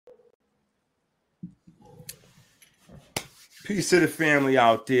Peace to the family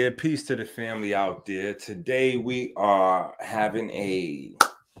out there. Peace to the family out there. Today we are having a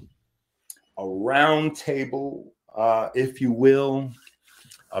round table, if you will,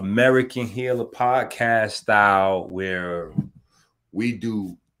 American Healer podcast style, where we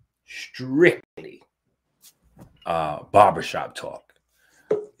do strictly barbershop talk,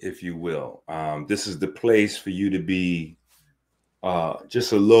 if you will. This is the place for you to be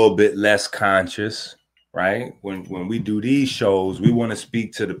just a little bit less conscious. Right? When we do these shows, we want to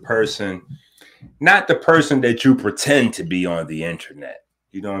speak to the person, not the person that you pretend to be on the internet.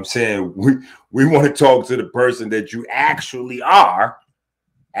 You know what I'm saying? We want to talk to the person that you actually are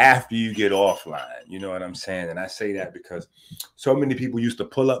after you get offline. You know what I'm saying? And I say that because so many people used to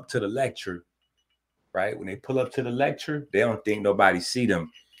pull up to the lecture, right? When they pull up to the lecture, they don't think nobody see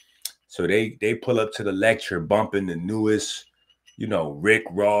them. So they pull up to the lecture bumping the newest, Rick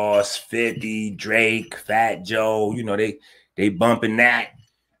Ross, 50, Drake, Fat Joe, they bumping that,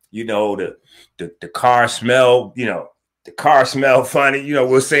 the car smell, the car smell funny,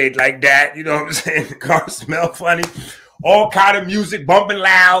 we'll say it like that, you know what I'm saying? The car smell funny, all kind of music bumping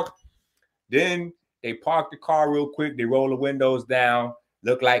loud. Then they park the car real quick, they roll the windows down,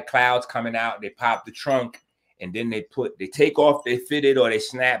 look like clouds coming out, they pop the trunk, and then they take off their fitted or they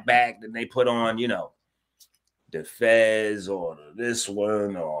snap back, then they put on, the Fez or this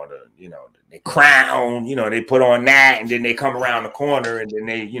one or the Crown, they put on that, and then they come around the corner and then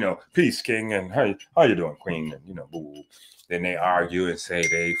they, peace, King, and how you doing, Queen, and boo. Then they argue and say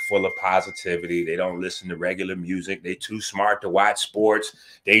they full of positivity. They don't listen to regular music. They too smart to watch sports.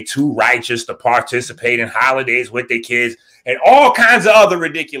 They too righteous to participate in holidays with their kids and all kinds of other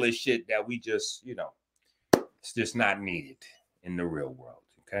ridiculous shit that we just, it's just not needed in the real world.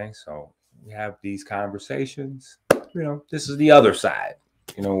 Okay, so we have these conversations. This is the other side.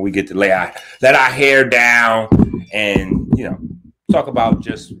 We get to let our hair down and talk about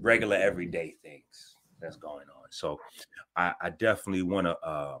just regular everyday things that's going on. So I definitely want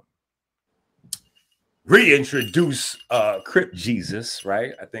to reintroduce Crip Jesus,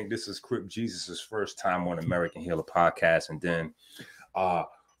 right? I think this is Crip Jesus's first time on American Healer podcast, and then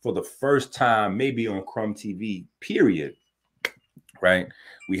for the first time, maybe on Crumb TV, period. Right,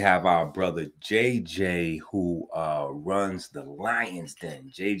 we have our brother JJ who runs the Lions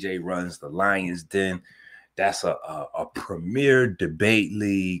Den. JJ runs the Lions Den. That's a premier debate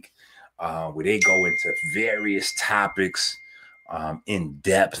league where they go into various topics in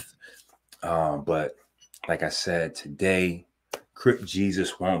depth. But like I said, today, Crip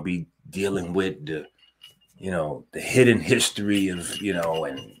Jesus won't be dealing with the hidden history of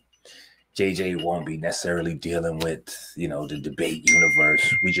and JJ won't be necessarily dealing with, the debate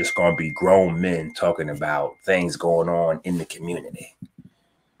universe. We just gonna be grown men talking about things going on in the community.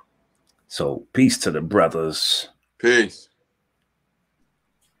 So peace to the brothers. Peace.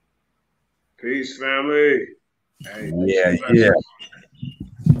 Peace, family. Hey, yeah.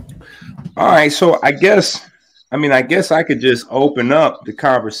 All right, so I guess I could just open up the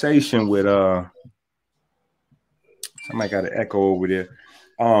conversation with somebody got an echo over there.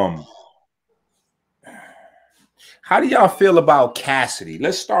 How do y'all feel about Cassidy?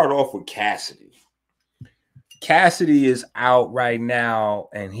 Let's start off with Cassidy. Cassidy is out right now,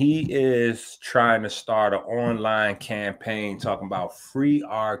 and he is trying to start an online campaign talking about free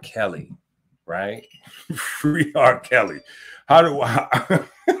R. Kelly, right? Free R. Kelly. How do I?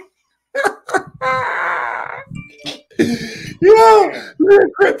 Look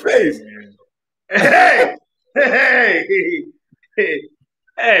at Crip face.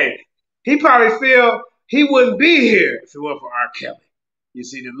 Hey. He probably feel he wouldn't be here if it weren't for R. Kelly. You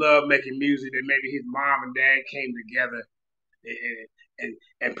see, the love making music that maybe his mom and dad came together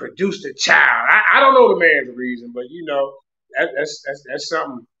and produced a child. I don't know the man's reason, but that's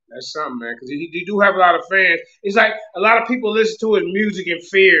something. That's something, man. Because he do have a lot of fans. It's like a lot of people listen to his music in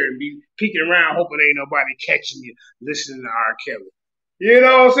fear and be peeking around, hoping ain't nobody catching you listening to R. Kelly. You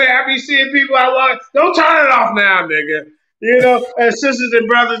know what I'm saying? I be seeing people don't turn it off now, nigga. And sisters and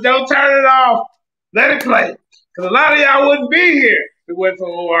brothers, don't turn it off. Let it play. Because a lot of y'all wouldn't be here if it wasn't for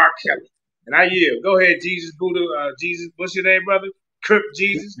old R. Kelly. And I yield. Go ahead, Jesus, Buddha, Jesus. What's your name, brother? Crip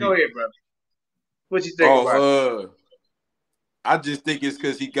Jesus. Go ahead, brother. What you think about it? I just think it's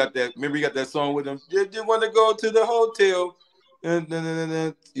because he got that. Remember, he got that song with him. Just want to go to the hotel. And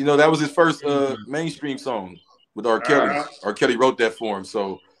that was his first mainstream song with R. Kelly. R. Kelly wrote that for him.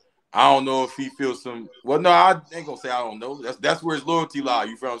 So I don't know if he feels some. Well, no, I ain't gonna say I don't know. That's where his loyalty lies.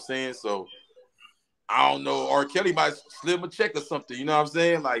 You feel what I'm saying? So I don't know. R. Kelly might slip him a check or something. You know what I'm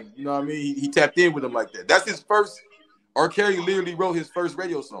saying? Like, you know what I mean? He tapped in with him like that. That's his first. R. Kelly literally wrote his first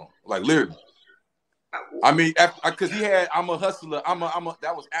radio song. Like literally. I mean, because he had I'm a hustler. I'm a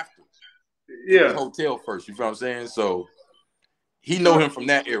that was after. It was Yeah. Hotel first. You feel what I'm saying? So he know him from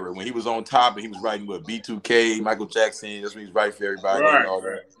that era when he was on top and he was writing with B2K, Michael Jackson. That's when he was writing for everybody and all that.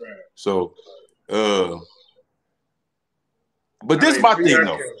 Right. So, but I this mean, my free thing R.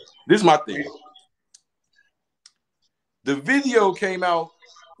 though. Kelly. This is my thing. The video came out.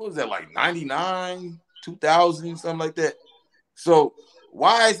 What was that, like 99, 2000, something like that? So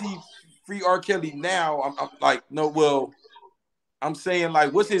why is he free R. Kelly now? I'm like, no, well, I'm saying,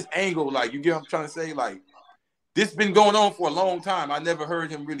 like, what's his angle? Like, you get what I'm trying to say? Like, this been going on for a long time. I never heard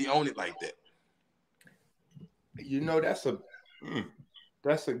him really own it like that. You know, that's a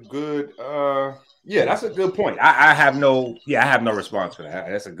good yeah, that's a good point. I have no response for that.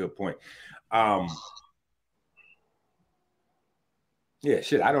 That's a good point. Yeah,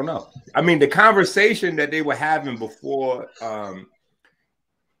 shit, I don't know. I mean, the conversation that they were having before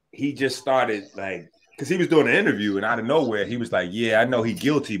he just started, like, because he was doing an interview and out of nowhere he was like, yeah, I know he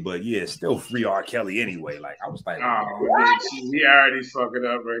guilty, but yeah, it's still free R. Kelly anyway. Like, I was like, oh, he already fucking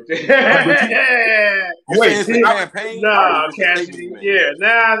up right there. You saying it's a campaign? No, Cassidy. Yeah,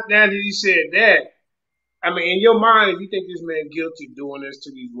 now that you said that, I mean, in your mind, if you think this man guilty doing this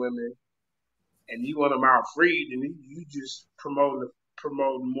to these women, and you want him out free, then you just promoting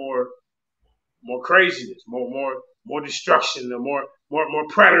more craziness, more destruction, more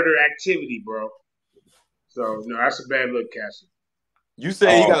predator activity, bro. So no, that's a bad look, Cassidy. You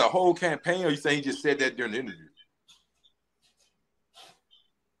say he got a whole campaign, or you say he just said that during the interview?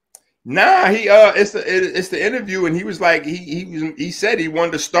 Nah, it's the interview, and he was like, he said he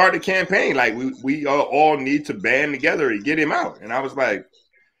wanted to start a campaign, like we all need to band together to get him out, and I was like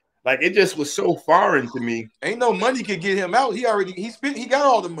it just was so foreign to me. Ain't no money could get him out. He got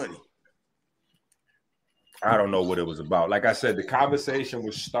all the money. I don't know what it was about. Like I said, the conversation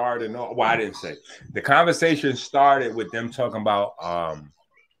was started. Well, I didn't say. The conversation started with them talking about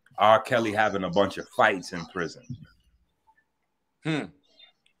R. Kelly having a bunch of fights in prison. A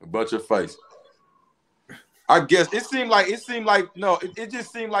bunch of fights. I guess it seemed like no. It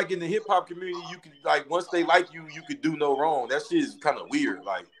just seemed like in the hip hop community, you could, like, once they like you, you could do no wrong. That shit is kind of weird.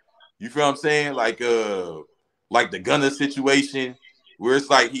 Like, you feel what I'm saying? Like the Gunna situation, where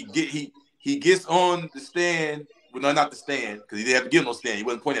it's like he gets on the stand. Well, no, not the stand, because he didn't have to get on no stand. He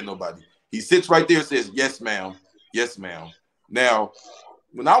wasn't pointing at nobody. He sits right there and says, "Yes, ma'am. Yes, ma'am." Now,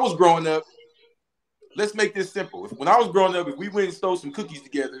 when I was growing up, let's make this simple. When I was growing up, if we went and stole some cookies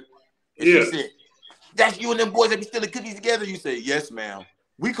together, and she said, "That's you and them boys that be stealing cookies together," you say, "Yes, ma'am."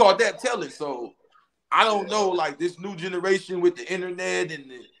 We call that telling. So I don't know, like, this new generation with the internet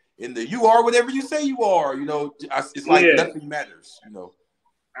and the you are whatever you say you are, you know, it's like nothing matters, you know.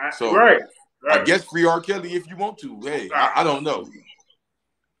 So right. I guess free R. Kelly if you want to. Hey, I don't know.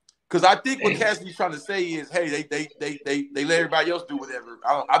 Because I think what Cassidy's trying to say is, hey, they let everybody else do whatever.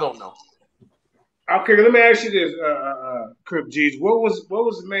 I don't know. Okay, let me ask you this, Crip G's. What was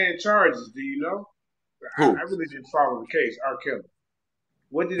the man's charges? Do you know? Who? I really didn't follow the case. R. Kelly.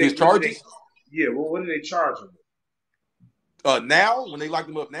 What did his charges? What did they charge him? Now, when they locked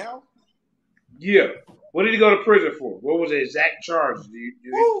him up now? Yeah. What did he go to prison for? What was the exact charge?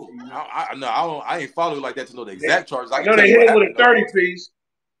 I ain't follow it like that to know the exact charges. I know they hit him with a 30 piece.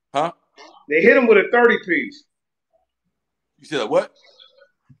 Huh? They hit him with a 30 piece. You said what?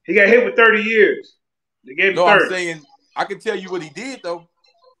 He got hit with 30 years. They gave him 30. I'm saying I can tell you what he did though.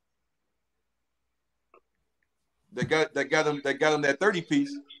 That got him that 30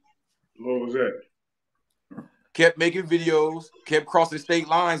 piece. What was that? Kept making videos, kept crossing state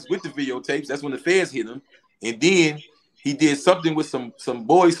lines with the videotapes. That's when the feds hit him. And then he did something with some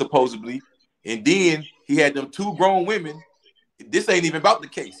boys supposedly. And then he had them 2 grown women. This ain't even about the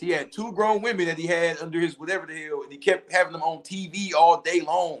case. He had 2 grown women that he had under his whatever the hell, and he kept having them on TV all day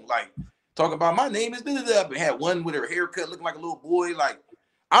long, like talking about my name is da-da-da, and had one with her haircut looking like a little boy. Like,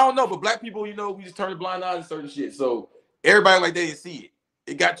 I don't know, but black people, you know, we just turn a blind eye to certain shit. So everybody, like, they didn't see it.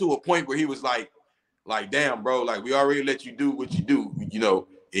 It got to a point where he was like, damn, bro, like, we already let you do what you do, you know,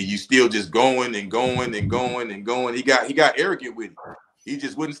 and you still just going and going and going and going. He got arrogant with it. He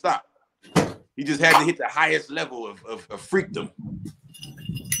just wouldn't stop. He just had to hit the highest level of freakdom.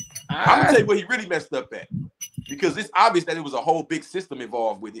 I'm gonna tell you what he really messed up at, because it's obvious that it was a whole big system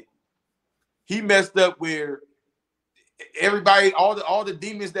involved with it. He messed up where everybody, all the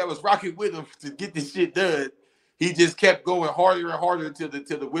demons that was rocking with him to get this shit done, he just kept going harder and harder until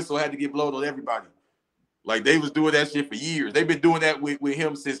the whistle had to get blown on everybody. Like, they was doing that shit for years. They've been doing that with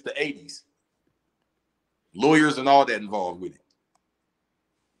him since the 80s. Lawyers and all that involved with it.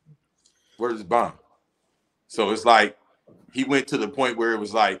 Where's his bond? So it's like he went to the point where it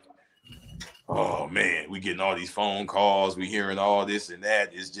was like, oh man, we getting all these phone calls, we hearing all this and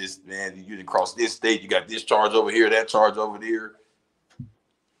that. It's just, man, you didn't cross this state, you got this charge over here, that charge over there.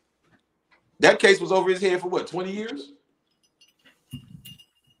 That case was over his head for what, 20 years?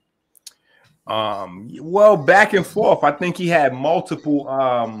 Well, back and forth. I think he had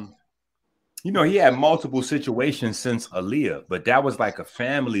multiple he had multiple situations since Aaliyah, but that was like a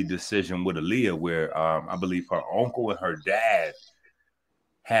family decision with Aaliyah where I believe her uncle and her dad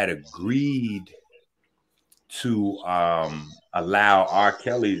had agreed to allow R.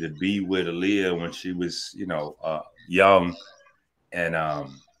 Kelly to be with Aaliyah when she was, young. And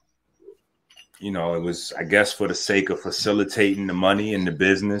it was, I guess, for the sake of facilitating the money in the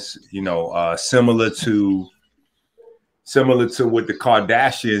business, similar to what the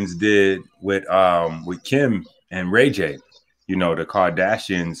Kardashians did with Kim and Ray J. The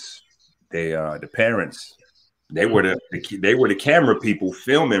Kardashians, the parents, they were the camera people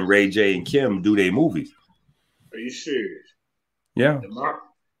filming Ray J and Kim do their movies. Are you serious? Yeah.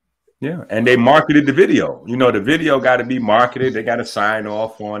 Yeah, and they marketed the video. The video got to be marketed. They got to sign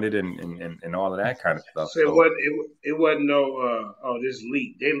off on it and all of that kind of stuff. So it wasn't no this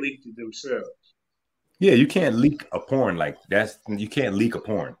leak. They leaked it themselves. Yeah, you can't leak a porn like that. You can't leak a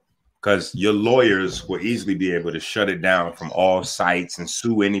porn because your lawyers will easily be able to shut it down from all sites and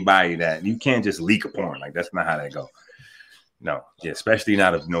sue anybody that you can't just leak a porn. Like that's not how that go. No, yeah, especially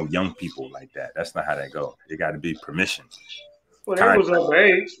not of no young people like that. That's not how that go. It got to be permission. Well, they was of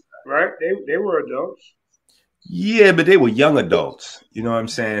age, right? They were adults. Yeah, but they were young adults. You know what I'm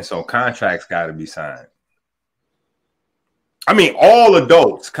saying? So contracts got to be signed. I mean, all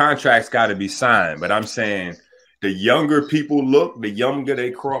adults, contracts got to be signed. But I'm saying the younger people the younger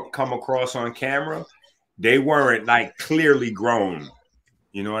they come across on camera, they weren't like clearly grown.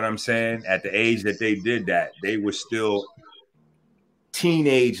 You know what I'm saying? At the age that they did that, they were still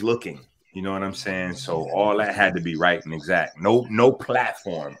teenage looking. You know what I'm saying? So all that had to be right and exact. No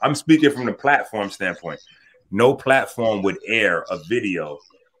platform. I'm speaking from the platform standpoint. No platform would air a video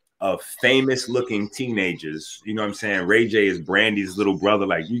of famous looking teenagers. You know what I'm saying? Ray J is Brandy's little brother.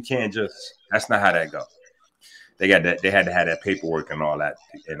 Like you can't that's not how that go. They had to have that paperwork and all that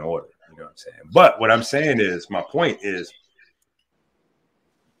in order. You know what I'm saying? But what I'm saying is, my point is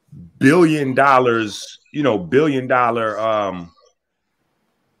 $1 billion,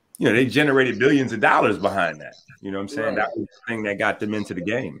 they generated billions of dollars behind that. You know what I'm saying? Right. That was the thing that got them into the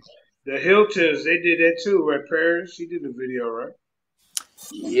game. The Hiltons, they did that too, right? Paris, she did a video, right?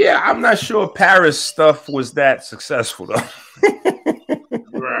 Yeah, I'm not sure Paris stuff was that successful though.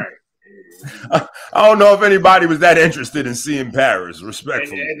 Right. I don't know if anybody was that interested in seeing Paris,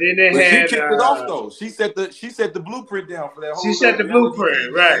 respectfully. And then they had, she kicked it off though. She set the blueprint down for that whole. She set the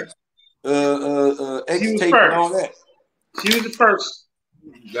blueprint, right? X tape and all that. She was the first.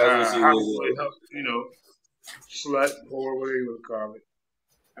 That's what she was. Slut or whatever you want to call it.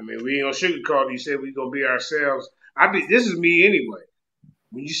 I mean, we ain't gonna sugarcoat it. You said we gonna be ourselves. This is me anyway.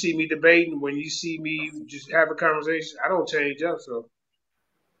 When you see me debating, when you see me just have a conversation, I don't change up. So,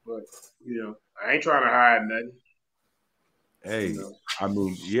 but I ain't trying to hide nothing. Hey, I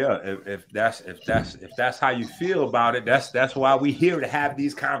mean, yeah. If that's how you feel about it, that's why we here to have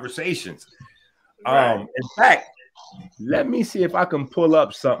these conversations. Right. In fact, let me see if I can pull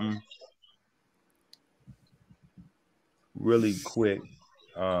up something really quick.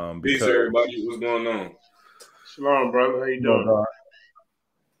 Peace, everybody. What's going on? Shalom, brother. How you doing?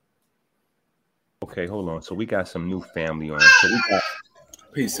 Okay, hold on. So we got some new family on. So we got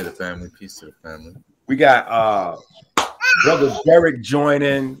peace to the family. Peace to the family. We got brother Derek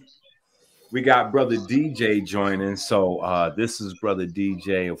joining. We got brother DJ joining. So this is brother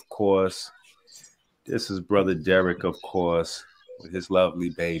DJ, of course. This is brother Derek, of course, with his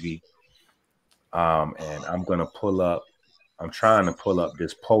lovely baby. And I'm trying to pull up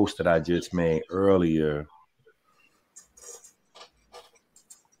this post that I just made earlier.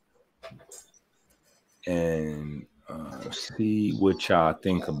 And see what y'all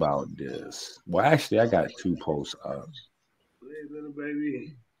think about this. Well, actually, I got 2 posts up. Hey, little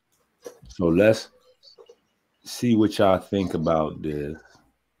baby. So let's see what y'all think about this.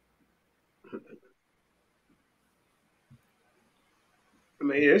 I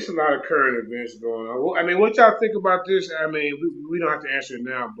mean, there's a lot of current events going on. I mean, what y'all think about this? I mean, we don't have to answer it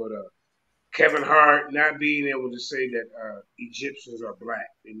now, but Kevin Hart not being able to say that Egyptians are black,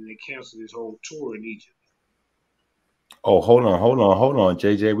 and they canceled his whole tour in Egypt. Oh, hold on,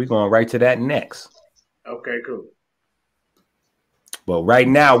 JJ. We're going right to that next. Okay, cool. But right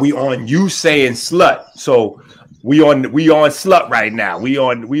now we on you saying slut. So we on slut right now. We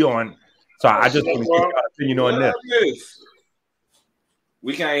on. So I just want to get your opinion on this.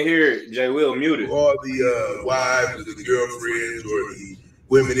 We can't hear it. Jay Will muted. All the wives, or the girlfriends, or the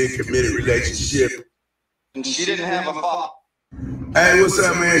women in committed relationship. And she didn't have a father. Hey, what's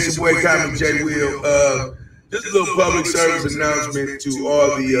up, man? It's your boy Common J. Will. Just a little public service announcement to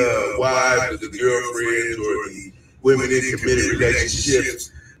all the wives, or the girlfriends, or the women in committed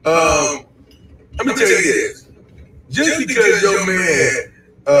relationships. Let me tell you this. Just because your man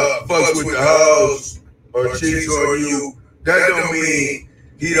fucks with the hoes or cheats on you, that don't mean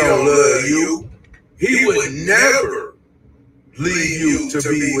he don't love you. He would never leave you to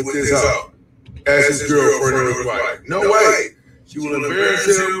be with this hoe as his girlfriend or his wife. No way. She will embarrass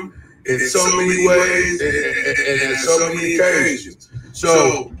him in so many ways and at so many occasions.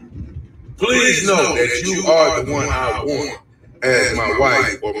 So please know that you are the one I want as my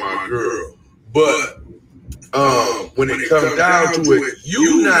wife or my girl. But when it comes down to it,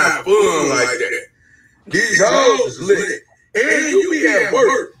 you not fun like that. These hoes is lit. And you be at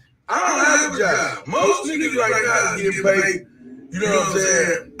work. I don't have a job. Most niggas right now is getting paid, you know what I'm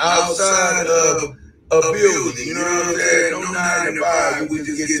saying, outside of a building, you know what I'm saying? No 9 to 5, we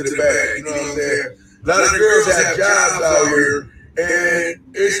just get to the bag, you know what I'm saying? A lot of girls have jobs out here, and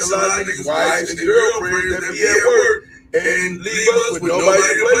it's a lot of niggas' wives and girlfriends that be at work and leave us with nobody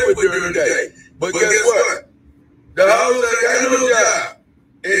to play with during the day. But guess what? The hoes ain't got no job.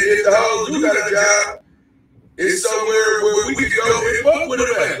 And if the hoes do got a job, it's somewhere where we can go and fuck with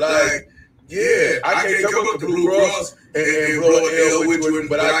them at. Like, yeah, I can't come up to Blue Cross and blow an L with you,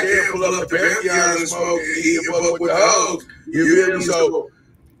 but I can pull up the Pantheon and smoke and eat and fuck with the hoes. You feel me? So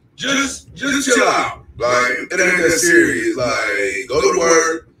just chill out. Like, it ain't that serious. Like, go to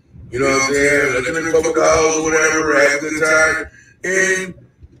work, you know what I'm saying? Let them fuck with the hoes or whatever, have a good time, and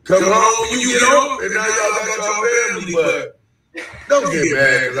come home when you get off, and now y'all got your family, but don't get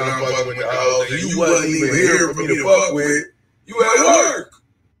mad because I'm fucking with the hoes and you wasn't even here for me to fuck with. You at work.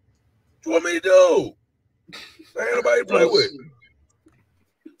 What you want me to do? Ain't nobody to play with.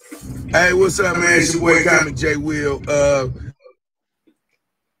 Hey, what's up, man? It's your boy Common J. Will.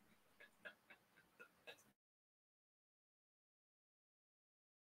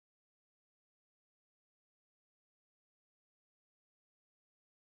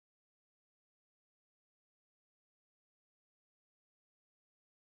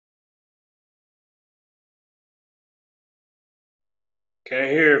 Can't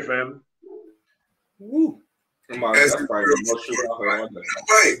hear it, fam. Woo. As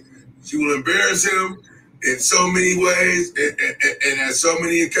right. She will embarrass him in so many ways and at so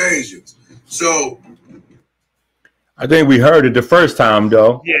many occasions. So I think we heard it the first time,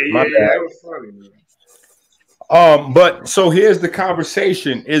 though. Yeah, that was funny, man. But so here's the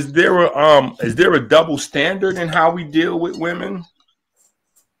conversation: is there a double standard in how we deal with women?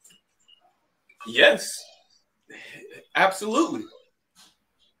 Yes, absolutely.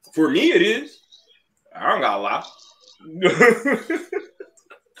 For me, it is. I don't gotta lie.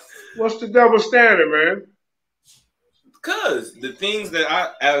 What's the double standard, man? Because the things that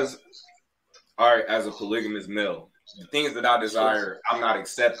I, as a polygamous male, the things that I desire, I'm not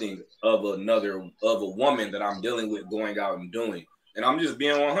accepting of a woman that I'm dealing with going out and doing. And I'm just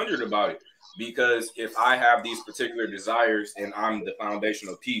being 100 about it. Because if I have these particular desires and I'm the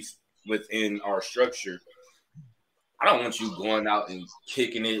foundational piece within our structure, I don't want you going out and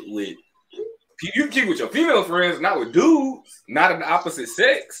kicking it with, you kick with your female friends, not with dudes, not of the opposite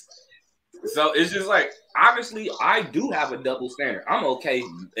sex. So it's just like, obviously, I do have a double standard. I'm okay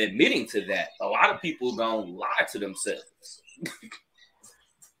admitting to that. A lot of people don't lie to themselves.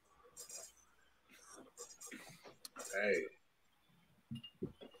 Hey,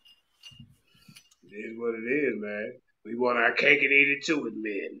 it is what it is, man. We want our cake and eat it too with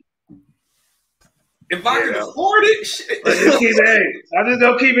men. If I can afford it, shit. I just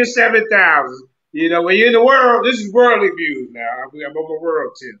don't keep it 7,000. You know, when you're in the world, this is worldly views now. I'm on my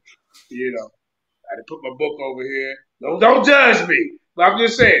world tip. You know, I had to put my book over here. Don't judge me. But I'm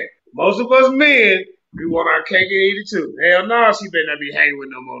just saying, most of us men, we want our cake and eat it too. Hell no, she better not be hanging with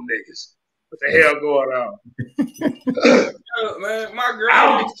no more niggas. What the hell going on? Man, my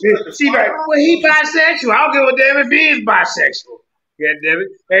girl. She like, well, he bisexual. I don't give a damn if he is bisexual. God damn it.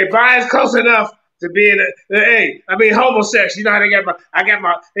 Hey, bi is close enough to being homosexual. You know how they got I got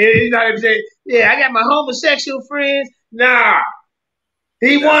my homosexual friends. Nah.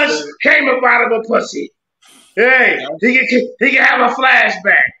 He once came up out of a pussy. Hey, he can have a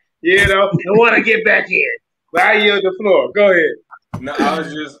flashback, you know, and want to get back in. But I yield the floor. Go ahead. No, I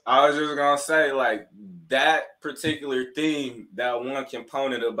was just gonna say, like, that particular thing, that one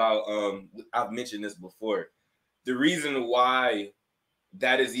component about I've mentioned this before. The reason why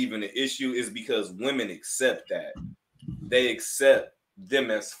that is even an issue is because women accept that. They accept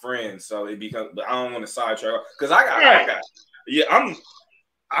them as friends. So it becomes, but I don't want to sidetrack because I got, yeah,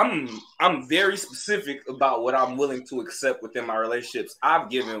 I'm very specific about what I'm willing to accept within my relationships. I've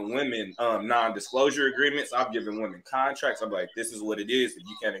given women non-disclosure agreements. I've given women contracts. I'm like, this is what it is. If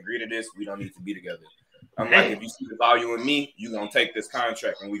you can't agree to this, we don't need to be together. I'm like, if you see the value in me, you're going to take this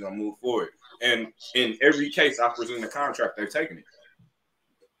contract and we're going to move forward. And in every case I present a contract, they're taking it.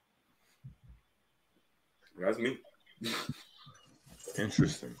 That's me.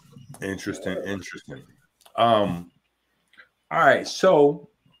 Interesting. All right, so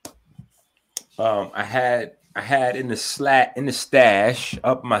I had in the stash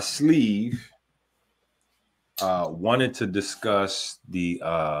up my sleeve, wanted to discuss the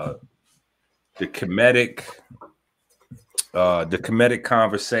comedic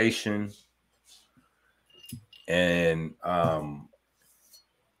conversation, and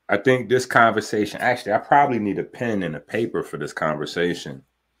I think this conversation, actually, I probably need a pen and a paper for this conversation,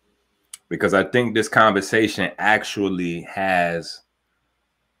 because I think this conversation actually has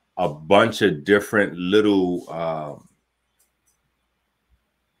a bunch of different little,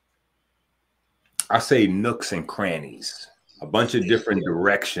 I say nooks and crannies, a bunch of different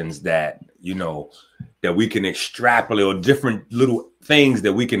directions that, that we can extrapolate, or different little things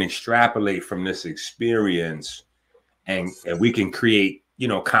that we can extrapolate from this experience, and we can create,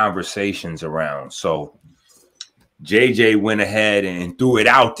 conversations around. So JJ went ahead and threw it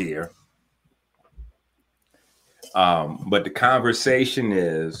out there. But the conversation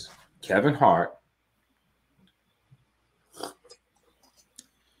is Kevin Hart.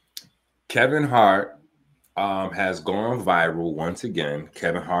 Kevin Hart has gone viral once again.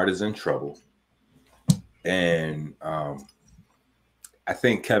 Kevin Hart is in trouble. And I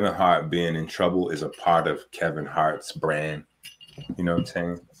think Kevin Hart being in trouble is a part of Kevin Hart's brand. You know what I'm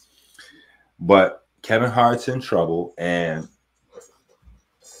saying? But Kevin Hart's in trouble, and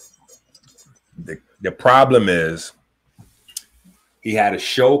the problem is he had a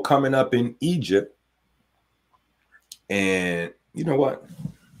show coming up in Egypt, and you know what?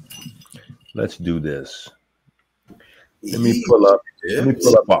 Let's do this. Let me pull up an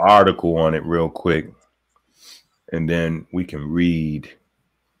article on it real quick, and then we can read.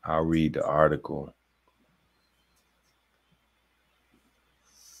 I'll read the article.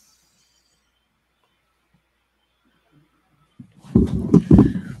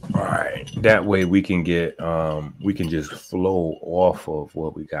 All right, that way we can get we can just flow off of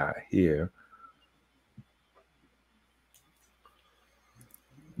what we got here.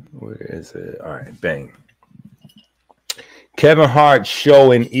 Where is it? All right, bang. Kevin Hart's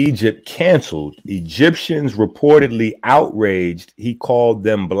show in Egypt canceled. Egyptians reportedly outraged. He called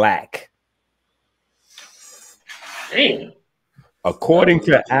them black. Damn. According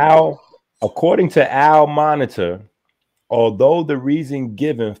to Al Monitor, although the reason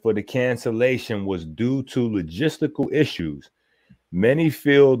given for the cancellation was due to logistical issues, many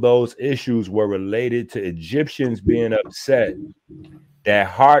feel those issues were related to Egyptians being upset that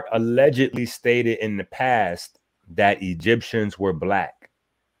Hart allegedly stated in the past that Egyptians were black.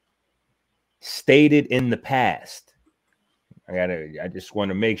 Stated in the past. I just want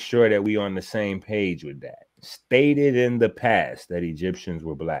to make sure that we on the same page with that. Stated in the past that Egyptians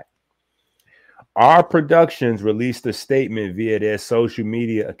were black. Our Productions released a statement via their social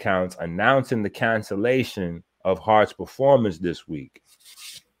media accounts announcing the cancellation of Hart's performance this week.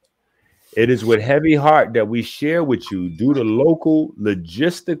 It is with heavy heart that we share with you, due to local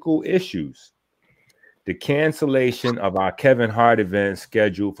logistical issues, the cancellation of our Kevin Hart event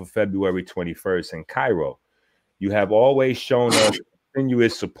scheduled for February 21st in Cairo. You have always shown us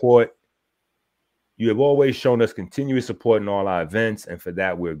continuous support. You have always shown us continuous support in all our events, and for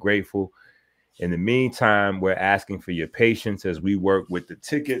that, we're grateful. In the meantime, we're asking for your patience as we work with the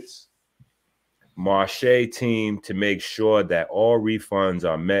tickets Marche team to make sure that all refunds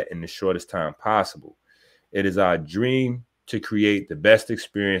are met in the shortest time possible. It is our dream to create the best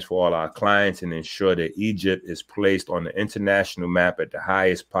experience for all our clients and ensure that Egypt is placed on the international map at the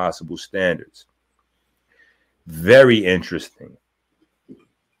highest possible standards. Very interesting.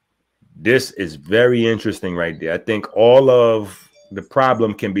 This is very interesting right there. I think all of the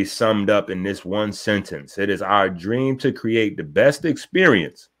problem can be summed up in this one sentence. It is our dream to create the best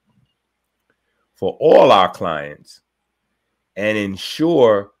experience for all our clients and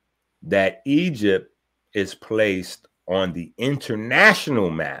ensure that Egypt is placed on the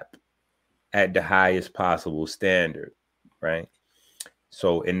international map at the highest possible standard, right?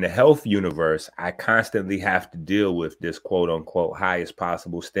 So in the health universe, I constantly have to deal with this quote unquote highest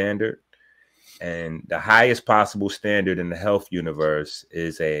possible standard. And the highest possible standard in the health universe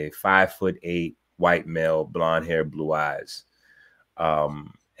is a 5'8" white male, blonde hair, blue eyes.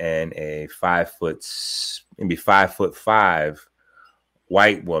 and a 5'5"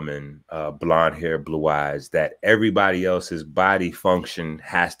 white woman, blonde hair, blue eyes, that everybody else's body function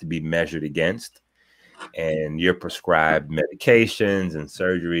has to be measured against. And you're prescribed medications and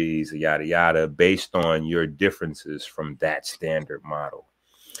surgeries, yada, yada, based on your differences from that standard model.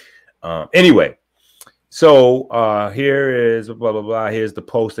 Anyway, so here is blah, blah, blah. Here's the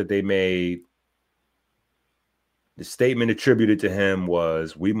post that they made. The statement attributed to him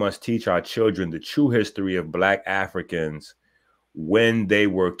was, "We must teach our children the true history of Black Africans when they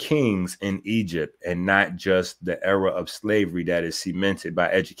were kings in Egypt, and not just the era of slavery that is cemented by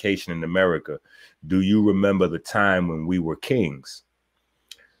education in America. Do you remember the time when we were kings?"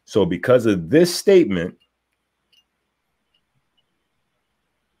 So because of this statement,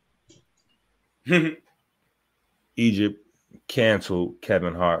 Egypt canceled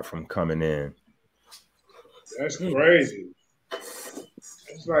Kevin Hart from coming in. That's crazy.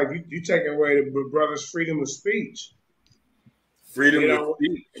 It's like you taking away the brother's freedom of speech. Freedom of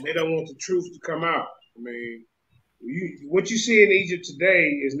speech. And they don't want the truth to come out. I mean, what you see in Egypt today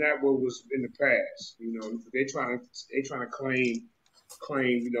is not what was in the past. You know, they trying to claim,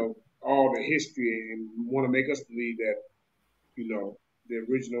 you know, all the history and want to make us believe that, you know, the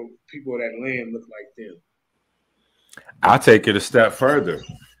original people of that land look like them. I'll take it a step further.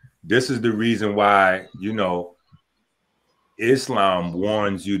 This is the reason why, you know, Islam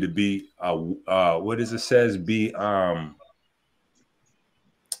warns you to be what does it says?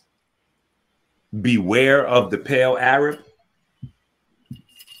 Beware of the pale Arab.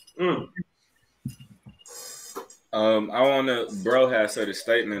 Bro has said a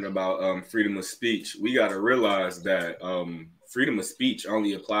statement about freedom of speech. We got to realize that freedom of speech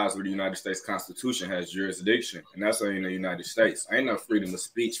only applies where the United States Constitution has jurisdiction, and that's only in the United States. Ain't no freedom of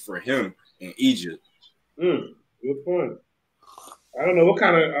speech for him in Egypt. Good point. I don't know what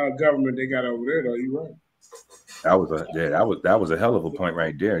kind of government they got over there, though. You're right. That was a hell of a point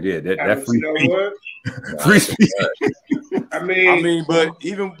right there. Yeah, that free speech. Free speech. I mean, but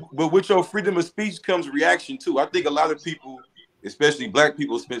with your freedom of speech comes reaction too. I think a lot of people, especially Black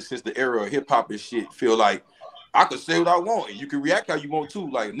people, since the era of hip hop and shit, feel like I can say what I want and you can react how you want to.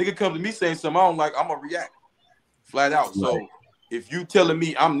 Like, a nigga come to me saying something I don't like, I'm gonna react flat out. Right. So if you telling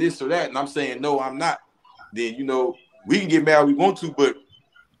me I'm this or that and I'm saying no, I'm not, then you know we can get mad if we want to, but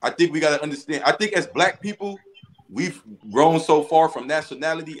I think we gotta understand. I think as Black people, we've grown so far from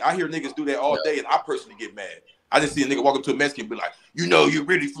nationality. I hear niggas do that all day, and I personally get mad. I just see a nigga walk up to a Mexican and be like, you know, you're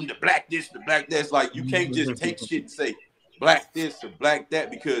really from the black this, the black that. Like, you can't just take shit and say black this or black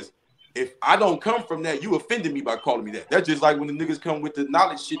that, because if I don't come from that, you offended me by calling me that. That's just like when the niggas come with the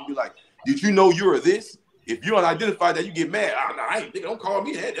knowledge shit and be like, did you know you're this? If you don't identify that, you get mad. I ain't, nigga, don't call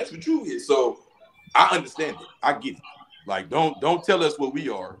me that. That's what you is. So I understand it. I get it. Like, don't tell us what we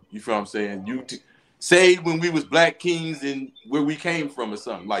are. You feel what I'm saying? Say when we was Black kings and where we came from or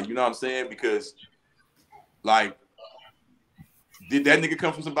something. Like, you know what I'm saying? Because, like, did that nigga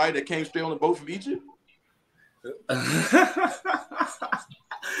come from somebody that came straight on the boat from Egypt?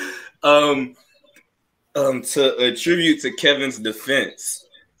 To attribute to Kevin's defense,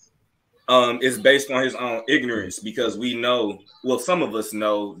 is based on his own ignorance, because we know, well, some of us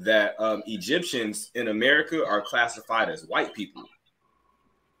know that Egyptians in America are classified as white people.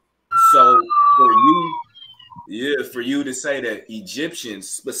 So for you to say that Egyptians,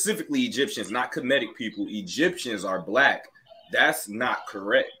 specifically Egyptians, not Kemetic people, Egyptians are Black, that's not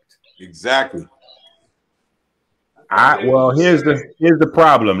correct. Exactly. Here's the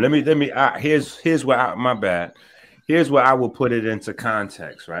problem. Here's where my bad. Here's where I will put it into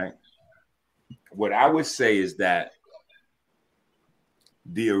context, right? What I would say is that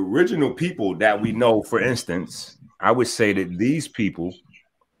the original people that we know, for instance, I would say that these people,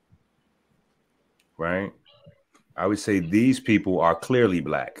 right? I would say these people are clearly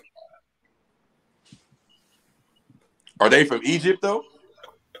Black. Are they from Egypt, though?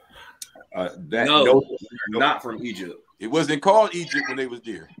 No, not from Egypt. It wasn't called Egypt when they was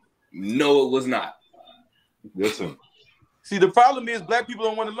there. No, it was not. Listen. See, the problem is Black people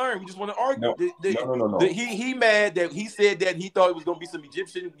don't want to learn. We just want to argue. No. He mad that he said that he thought it was going to be some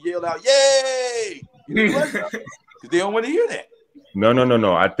Egyptian yell out, yay! Because they don't want to hear that.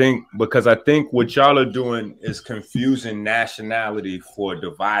 No. I think what y'all are doing is confusing nationality for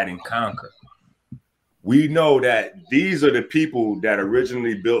divide and conquer. We know that these are the people that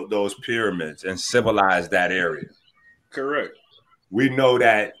originally built those pyramids and civilized that area. Correct. We know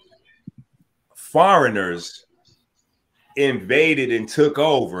that foreigners invaded and took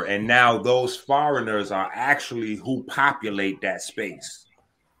over, and now those foreigners are actually who populate that space.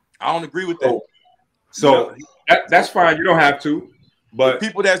 I don't agree with that. So that's fine. You don't have to. But the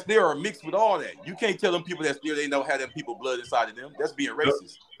people that's there are mixed with all that. You can't tell them people that's there they don't have them people blood inside of them. That's being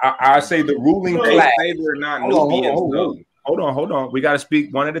racist. I say the ruling They class. say they're not Hold Nubians, though. on. Hold on. We got to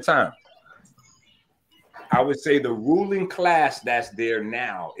speak one at a time. I would say the ruling class that's there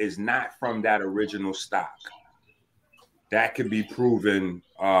now is not from that original stock. That could be proven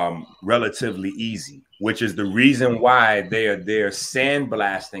relatively easy, which is the reason why they're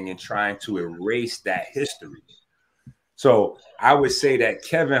sandblasting and trying to erase that history. So I would say that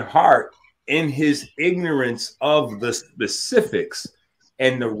Kevin Hart, in his ignorance of the specifics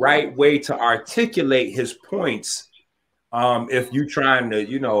and the right way to articulate his points, if you're trying to,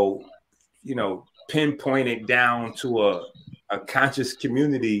 pinpoint it down to a conscious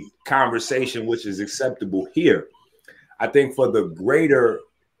community conversation, which is acceptable here. I think for the greater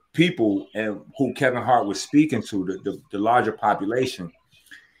people and who Kevin Hart was speaking to, the larger population,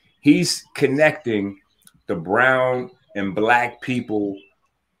 he's connecting the brown and black people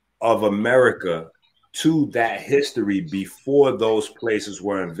of America to that history before those places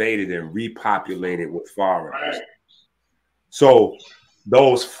were invaded and repopulated with foreigners. So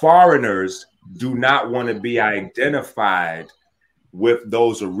those foreigners do not want to be identified with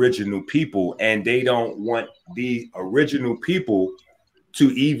those original people, and they don't want the original people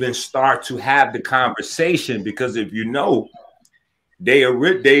to even start to have the conversation, because if you know, they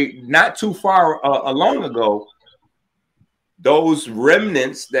not too far long ago, those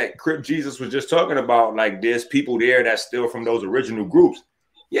remnants that Crip Jesus was just talking about, like there's people there that's still from those original groups.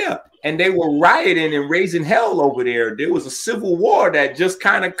 Yeah, and they were rioting and raising hell over there. There was a civil war that just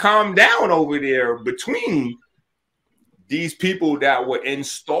kind of calmed down over there between these people that were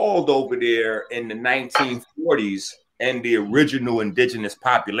installed over there in the 1940s and the original indigenous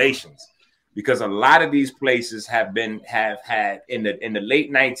populations, because a lot of these places have had in the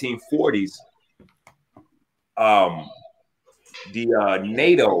late 1940s, the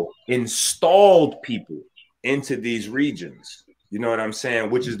NATO installed people into these regions. You know what I'm saying?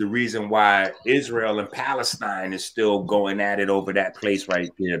 Which is the reason why Israel and Palestine is still going at it over that place right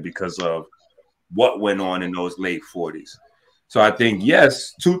there, because of what went on in those late 40s. So I think,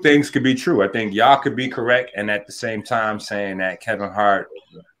 yes, two things could be true. I think y'all could be correct, and at the same time saying that Kevin Hart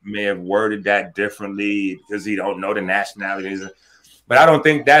may have worded that differently because he don't know the nationalities. But I don't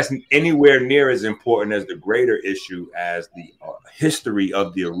think that's anywhere near as important as the greater issue as the history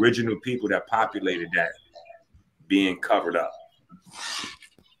of the original people that populated that being covered up.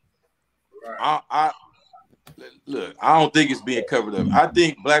 Look, I don't think it's being covered up. I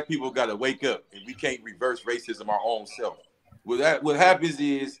think black people got to wake up, and we can't reverse racism our own self. What happens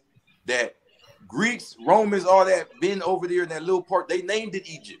is that Greeks, Romans, all that been over there in that little part. They named it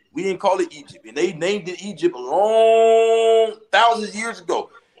Egypt. We didn't call it Egypt, and they named it Egypt a long thousands of years ago.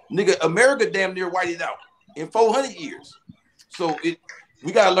 Nigga, America damn near wiped it out in 400 years. So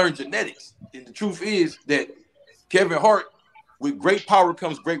we gotta learn genetics. And the truth is that Kevin Hart, with great power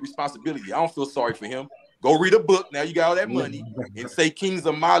comes great responsibility. I don't feel sorry for him. Go read a book. Now you got all that money, and say Kings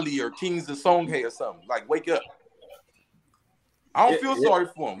of Mali or Kings of Songhay or something. Like, wake up. I don't feel sorry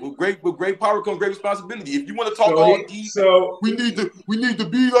for him. With great power comes great responsibility. If you want to talk all deep, we need to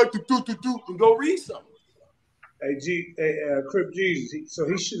be like the and go read something. Crip Jesus. So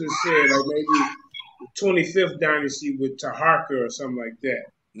he should have said like maybe the 25th dynasty with Taharka or something like that.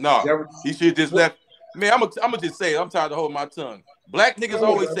 No, he should have just left. Man, I'm gonna just say it. I'm tired of holding my tongue. Black niggas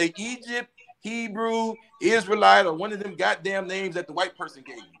always say Egypt, Hebrew, Israelite, or one of them goddamn names that the white person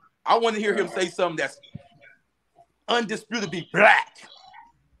gave you. I want to hear him say something that's undisputably black.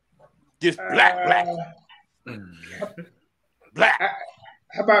 Just black.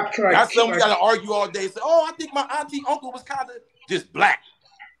 How about try? That's something we gotta argue all day. Say, oh, I think my auntie uncle was kind of just black.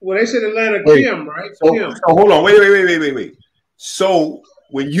 Well, they said Atlanta Kim, right? So hold on, wait. So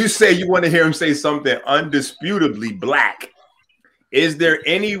when you say you want to hear him say something undisputably black, is there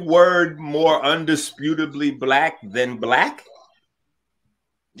any word more undisputably black than black?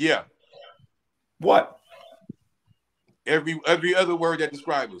 Yeah. What? Every other word that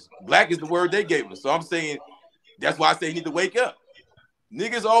describes us. Black is the word they gave us. So I'm saying that's why I say you need to wake up.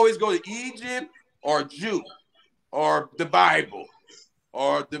 Niggas always go to Egypt or Jew or the Bible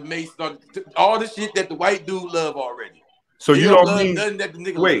or the Mason, all the shit that the white dude love already. So you don't mean nothing that the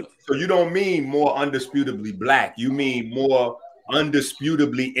nigga wait. love. So you don't mean more undisputably black. You mean more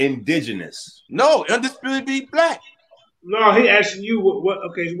undisputably indigenous. No, undisputably black. No, he asking you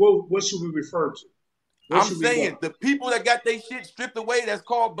what should we refer to? I'm saying the people that got their shit stripped away that's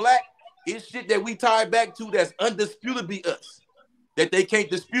called black is shit that we tie back to that's undisputably us. that they can't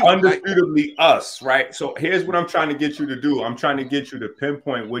dispute. Undisputably us, right? So here's what I'm trying to get you to do. I'm trying to get you to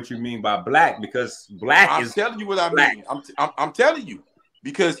pinpoint what you mean by black, because black is telling you what I black. mean. I'm telling you,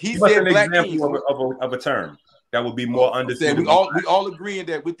 because he Give us said an black kings. example of a term that would be more understandable. We all agreeing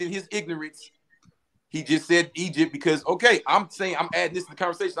that within his ignorance, he just said Egypt because, okay, I'm adding this to the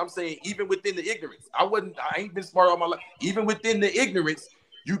conversation. I'm saying even within the ignorance, I ain't been smart all my life. Even within the ignorance,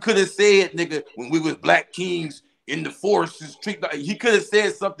 you could have said, nigga, when we was black kings in the forests, he could have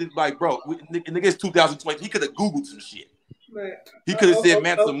said something like, bro, nigga, it's 2020. He could have Googled some shit. Man, he could have said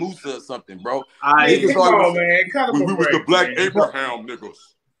Mansa Musa or something, bro. Come on, man. Cut him a break. We was the black Abraham niggas.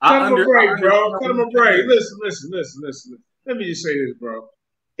 Cut him a break, bro. Cut him a break. Listen. Let me just say this, bro.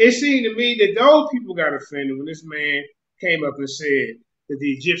 It seemed to me that those people got offended when this man came up and said that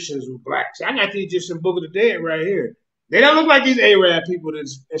the Egyptians were black. See, I got the Egyptian Book of the Dead right here. They don't look like these Arab people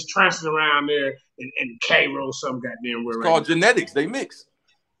that's trancing around there in Cairo, some goddamn where. It's called genetics. They mix.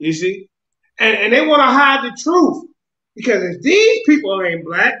 You see? And they want to hide the truth. Because if these people ain't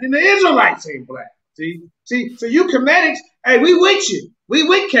black, then the Israelites ain't black. See? So you Comedics, hey, we with you. We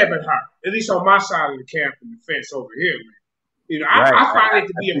with Kevin Hart. At least on my side of the camp and the fence over here, man. You know, I find it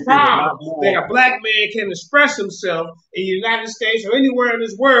to be a problem that a black man can express himself in the United States or anywhere in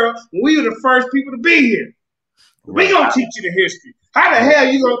this world when we were the first people to be here. Right. We gonna teach you the history. How the hell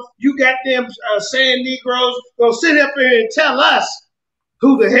you goddamn saying Negroes gonna sit up here and tell us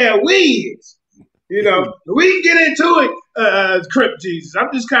who the hell we is? You know, we can get into it, Crip Jesus. I'm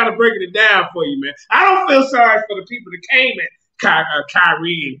just kind of breaking it down for you, man. I don't feel sorry for the people that came at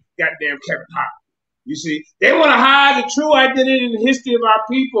Kyrie and goddamn Kevin Hart. You see, they want to hide the true identity and the history of our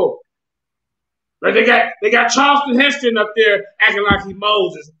people. Like they got Charleston Heston up there acting like he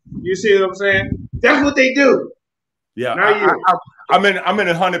Moses. You see what I'm saying? That's what they do. Yeah, I'm in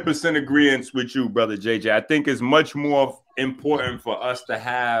 100% agreement with you, brother JJ. I think it's much more important for us to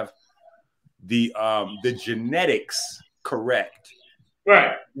have the genetics correct,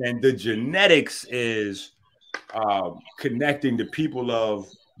 right? And the genetics is connecting the people of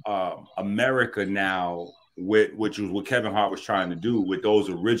America now with, which was what Kevin Hart was trying to do with those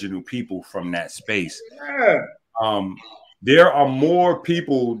original people from that space. Yeah. There are more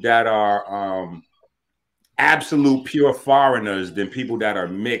people that are absolute pure foreigners than people that are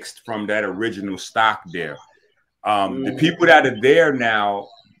mixed from that original stock there. The people that are there now,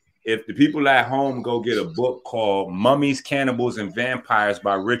 if the people at home go get a book called Mummies, Cannibals, and Vampires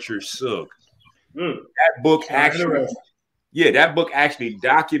by Richard Sugg, that book that book actually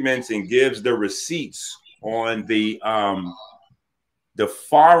documents and gives the receipts on the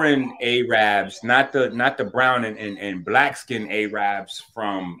foreign Arabs, not the brown and black skin Arabs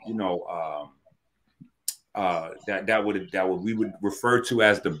from, you know, that we would refer to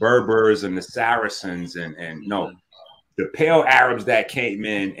as the Berbers and the Saracens and no, the pale Arabs that came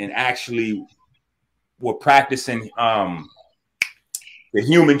in and actually were practicing the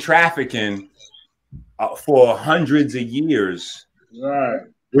human trafficking for hundreds of years, right?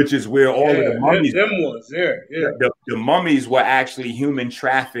 Which is where all of the mummies, the mummies were actually human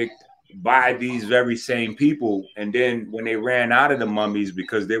trafficked by these very same people. And then when they ran out of the mummies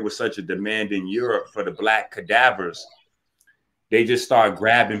because there was such a demand in Europe for the black cadavers, they just started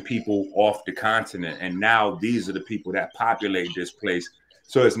grabbing people off the continent. And now these are the people that populate this place.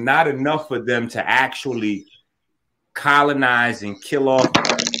 So it's not enough for them to actually colonize and kill off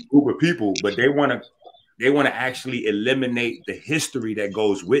a group of people, but they want to actually eliminate the history that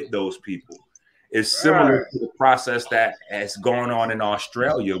goes with those people. It's similar to the process that has gone on in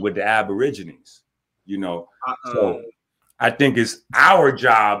Australia with the Aborigines, you know. So I think it's our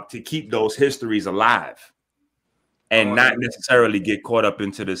job to keep those histories alive and not necessarily get caught up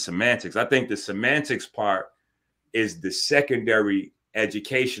into the semantics. I think the semantics part is the secondary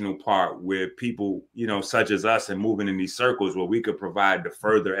educational part where people, you know, such as us and moving in these circles where we could provide the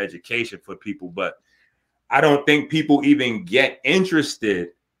further education for people. But I don't think people even get interested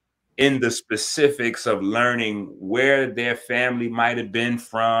in the specifics of learning where their family might have been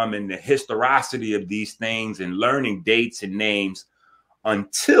from and the historicity of these things and learning dates and names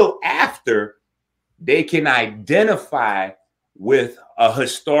until after they can identify with a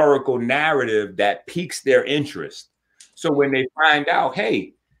historical narrative that piques their interest. So when they find out,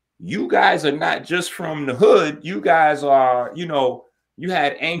 hey, you guys are not just from the hood, you guys are, you know, you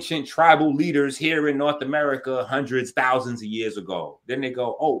had ancient tribal leaders here in North America hundreds, thousands of years ago. Then they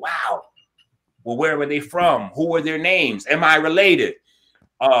go, oh, wow. Well, where were they from? Who were their names? Am I related?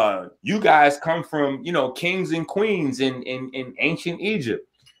 You guys come from, you know, kings and queens in ancient Egypt.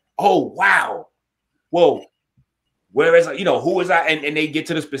 Oh, wow. Well, where is, you know, who is I? And they get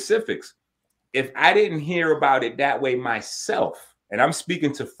to the specifics. If I didn't hear about it that way myself, and I'm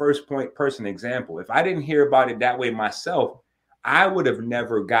speaking to first point person example. If I didn't hear about it that way myself, I would have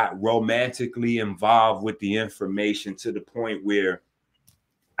never got romantically involved with the information to the point where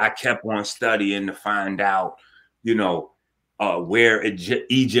I kept on studying to find out, you know, where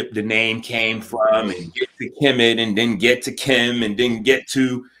Egypt the name came from, and get to Kemet, and then get to Kim, and then get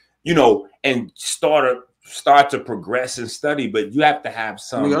to, you know, and start to progress and study. But you have to have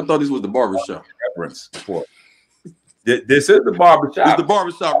some. I thought this was the barbershop. Reference for this is the barbershop. It's the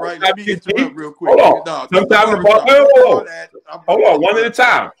barbershop, right? Let me interrupt real quick. Hold on. Hold on, one at a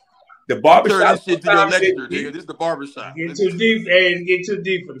time. The barbershop. Turn this shit to your lecture, nigga. This is the barbershop. Get too deep, hey, get too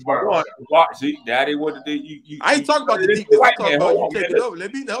deep for the barbershop. See, Daddy, what did you? I ain't talking about the deep. I'm talking about you take it over.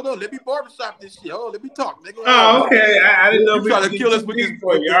 Let me barbershop this shit. Hold on, let me talk, nigga. Oh, okay. I didn't know you trying to kill us with this.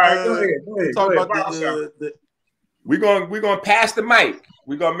 All right, go ahead. Talk about the. We're gonna pass the mic.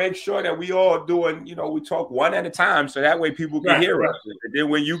 We're gonna make sure that we all doing, you know, we talk one at a time, so that way people can hear us. And then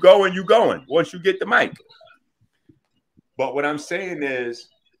when you going, once you get the mic. But what I'm saying is,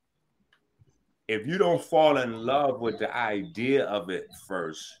 if you don't fall in love with the idea of it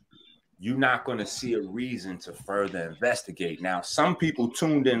first, you're not going to see a reason to further investigate. Now, some people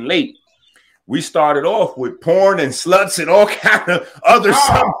tuned in late. We started off with porn and sluts and all kind of other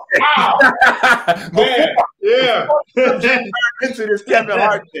stuff. Yeah. Into this Kevin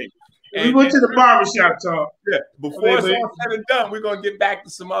Hart thing. We went to the barbershop talk. Yeah. Before it's all said and done, we're going to get back to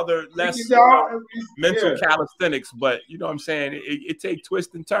some other less mental calisthenics. But you know what I'm saying? It takes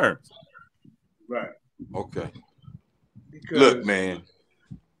twists and turns. Right. Okay. Because look, man,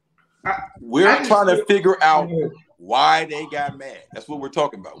 we're trying to figure out why they got mad. That's what we're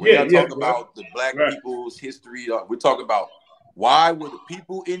talking about. We're not talking about the black people's history. We're talking about why would the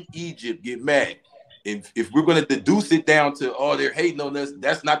people in Egypt get mad? And if we're going to deduce it down to, oh, they're hating on us,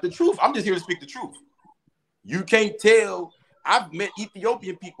 that's not the truth. I'm just here to speak the truth. You can't tell. I've met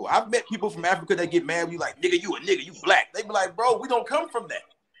Ethiopian people. I've met people from Africa that get mad when you like, nigga, you a nigga, you black. They be like, bro, we don't come from that.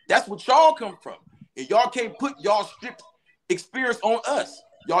 That's what y'all come from. And y'all can't put y'all stripped experience on us.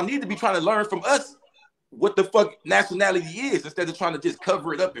 Y'all need to be trying to learn from us what the fuck nationality is instead of trying to just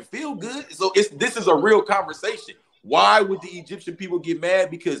cover it up and feel good. So this is a real conversation. Why would the Egyptian people get mad?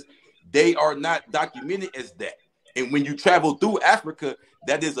 Because they are not documented as that. And when you travel through Africa,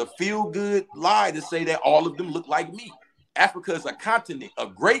 that is a feel-good lie to say that all of them look like me. Africa is a continent, a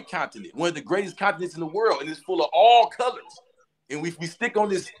great continent, one of the greatest continents in the world, and it's full of all colors. And if we stick on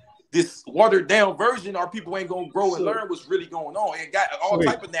this watered down version, our people ain't gonna grow and learn what's really going on. It got all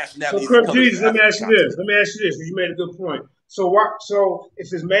type of nationalities. So, Crip Jesus, let me ask you this. Because you made a good point. So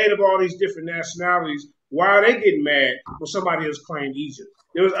if it's made of all these different nationalities, why are they getting mad when somebody else claimed Egypt?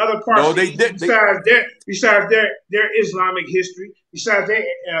 There was other parts. No, they did. Besides their Islamic history, besides their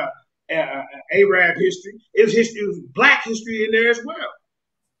Arab history, it was black history in there as well.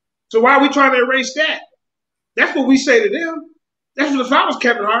 So why are we trying to erase that? That's what we say to them. That's what if I was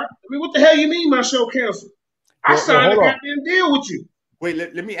Kevin Hart. I mean, what the hell you mean my show canceled? I signed a goddamn deal with you. Wait,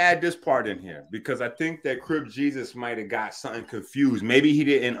 let me add this part in here because I think that Crip Jesus might have got something confused. Maybe he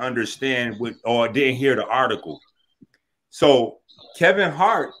didn't understand or didn't hear the article. So Kevin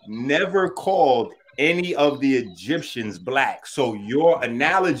Hart never called any of the Egyptians black. So your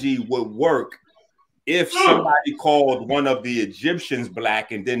analogy would work if somebody called one of the Egyptians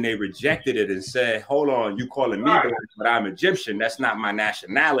black and then they rejected it and said, hold on, you calling me black, but I'm Egyptian. That's not my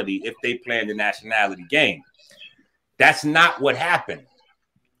nationality if they planned the nationality game. That's not what happened.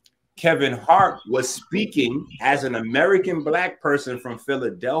 Kevin Hart was speaking as an American black person from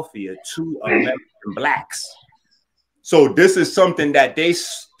Philadelphia to American blacks. So this is something that they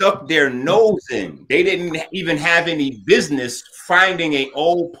stuck their nose in. They didn't even have any business finding an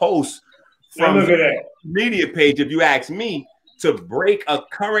old post from the media page, if you ask me, to break a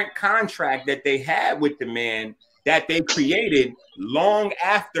current contract that they had with the man that they created long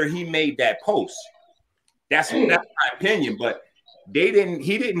after he made that post. That's my opinion, but he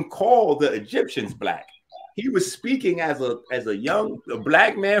didn't call the Egyptians black. He was speaking as a young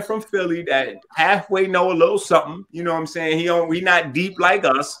black man from Philly that halfway know a little something. You know what I'm saying? He not deep like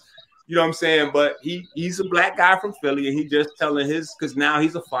us. You know what I'm saying? But he's a black guy from Philly, and he just telling because now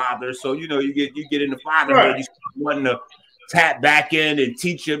he's a father. So you know you get into fatherhood, you start wanting to tap back in and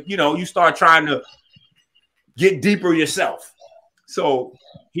teach him. You know, you start trying to get deeper yourself. So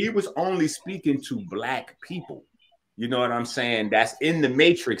he was only speaking to black people. You know what I'm saying? That's in the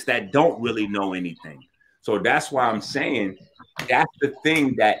matrix that don't really know anything. So that's why I'm saying that's the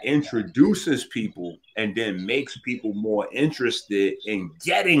thing that introduces people and then makes people more interested in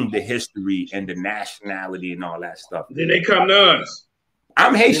getting the history and the nationality and all that stuff. Then they come to us.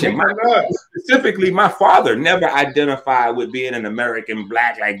 I'm Haitian. Specifically, my father never identified with being an American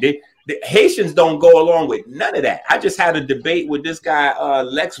black. Like the Haitians don't go along with none of that. I just had a debate with this guy,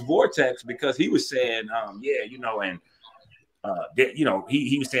 Lex Vortex, because he was saying, yeah, you know, and you know,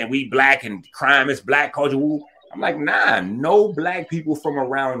 he was saying we black and crime is black culture. I'm like, nah, no black people from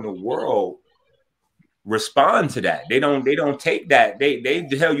around the world respond to that. They don't take that. They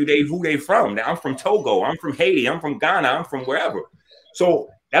tell you who they from. Now, I'm from Togo, I'm from Haiti, I'm from Ghana, I'm from wherever. So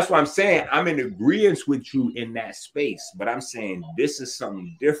that's what I'm saying. I'm in agreement with you in that space, but I'm saying this is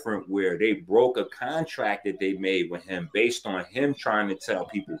something different where they broke a contract that they made with him based on him trying to tell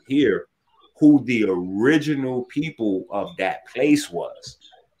people here who the original people of that place was.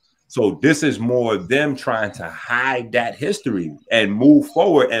 So this is more them trying to hide that history and move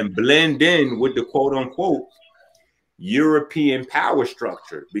forward and blend in with the quote unquote European power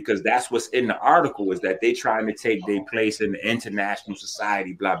structure, because that's what's in the article, is that they trying to take their place in the international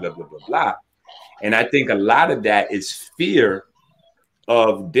society, blah, blah, blah, blah, blah. And I think a lot of that is fear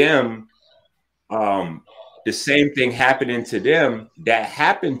of them. The same thing happening to them that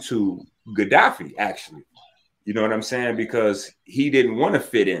happened to Gaddafi, actually. You know what I'm saying? Because he didn't want to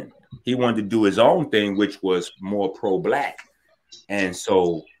fit in. He wanted to do his own thing, which was more pro-black. And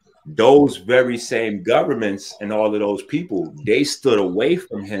so those very same governments and all of those people, they stood away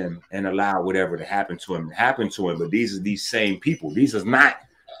from him and allowed whatever to happen to him. But these are these same people.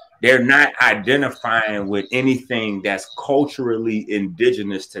 They're not identifying with anything that's culturally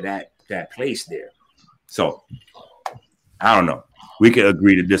indigenous to that place there. So I don't know. We could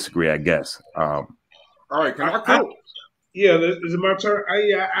agree to disagree, I guess. All right, can I go? Yeah, is it my turn?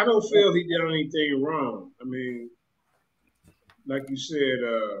 I don't feel he did anything wrong. I mean, like you said,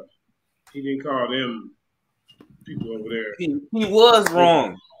 he didn't call them people over there. He was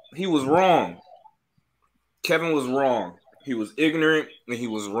wrong. He was wrong. Kevin was wrong. He was ignorant and he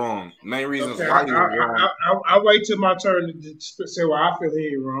was wrong. Main reasons why he was wrong. I'll wait till my turn to say why I feel he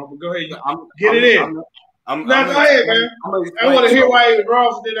ain't wrong. But go ahead, get it in. Go ahead, man. I want to hear why he was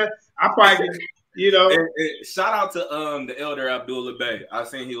wrong. So then I probably can, you know. Shout out to the elder Abdullah Bey. I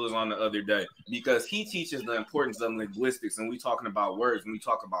seen he was on the other day, because he teaches the importance of linguistics, and we talking about words when we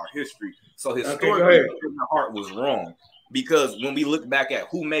talk about history. So historically, Kevin Hart was wrong, because when we look back at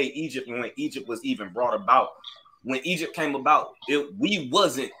who made Egypt and when Egypt was even brought about, when Egypt came about,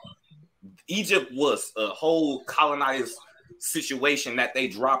 Egypt was a whole colonized situation that they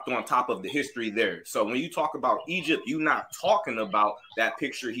dropped on top of the history there. So when you talk about Egypt, you're not talking about that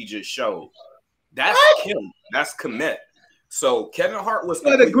picture he just showed. That's Kim. That's Kemet. So Kevin Hart was.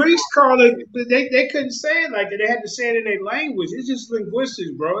 Well, the Greeks called it. They couldn't say it like that. They had to say it in their language. It's just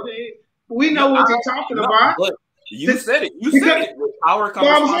linguistics, bro. We know what they're talking about. But you said it. You said it. Our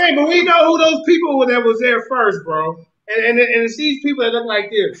I'm saying, but we know who those people were that was there first, bro. And it's these people that look like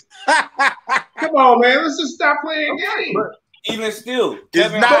this. Come on, man. Let's just stop playing games. Even still,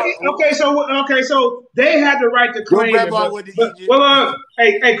 okay. So they had the right to claim it.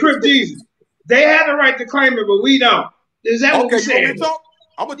 Hey, Crip Jesus, they had the right to claim it, but we don't. Is that what we're saying?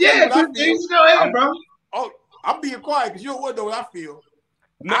 I'm gonna tell you what I feel. Jesus, go ahead, bro. Oh, I'm being quiet because you don't want to know what I feel.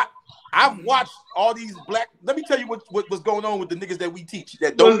 I've watched all these black. Let me tell you what's going on with the niggas that we teach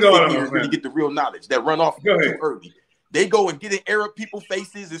that don't sit here and really get the real knowledge, that run off too early. They go and get in Arab people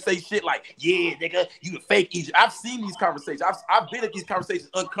faces and say shit like, "Yeah, nigga, you a fake Egypt." I've seen these conversations. I've been at these conversations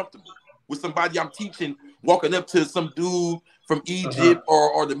uncomfortable with somebody I'm teaching, walking up to some dude from Egypt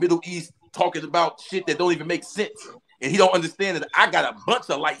or the Middle East talking about shit that don't even make sense, and he don't understand that I got a bunch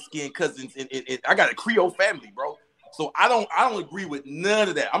of light skinned cousins and I got a Creole family, bro. So I don't agree with none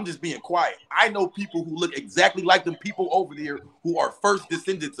of that. I'm just being quiet. I know people who look exactly like them people over there who are first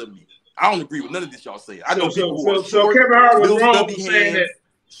descendants of me. I don't agree with none of this y'all say. I know people who are short, Kevin Hart was wrong for saying that.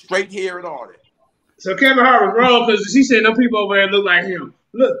 Straight hair and all that. So Kevin Hart was wrong because he said no people over there look like him.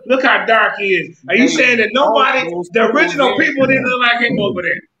 Look how dark he is. Are you saying that nobody, the original people didn't look like him over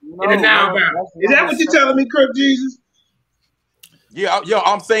there in the Nile Valley? Is that what you're telling me, Crip Jesus? Yeah,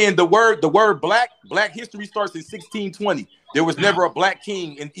 I'm saying the word black history starts in 1620. There was never a black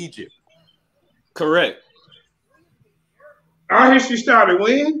king in Egypt. Correct. Our history started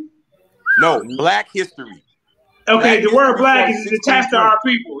when? No, black history. Okay, the word black is attached to our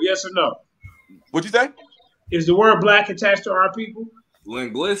people, yes or no? What'd you say? Is the word black attached to our people?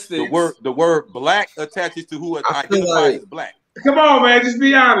 Linguistics. The word black attaches to who identifies as black. Come on, man, just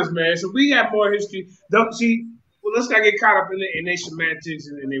be honest, man. So we got more history. Don't see. Well, let's not get caught up in their semantics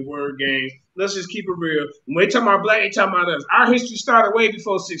and their word games. Let's just keep it real. When they talking about black, they talking about us. Our history started way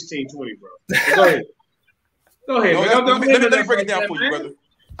before 1620, bro. Go ahead. Man. Let me break it down for you, brother.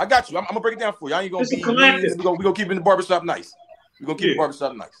 I got you. I'm gonna break it down for you. I ain't gonna be. We're gonna keep it in the barbershop nice. We're gonna keep the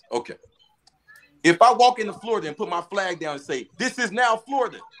barbershop nice. Okay. If I walk into Florida and put my flag down and say, "This is now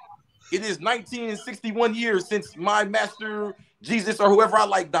Florida," it is 1961 years since my master Jesus or whoever I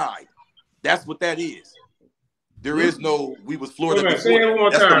like died. That's what that is. There is no we was Florida before. Say that one more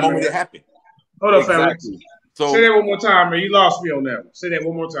That's time, the moment man. it happened. Hold on, Exactly. family. So Say that one more time, man. You lost me on that one. Say that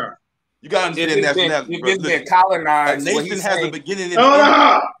one more time. you gotta understand nationality, If bro. it's been Listen, colonized, a what nation he's has a saying, beginning and Hold an end.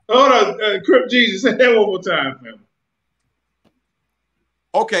 on. Hold on. Crip Jesus. Say that one more time, family.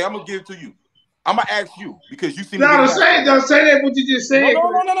 Okay, I'm gonna give it to you. I'm gonna ask you because you seem No, to don't be say that what you just said.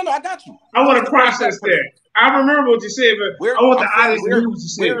 No, I got you. I want Where's to the first process black that. person? I remember what you said, but Where, I want the I'm saying, audience news to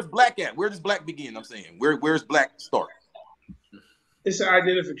say. where's black at? Where does black begin? I'm saying, where's black start? It's an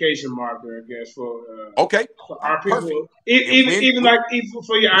identification marker, I guess, for Okay, for our perfect. people. Even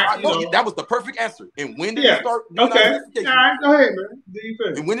for your, that was the perfect answer. And when did yeah. it start? Okay. All right, go ahead, man. Do you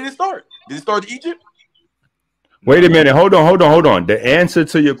think? And when did it start? Did it start in Egypt? Wait a minute. Hold on. The answer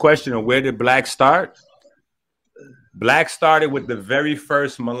to your question of where did black start? Black started with the very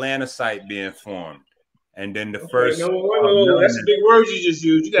first melanocyte being formed. And then the first. No, that's a big word you just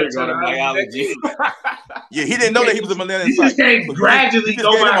used. You got to go to biology. Yeah, he didn't know that he was a melanocyte. You just can't So gradually just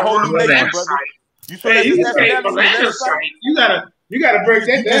go gave him by a whole new nation, melanocyte. brother. You sure Hey, that's you his just can't nationality? melanocyte. You gotta break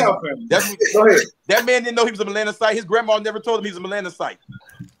that down for me. Go ahead. That man didn't know he was a melanocyte. His grandma never told him he was a melanocyte.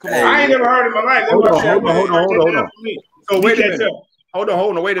 Come on. I ain't never heard in my life. Hold on. So wait a minute. Hold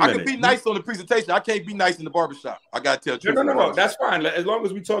on. Wait a minute. I can be nice on the presentation. I can't be nice in the barbershop. I gotta tell the truth. No. That's fine. As long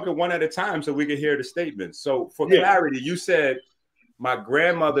as we talking one at a time, so we can hear the statements. So for clarity, you said my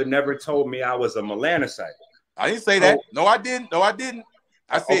grandmother never told me I was a melanocyte. I didn't say that. No, I didn't.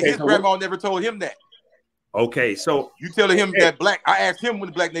 I said his grandma never told him that. Okay, so you telling him that black? I asked him when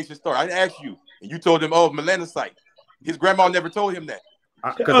the Black Nation started. I didn't ask you, and you told him, "Oh, melanocyte." His grandma never told him that.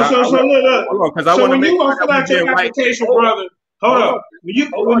 Look. So when you go fill out your application, brother, hold up. When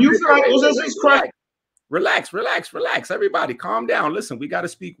you fill out, what's this question? Relax. Everybody, calm down. Listen, we got to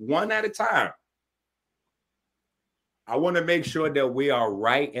speak one at a time. I want to make sure that we are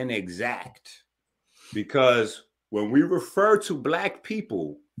right and exact, because when we refer to black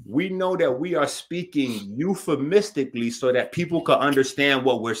people, we know that we are speaking euphemistically so that people can understand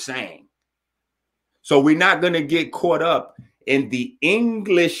what we're saying. So we're not going to get caught up in the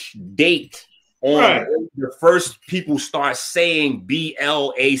English date on the first people start saying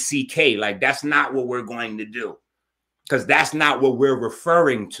BLACK. Like, that's not what we're going to do, because that's not what we're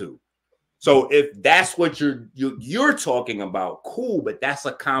referring to. So if that's what you're talking about, cool, but that's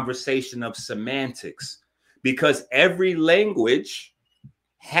a conversation of semantics, because every language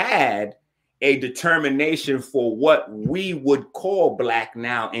had a determination for what we would call black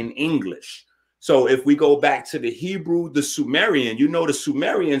now in English. So if we go back to the Hebrew, the Sumerian, the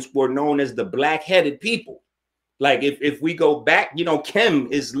Sumerians were known as the black-headed people. Like if we go back, Kem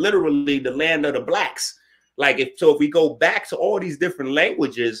is literally the land of the blacks. If we go back to all these different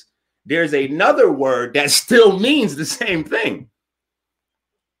languages, there's another word that still means the same thing.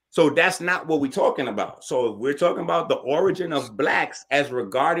 So that's not what we're talking about. So if we're talking about the origin of blacks as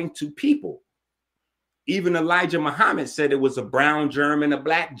regarding to people, even Elijah Muhammad said it was a brown germ and a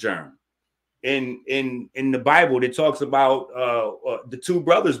black germ. In the Bible, it talks about the two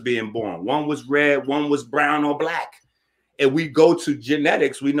brothers being born. One was red, one was brown or black. And we go to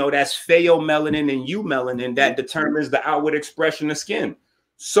genetics, we know that's pheomelanin and eumelanin that determines the outward expression of skin.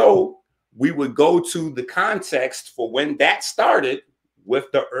 So we would go to the context for when that started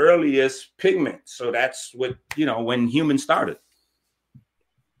with the earliest pigment. So that's what, when humans started.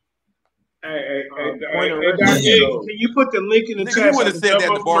 Hey, can you put the link in the chat? You would have said that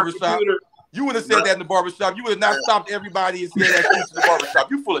in the barbershop. You would have said that in the barbershop. You would have not stopped everybody and said that shit to the barbershop.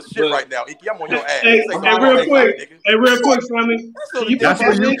 You full of shit right now, Icky. I'm on your ass. Real quick, Fleming. That's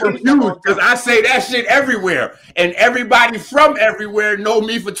when you confused, because I say that shit everywhere, and everybody from everywhere know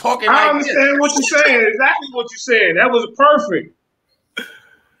me for talking like this. I understand what you're saying. Exactly what you're saying. That was perfect.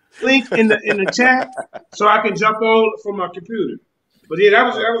 Link in the chat so I can jump on from my computer. But yeah, that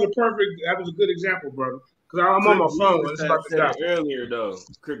was a good example, brother. Because I'm on my phone. It's about to die. Earlier, though,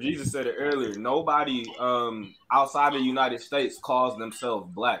 Crip Jesus said it earlier. Nobody outside the United States calls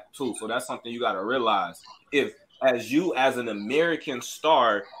themselves black too. So that's something you got to realize. If as an American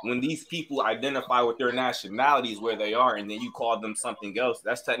star, when these people identify with their nationalities where they are, and then you call them something else,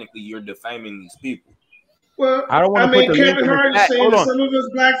 that's technically you're defaming these people. Well, Kevin Hart is saying that some of us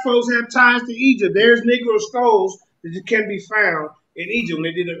black folks have ties to Egypt. There's Negro skulls that can be found in Egypt when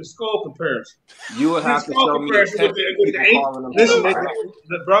they did a skull comparison. You would have to show me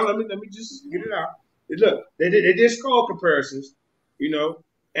bro, let me just get it out. Look, they did skull comparisons,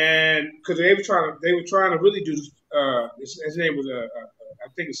 and because they were trying to really do his name was I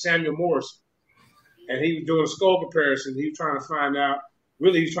think it's Samuel Morrison, and he was doing a skull comparison. He was trying to find out.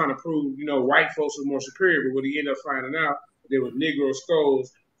 Really, he's trying to prove, white folks were more superior. But what he ended up finding out, there were Negro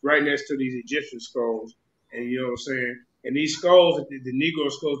skulls right next to these Egyptian skulls, and you know what I'm saying. And these skulls, the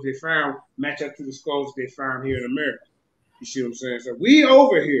Negro skulls they found, match up to the skulls they found here in America. You see what I'm saying? So we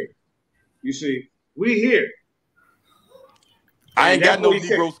over here. You see, we here. I ain't got no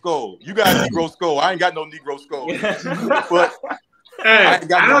Negro skull. You got a Negro skull. I ain't got no Negro skull. But I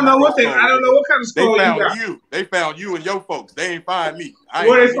don't know what kind of skull you got. They found you. They found you and your folks. They ain't find me.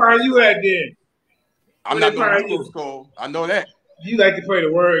 Where they find you at then? I'm not no Negro skull. I know that. You like to play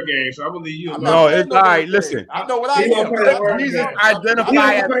the word game, so I'm gonna leave you alone. No, it's all right. Listen, I know what I am. Jesus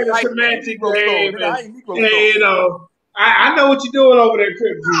identify as play the semantic game. I know what you're doing over there,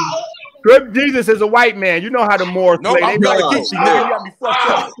 Crip Jesus. Crip Jesus is a white man. You know how the Moors play. I'm gonna get you. You got me fucked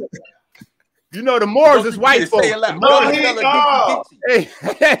up. You know the Moors is white folks. Hey, I'm gonna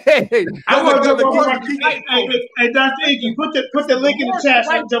jump over. Hey, Dr. Inky, put the link in the chat.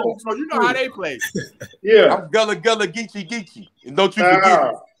 So you know how they play. Yeah, I'm Gullah Geechee, and don't you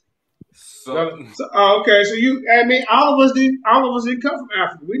forget. Okay, so all of us didn't come from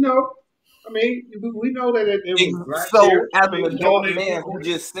Africa. We know. I mean, we know that it was black. So, here. as an adult man who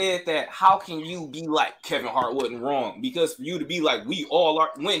just said that, how can you be like Kevin Hart wasn't wrong? Because for you to be like we all are,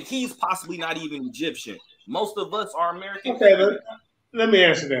 when he's possibly not even Egyptian, most of us are American. Okay, let me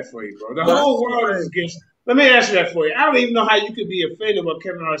answer that for you, bro. The whole world is against. Let me answer that for you. I don't even know how you could be offended what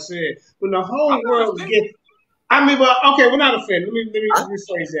Kevin Hart said when the whole world is against. I mean, but okay, we're not offended. Let me rephrase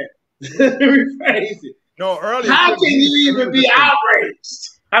that. Let me rephrase it. No, earlier. How can you even be outraged?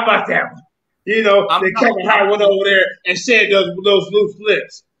 How about that one? That Kevin Hart went over there and said those loose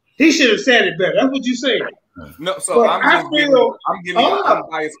lips. He should have said it better. That's what you saying. No, so I'm giving an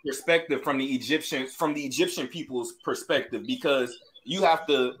unbiased perspective from the Egyptian people's perspective, because you have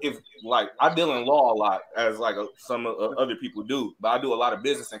to, I deal in law a lot, as some other people do, but I do a lot of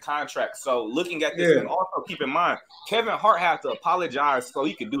business and contracts. So looking at this, and also keep in mind, Kevin Hart had to apologize so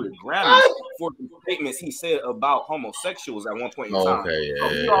he could do the Grammy for the statements he said about homosexuals at one point in time. Okay, so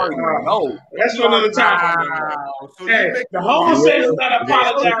we already know. That's another time. Hey, the homosexuals got to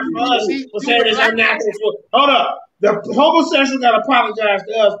apologize for us for saying it's unnatural. Hold up. The homosexuals got to apologize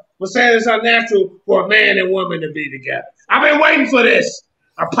to us for saying it's unnatural for a man and woman to be together. I've been waiting for this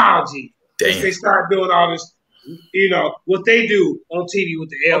apology. Damn. They start doing all this, what they do on TV with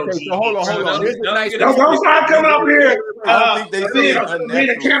the LG. Okay, so hold on. Don't start coming up here. Being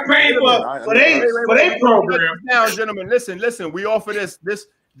a campaign for they program. Now, gentlemen, listen. We offer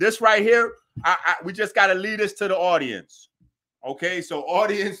this right here. We just got to lead us to the audience. Okay, so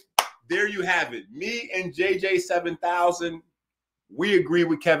audience, there you have it. Me and JJ7000, we agree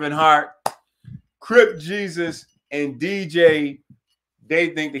with Kevin Hart. Crip Jesus and DJ, they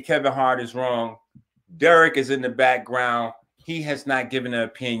think that Kevin Hart is wrong. Derek is in the background. He has not given an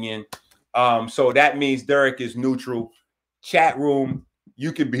opinion. So that means Derek is neutral. Chat room,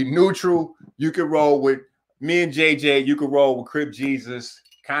 you can be neutral. You can roll with me and JJ. You can roll with Crip Jesus.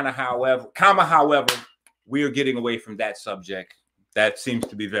 However, we are getting away from that subject. That seems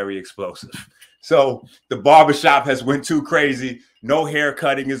to be very explosive. So the barbershop has went too crazy. No hair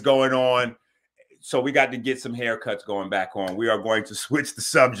cutting is going on. So we got to get some haircuts going back on. We are going to switch the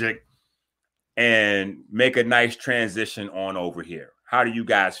subject and make a nice transition on over here. How do you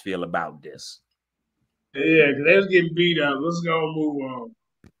guys feel about this? Yeah, because they was getting beat up. Let's go and move on.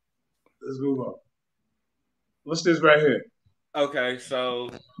 Let's move on. What's this right here? Okay,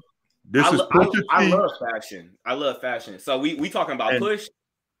 so this is Pusha T. I love fashion. I love fashion. So we talking about Push.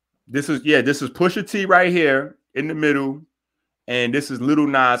 This is Pusha T right here in the middle. And this is Little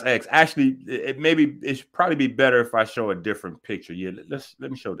Nas X. Actually, it should probably be better if I show a different picture. Yeah,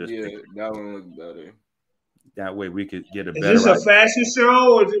 let me show this. Yeah, picture. that one looks better. That way we could get a better. Is this a fashion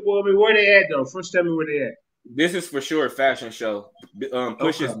show, or where they at though? First, tell me where they at. This is for sure a fashion show.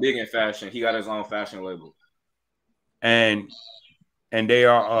 Push is big in fashion. He got his own fashion label. And they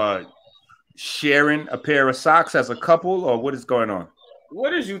are sharing a pair of socks as a couple, or what is going on?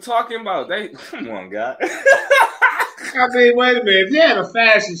 What is you talking about? Come on, God. I mean, wait a minute. If you had a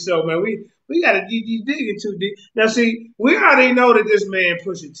fashion show, man, we got to you digging too deep. Now, see, we already know that this man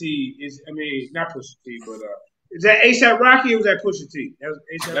Pusha T is. I mean, not Pusha T, but is that A$AP Rocky or was that Pusha T? That was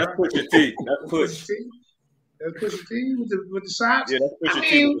A$AP That's Rocky? Pusha T. That's Push. That's Pusha T with the socks. Yeah, that's Pusha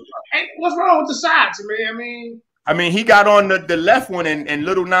T. Hey, what's wrong with the socks, man? I mean, he got on the left one, and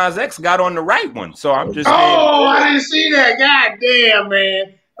Little Nas X got on the right one. So I'm just. I didn't see that. God damn,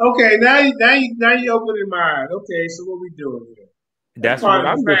 man. Okay, now you opening my eyes. Okay, so what we doing here? That's what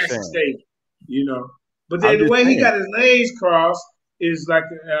I'm just saying. State, But then the way he got his legs crossed is like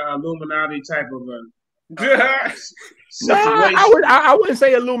an Illuminati type of a situation. No, I wouldn't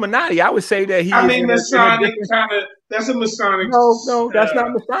say Illuminati. I would say that he. I mean, Masonic kind of. That's a Masonic. No, that's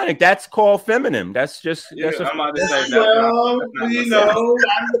not Masonic. That's called feminine. That's just. I'm about to say well, you know,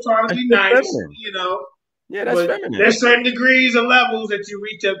 I'm trying to be nice. Feminine. You know. Yeah, that's feminine. There's certain degrees and levels that you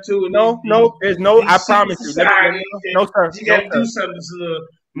reach up to. No, there's no. I promise you. No, sir. You got to do something that's a little.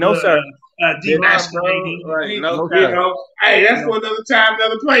 No, sir. Demasculating. Right. No, you know. Hey, that's for another time,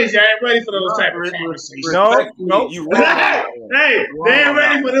 another place. Y'all ain't ready for those type of conversations. No. You right. Hey, they ain't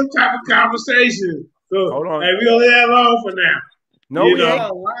ready for them type of conversations. So, hold on. Hey, we gonna leave that alone for now. No, you don't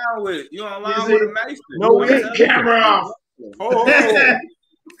allow it. You don't allow with a Mason. No, we ain't. Camera off.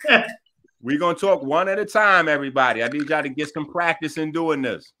 We're gonna talk one at a time, everybody. I need y'all to get some practice in doing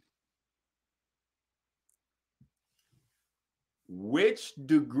this. Which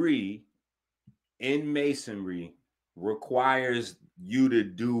degree in masonry requires you to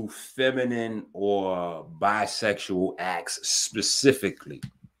do feminine or bisexual acts specifically?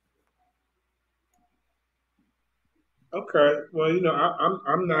 Okay, well, you know,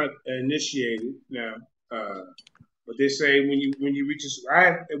 I'm not initiated now, but they say when you reach a, I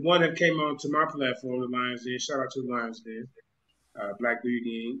have one that came on to my platform, the Lions Den. Shout out to the Lions Den, Black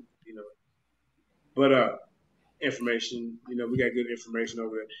Beauty, you know, but information, you know, we got good information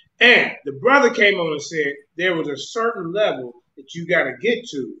over there. And the brother came on and said there was a certain level that you got to get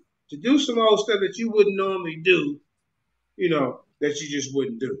to do some old stuff that you wouldn't normally do, you know, that you just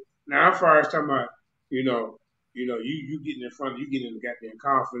wouldn't do. Now, as far as talking about, you getting in front of, you getting in the goddamn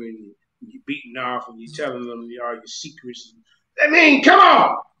confident, and you beating off, and you telling them all your secrets. I mean, come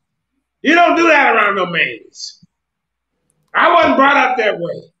on, you don't do that around no mans. I wasn't brought up that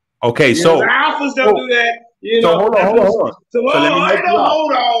way. Okay, so the alphas don't do that. You so know, hold on. So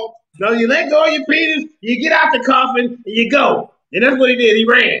hold on. No, you let go of your penis, you get out the coffin, and you go. And that's what he did. He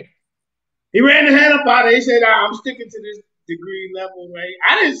ran. He ran the hand up out there. He said, I'm sticking to this degree level, right?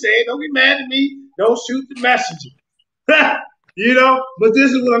 I didn't say it. Don't be mad at me. Don't shoot the messenger. You know, but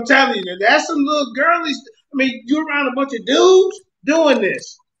this is what I'm telling you. That's some little girly stuff. I mean, you're around a bunch of dudes doing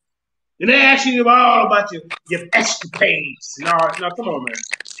this. And they asking you all about your escapades and all. No, come on, man.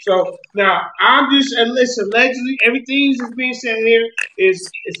 So now I'm just listen. Allegedly, everything that's being said here is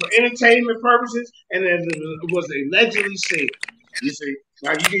for entertainment purposes, and it was allegedly said. You see,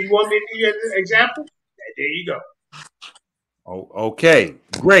 now you want me to give you an example? There you go. Oh, okay,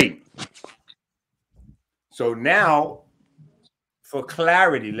 great. So now, for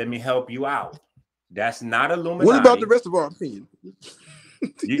clarity, let me help you out. That's not Illuminati. What about the rest of our opinion?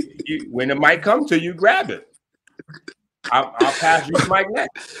 You, when the mic comes to you, grab it. I'll pass you the mic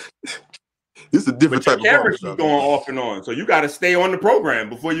next. This is a different type of camera keeps going off and on, so you got to stay on the program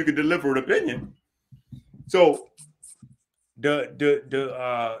before you can deliver an opinion. So, to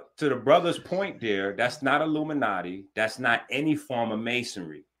the brother's point there, that's not Illuminati. That's not any form of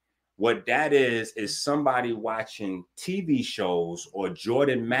masonry. What that is somebody watching TV shows or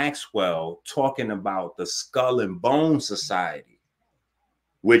Jordan Maxwell talking about the Skull and Bone Society,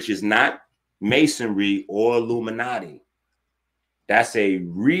 which is not masonry or Illuminati. That's a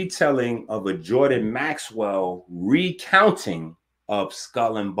retelling of a Jordan Maxwell recounting of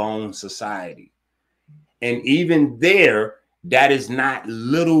Skull and Bone Society. And even there, that is not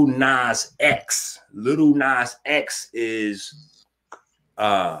Lil Nas X. Lil Nas X is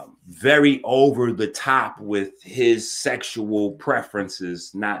very over the top with his sexual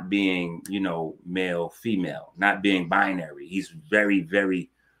preferences not being, you know, male, female, not being binary. He's very, very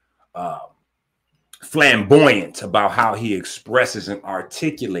flamboyant about how he expresses and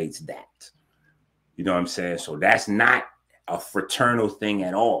articulates that. You know what I'm saying? So that's not a fraternal thing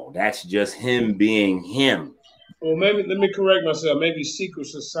at all. That's just him being him. Well, maybe let me correct myself. Maybe secret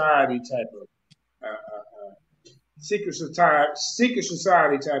society type of secret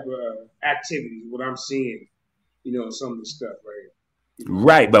society type of activities. What I'm seeing, you know, some of the stuff right.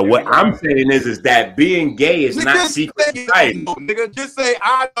 Right, but what I'm saying is that being gay is not secret society. Nigga, just say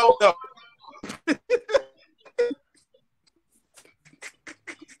I don't know.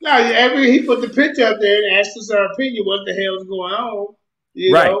 No, he put the picture up there and asked us our opinion. What the hell is going on?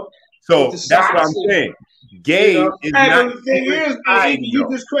 You know? So that's what I'm saying. Gay is not. The thing is, you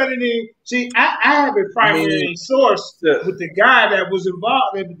discrediting. See, I have a primary source with the guy that was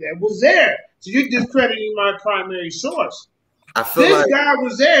involved, that was there. So you're discrediting my primary source. I feel this guy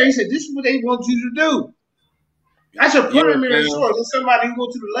was there. He said, "This is what they want you to do." That's a primary source. It's somebody who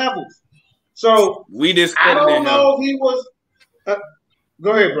goes to the levels. So we I don't know if he was.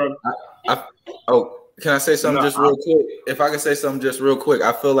 Go ahead, bro. Can I say something just real quick? If I can say something just real quick,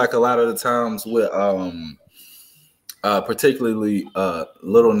 I feel like a lot of the times with particularly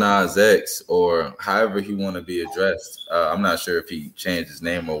Little Nas X or however he want to be addressed. I'm not sure if he changed his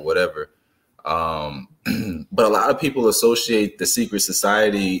name or whatever. But a lot of people associate the secret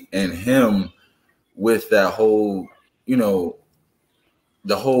society and him with that whole, you know,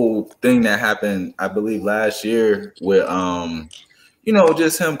 the whole thing that happened, I believe, last year with, you know,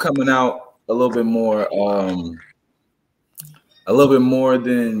 just him coming out a little bit more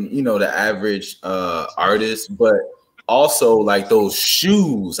than, you know, the average artist, but also like those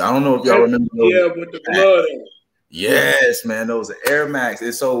shoes. I don't know if y'all remember those. Yeah, with the blood in it. Yes, man, those are Air Max.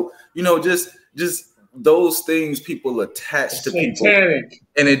 And so, you know, just those things people attach to people,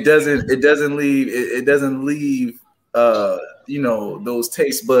 and it doesn't leave you know, those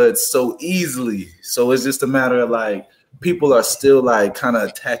taste buds so easily. So it's just a matter of like people are still like kind of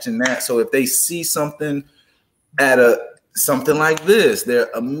attaching that. So if they see something at something like this, they're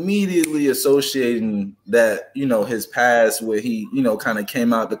immediately associating that, you know, his past where he, you know, kind of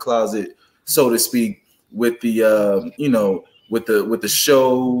came out the closet, so to speak, with the you know, with the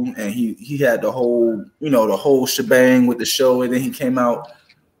show, and he had the whole, you know, the whole shebang with the show, and then he came out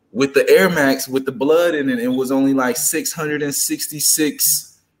with the Air Max with the blood in it. It was only like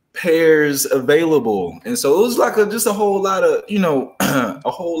 666 pairs available, and so it was like just a whole lot of, you know,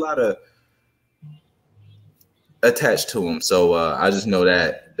 a whole lot of attached to him. So I just know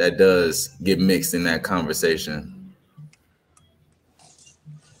that does get mixed in that conversation.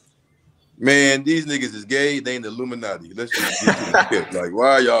 Man, these niggas is gay. They ain't the Illuminati. Let's just get to the tip. Like, why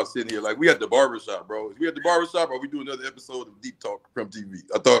are y'all sitting here? Like, we at the barbershop, bro. Is we at the barbershop, or we do another episode of Deep Talk from TV?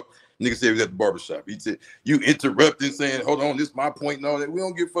 I thought niggas said we was at the barbershop. He said, you interrupting, saying, hold on, this is my point and all that. We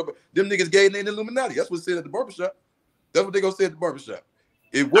don't give a fuck. Them niggas gay and they ain't the Illuminati. That's what's said at the barbershop. That's what they gonna say at the barbershop.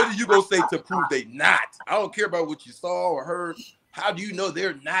 What are you gonna say to prove they not? I don't care about what you saw or heard. How do you know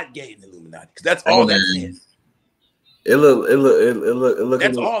they're not gay in the Illuminati? Because that's all that says. It look.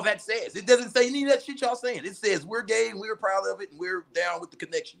 That's all that says. It doesn't say any of that shit y'all saying. It says we're gay and we're proud of it and we're down with the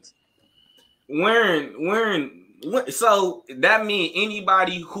connections. So that means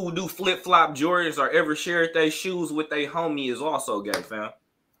anybody who do flip-flop Jordans or ever shared their shoes with their homie is also gay, fam.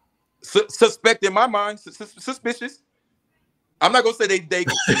 Suspect in my mind, suspicious. I'm not gonna say they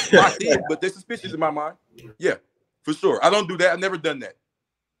locked in, but they're suspicious in my mind. Yeah, for sure. I don't do that. I've never done that.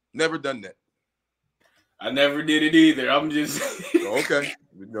 Never done that. I never did it either. I'm just okay.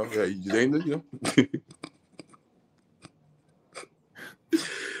 You know, yeah, you ain't, you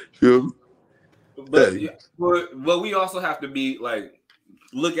know. But we also have to be like,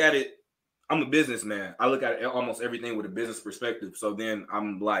 look at it. I'm a businessman. I look at almost everything with a business perspective. So then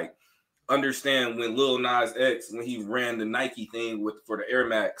I'm like, understand when Lil Nas X, when he ran the Nike thing for the Air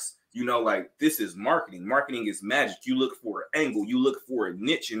Max, you know, like, this is marketing. Marketing is magic. You look for an angle. You look for a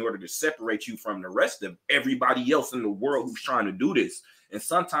niche in order to separate you from the rest of everybody else in the world who's trying to do this. And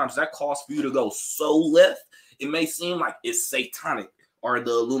sometimes that calls for you to go so left, it may seem like it's satanic or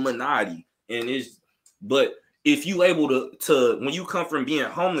the Illuminati. But if you able to when you come from being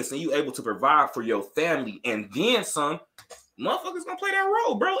homeless and you able to provide for your family and then some, motherfuckers gonna play that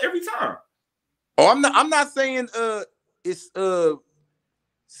role, bro, every time. Oh, I'm not saying it's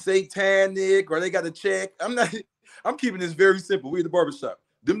satanic or they got a check. I'm keeping this very simple. We at the barbershop.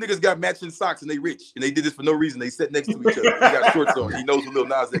 Them niggas got matching socks and they rich and they did this for no reason. They sat next to each other. They got shorts on. He knows who Lil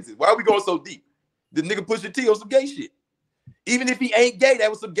Nas X is. Why are we going so deep? The nigga Pusha T on some gay shit. Even if he ain't gay, that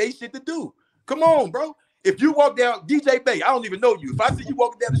was some gay shit to do. Come on, bro. If you walk down, DJ Bay, I don't even know you. If I see you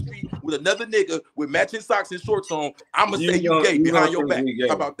walking down the street with another nigga with matching socks and shorts on, I'm going to say you gay behind your back.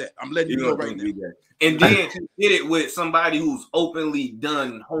 How about that? I'm letting you know right now. And then he did it with somebody who's openly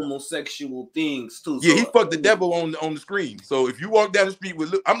done homosexual things too. Yeah, he fucked the devil on the screen. So if you walk down the street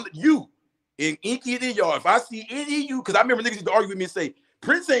with you and Inky and y'all, if I see any of you, because I remember niggas used to argue with me and say,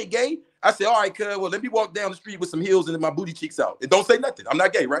 Prince ain't gay. I said, all right, cuz, well, let me walk down the street with some heels and my booty cheeks out. And don't say nothing. I'm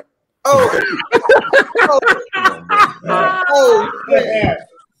not gay, right? Oh, yeah.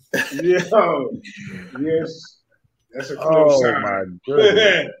 Yo, yes, that's a cool sign. My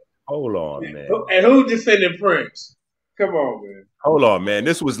goodness. Hold on, man. And who defended Prince? Come on, man. Hold on, man.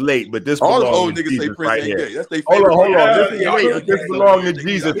 This was late, but this all the belongs old to niggas Jesus say Prince right ain't here. gay. That's their Hold favorite. on. This belongs to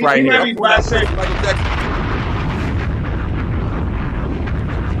Jesus right here. Michael Jackson.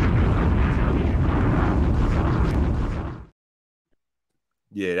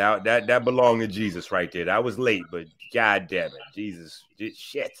 Yeah, that belonged to Jesus right there. That was late, but god damn it, Jesus,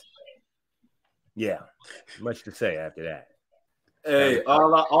 shit. Yeah, much to say after that. Hey,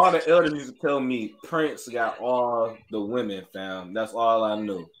 all the elders used to tell me Prince got all the women, fam. That's all I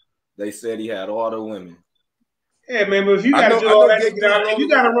knew. They said he had all the women. Yeah, man, but if you gotta do all that to get out, if you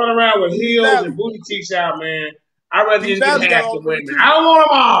gotta run around with heels and booty cheeks out, man, I'd rather just get half the women. I don't want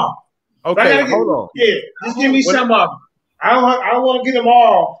them all. Okay, hold on. Yeah, just give me some of them. I don't want to get them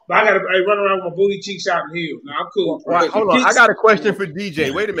all, but I gotta run around with my booty cheeks out and heels. No, I'm cool. Hold on, I got a question for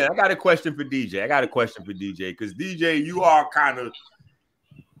DJ. Wait a minute, I got a question for DJ because DJ, you are kind of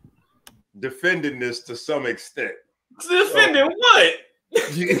defending this to some extent. Defending what?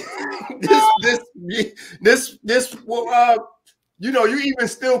 This you know, you even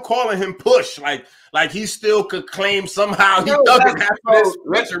still calling him Push, like he still could claim somehow he doesn't have this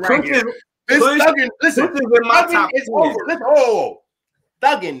picture right here. This Thuggin, listen, Thuggin is over. Listen,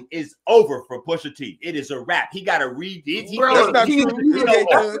 Thuggin is over for Pusha T. It is a wrap. He got to read it.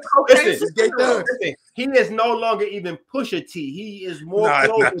 Listen, he is no longer even Pusha T. He is more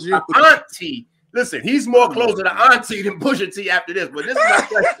closer to Auntie. Listen, he's more closer to Auntie than Pusha T after this. But this is my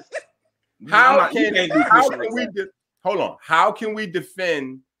question: How can we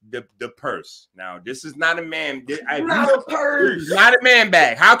defend the purse? Now, this is not a man. Not a purse. Not a man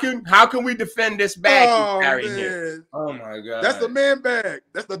bag. How can we defend this bag he's carrying here? Oh my god, that's the man bag.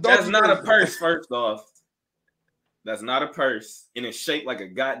 That's not a purse. First off, that's not a purse, and it's shaped like a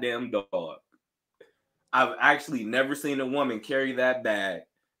goddamn dog. I've actually never seen a woman carry that bag,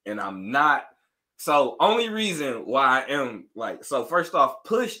 and I'm not. So only reason why I am like, so first off,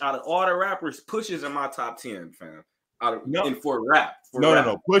 Push out of all the rappers, Push is in my top 10, fam. For rap.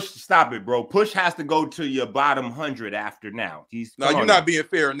 No. Push, stop it, bro. Push has to go to your bottom 100 after now. You're not being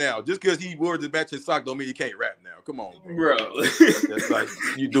fair now. Just because he wore the matching sock don't mean he can't rap now. Come on, bro. That's like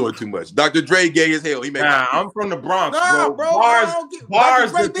you doing too much. Dr. Dre gay as hell. I'm from the Bronx, bro.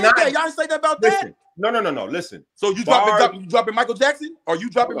 Bars Y'all didn't say that about that. No. Listen. So you dropping Michael Jackson? Are you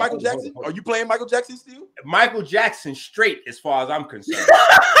dropping Michael Jackson? Are you playing Michael Jackson still? Michael Jackson straight, as far as I'm concerned.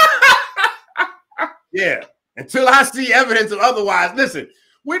 Yeah. Until I see evidence of otherwise. Listen,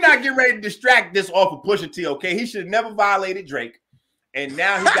 we're not getting ready to distract this off of Pusha T, okay? He should have never violated Drake. And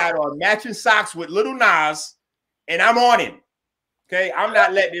now he got on matching socks with Little Nas, and I'm on him. Okay? I'm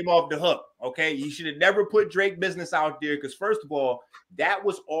not letting him off the hook. Okay? You should have never put Drake business out there because, first of all, that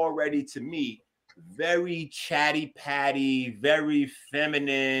was already, to me, very chatty patty, very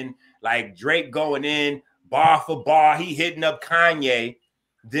feminine, like Drake going in bar for bar, he hitting up Kanye.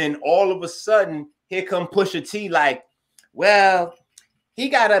 Then all of a sudden, here come Pusha T like, well, he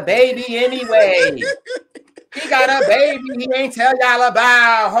got a baby anyway. He got a baby he ain't tell y'all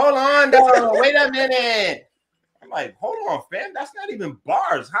about. Hold on, though. Wait a minute. I'm like, hold on, fam. That's not even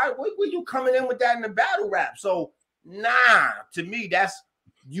bars. What were you coming in with that in the battle rap? So, nah, to me, that's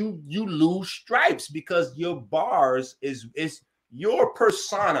you lose stripes because your bars is your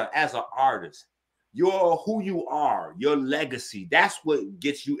persona as an artist. Who you are, your legacy. That's what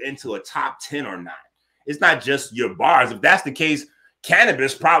gets you into a top 10 or not. It's not just your bars. If that's the case,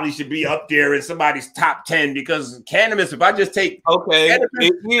 Cannabis probably should be up there in somebody's top 10 because Cannabis, if I just take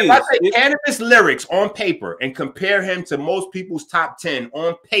Cannabis lyrics on paper and compare him to most people's top 10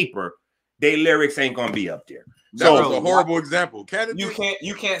 on paper, their lyrics ain't gonna be up there. That was a horrible example. You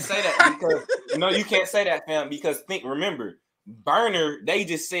can't say that because you can't say that, fam, because remember, Burner, they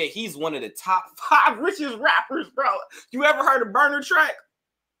just said he's one of the top 5 richest rappers, bro. You ever heard of Burner track?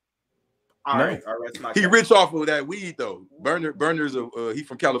 All right, he rich off of that weed though. Burner's he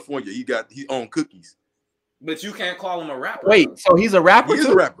from California. He own cookies. But you can't call him a rapper. Wait, so he's a rapper? He's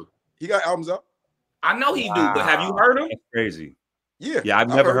a rapper. He got albums out. I know he do, but have you heard him? That's crazy. Yeah, I've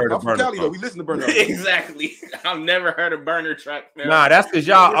never heard of Burner. Cali, though. We listen to Burner. Exactly. I've never heard of Burner track. Man. Nah, that's because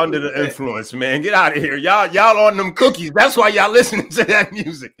y'all under the influence, man. Get out of here. Y'all on them cookies. That's why y'all listening to that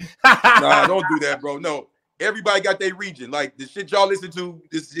music. Nah, don't do that, bro. No. Everybody got their region. Like the shit y'all listen to,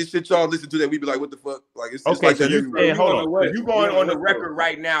 this shit y'all listen to that we be like, what the fuck? Like it's just okay, like so that everywhere. Hold on. So you going on the record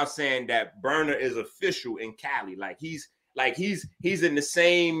right now saying that Burner is official in Cali. He's in the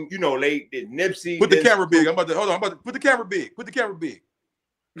same, Nipsey. Put the camera big. I'm about to put the camera big. Put the camera big.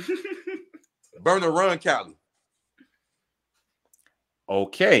 Burner run Cali.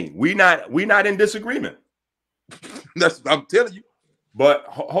 Okay. We not in disagreement. I'm telling you. But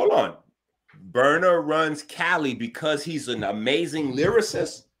hold on. Burner runs Cali because he's an amazing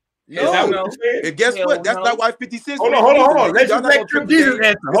lyricist. No, is that what you're saying? And guess what? That's not why 56. Hold on. Let's just make sure Jesus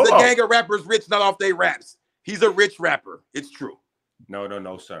answer. It's a gang of rappers rich, not off their raps. He's a rich rapper. It's true.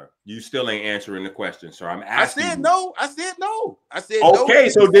 No, sir. You still ain't answering the question, sir. I'm asking. I said no. I said no. Okay,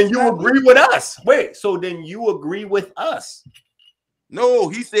 so then you agree with us. Wait, so then you agree with us? No,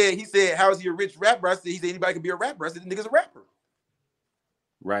 he said, how is he a rich rapper? I said, he said anybody can be a rapper. I said, the nigga's a rapper.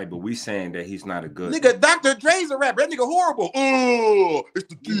 Right, but we saying that he's not a good nigga. Dr. Dre's a rapper. That nigga horrible. Oh, it's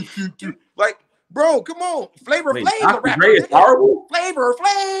the DQ2. Like, bro, come on. Flavor Flav's a Dr. rapper. Dre is horrible. Flavor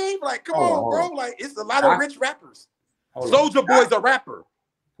Flav. Like, come on, bro. Like, it's a lot of rich rappers. Soulja Boy's a rapper.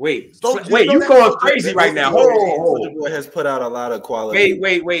 Wait, Soulja, you going crazy right now? Soulja Boy has put out a lot of quality.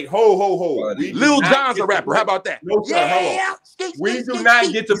 Wait. Hold. Lil Jon's a rapper. How about that? No, sir. Hold on. We do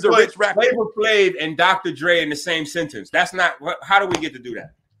not get to put Flavor Flav and Dr. Dre in the same sentence. That's not. How do we get to do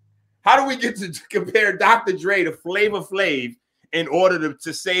that? How do we get to compare Dr. Dre to Flavor Flav in order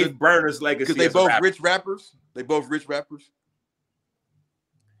to save Burner's legacy? Because they both rich rappers. They both rich rappers.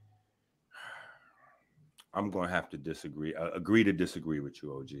 I'm gonna have to disagree. Agree to disagree with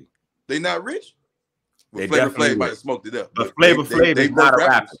you, OG. They not rich. Well, Flavor Flav might have smoked it up. But Flavor Flav is not a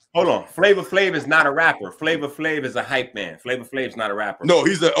rapper. Hold on, Flavor Flav is not a rapper. Flavor Flav is a hype man. Flavor Flav's not a rapper. No,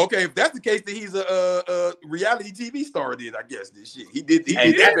 he's a okay. If that's the case, then he's a reality TV star. Then I guess this shit he did. He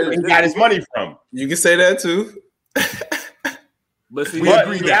got his money from. You can say that too. But see,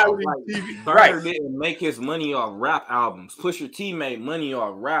 Burner didn't make his money off rap albums. Pusha T made money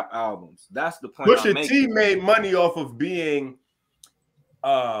off rap albums. That's the point. Pusha T made money off of being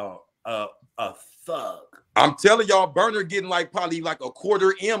a thug. I'm telling y'all, Burner getting like probably like a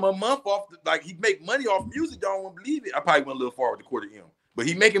quarter M a month off. Like he make money off music. Y'all won't believe it. I probably went a little far with the quarter M, but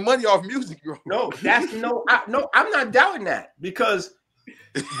he making money off music. Bro. No, I'm not doubting that because.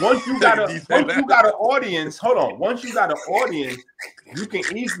 Once you got an audience, hold on. Once you got an audience, you can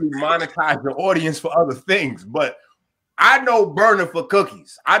easily monetize your audience for other things. But I know Burner for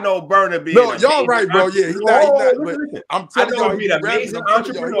cookies. I know Burner being y'all right, bro. Yeah, he's not. But I'm telling y'all, he's an amazing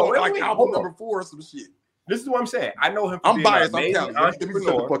entrepreneur. Like album number 4 or some shit. This is what I'm saying. I know him. For I'm being biased. An amazing I'm Cali. Let me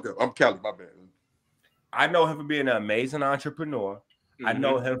shut the fuck up. I'm Cali. My bad. I know him for being an amazing entrepreneur. Mm-hmm. I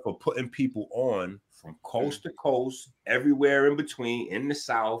know him for putting people on from coast to coast, everywhere in between, in the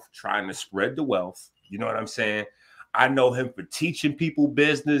South, trying to spread the wealth. You know what I'm saying? I know him for teaching people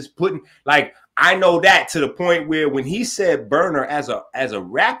business, I know that to the point where when he said Burner as a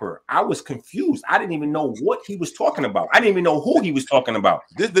rapper, I was confused. I didn't even know what he was talking about. I didn't even know who he was talking about.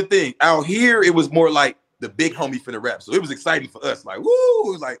 This is the thing. Out here, it was more like the big homie finna rap. So it was exciting for us. Like, woo!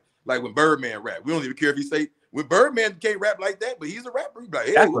 It was like when Birdman rap. We don't even care if he say when Birdman can't rap like that, but he's a rapper. He's like,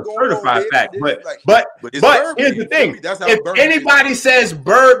 hey, that's a certified fact. But here's the thing: if anybody says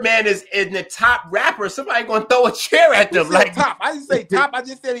Birdman is in the top rapper, somebody gonna throw a chair at them. Like top, I didn't say top. I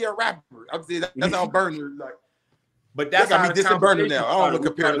just said he a rapper. I'm saying that's how Burner like. But that's got me dissing Burner now. I don't want to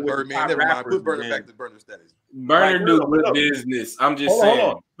compare to Birdman. Never mind. Put Burner back to Burner status. Burner do good business. I'm just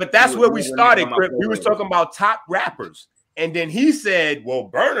saying. But that's where we started, Crip. We was talking about top rappers. And then he said, well,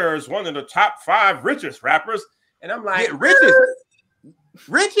 Burner is one of the top 5 richest rappers. And I'm like,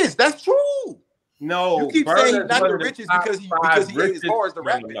 richest, that's true. No, you keep saying he's not the richest because he ain't as far as the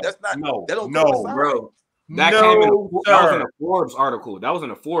rapper. That's not bro. That came in a Forbes article. That was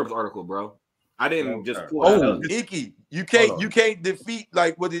in a Forbes article, bro. I didn't just pull it up. Icky, you can't defeat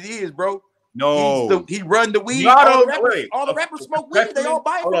like what it is, bro. No, he run the weed. All the rappers smoke weed. They all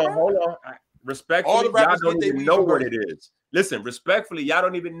buy it. Hold on. Respectfully, y'all don't even know what it is. Listen, respectfully, y'all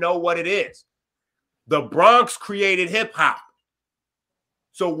don't even know what it is. The Bronx created hip hop.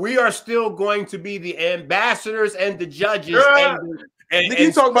 So we are still going to be the ambassadors and the judges. And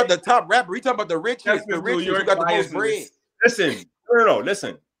you talking about the top rapper. You talking about the richest. The richest who got the most bread.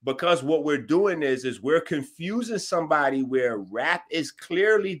 Listen. Because what we're doing is we're confusing somebody where rap is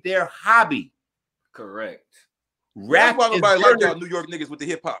clearly their hobby. Correct. Rap is nobody like y'all New York niggas with the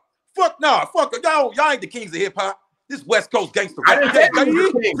hip hop. Fuck y'all ain't the kings of hip hop. This West Coast gangster rap.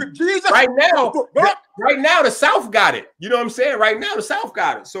 Right now, the South got it. You know what I'm saying? Right now, the South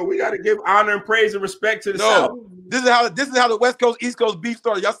got it. So we got to give honor and praise and respect to the South. This is how the West Coast, East Coast beef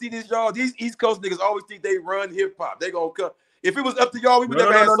started. Y'all see this, y'all? These East Coast niggas always think they run hip hop. They gonna come. If it was up to y'all, we would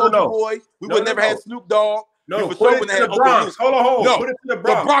never have Soulja Boy. We would never have Snoop Dogg. No, put it to the Bronx. Hold on. No, put it to the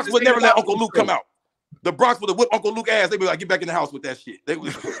Bronx. The Bronx would never let Uncle Luke come out. The Bronx would have whipped Uncle Luke ass. They be like, get back in the house with that shit.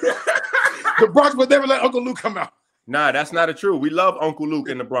 The Bronx would never let Uncle Luke come out. Nah, that's not true. We love Uncle Luke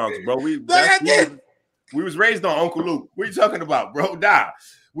in the Bronx, bro. We was raised on Uncle Luke. What are you talking about, bro? Nah,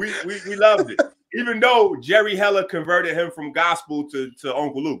 we loved it. Even though Jerry Heller converted him from gospel to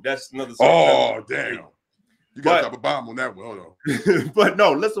Uncle Luke. That's another story. Oh, damn. You got to drop a bomb on that one. Hold on. But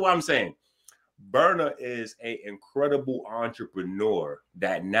no, listen to what I'm saying. Burner is an incredible entrepreneur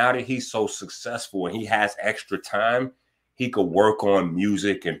that now that he's so successful and he has extra time, he could work on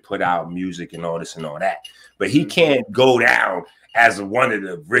music and put out music and all this and all that. But he can't go down as one of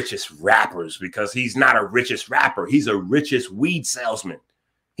the richest rappers because he's not a richest rapper. He's a richest weed salesman.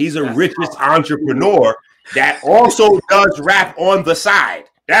 He's a richest entrepreneur that also does rap on the side.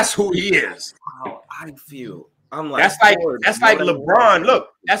 That's who he is. How I feel. I'm like, that's like LeBron. Look,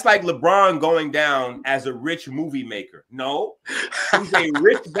 that's like LeBron going down as a rich movie maker. No, he's a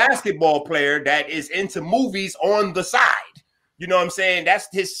rich basketball player that is into movies on the side. You know what I'm saying? That's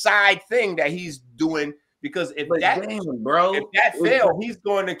his side thing that he's doing. Because if that fails, he's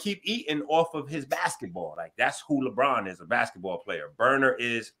going to keep eating off of his basketball. Like that's who LeBron is, a basketball player. Burner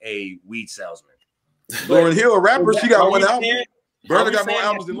is a weed salesman. Lauryn Hill, a rapper, she got one album. Burner got more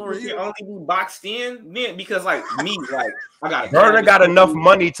albums than Lauryn Hill. Only be boxed in, man, because like me, like I got Burner got enough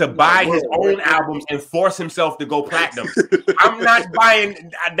money to buy his own albums and force himself to go platinum. I'm not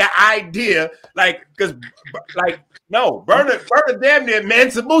buying that idea, like because no, Burner damn near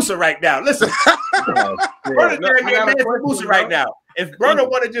Mansa Musa right now. Listen, Burner damn near Mansa Musa right now. If Burner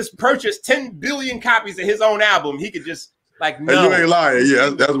want to just purchase 10 billion copies of his own album, he could just like no. You ain't lying. Yeah,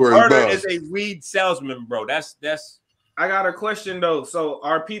 that's where Burner is a weed salesman, bro. That's. I got a question though. So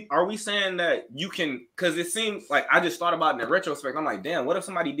are we saying that you can? Because it seems like I just thought about it in retrospect. I'm like, damn, what if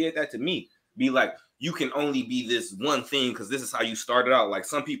somebody did that to me? Be like, you can only be this one thing because this is how you started out. Like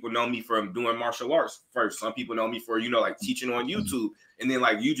some people know me from doing martial arts first. Some people know me for like teaching on YouTube, and then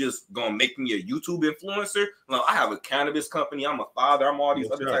like you just gonna make me a YouTube influencer. Like I have a cannabis company. I'm a father. I'm all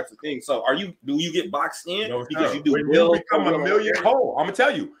these other types of things. So do you get boxed in because you do? When you become a millionaire, I'm gonna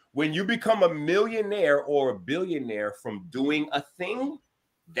tell you. When you become a millionaire or a billionaire from doing a thing,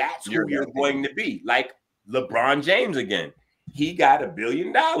 that's who you're going to be. Like LeBron James again. He got $1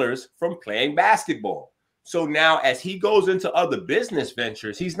 billion from playing basketball. So now as he goes into other business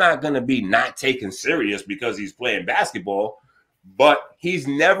ventures, he's not going to be not taken serious because he's playing basketball, but he's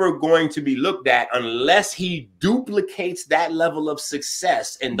never going to be looked at unless he duplicates that level of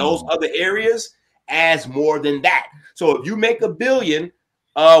success in those other areas as more than that. So if you make $1 billion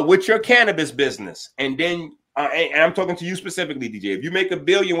with your cannabis business, and then and I'm talking to you specifically, DJ, if you make $1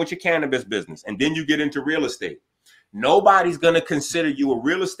 billion with your cannabis business and then you get into real estate, nobody's going to consider you a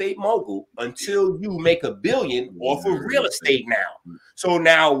real estate mogul until you make $1 billion off of real estate now. So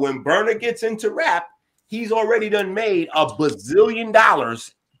now when Burner gets into rap, he's already done made $1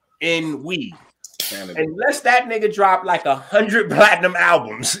 bazillion in weed. Unless that nigga drop like 100 platinum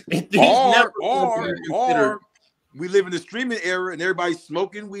albums, or we live in the streaming era and everybody's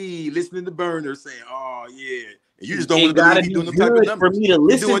smoking weed, listening to Burner, saying, "Oh yeah," and you just don't want to believe he's doing them type of numbers. For me to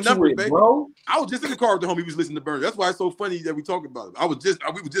listen to it, bro. I was just in the car with the homie. We was listening to Burner. That's why it's so funny that we talking about it.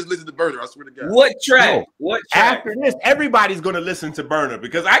 We were just listening to Burner. I swear to God. What track? What track? After this, everybody's gonna listen to Burner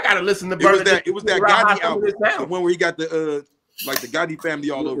because I gotta listen to Burner. It was that Gotti album, the one where he got the like the Gotti family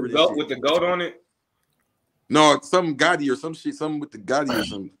all over it with the goat on it. No, some Gotti or some shit, something with the Gotti or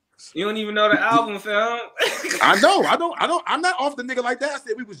something. You don't even know the album, fam. I know. I'm not off the nigga like that. I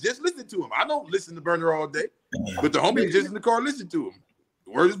said we was just listening to him. I don't listen to Burner all day, but the homie was just in the car listening to him.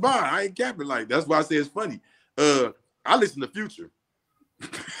 The word is bond. I ain't capping like that's why I say it's funny. I listen to Future.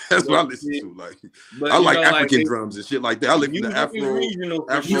 That's what I listen to. Like, I like African drums and shit like that. I listen to Afro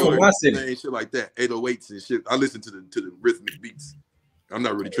and shit like that. 808s and shit. I listen to the rhythmic beats. I'm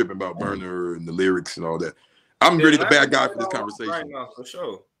not really tripping about Burner and the lyrics and all that. I'm really the bad guy for this conversation. Right now, for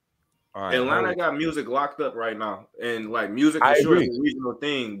sure. Right, Atlanta got music locked up right now, and like music is sure is a regional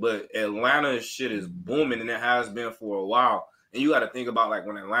thing, but Atlanta shit is booming, and it has been for a while. And you got to think about like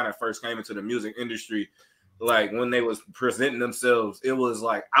when Atlanta first came into the music industry, like when they was presenting themselves, it was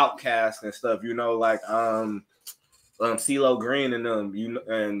like Outkast and stuff, you know, like CeeLo Green and them,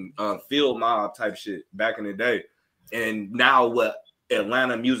 and Field Mob type shit back in the day. And now what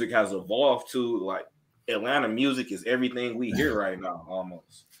Atlanta music has evolved to, like Atlanta music is everything we hear right now,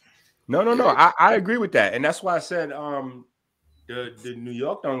 almost. No. I agree with that, and that's why I said the New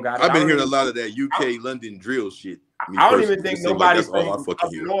York don't got it. I've been hearing a lot of that UK London drill shit. I don't even think nobody from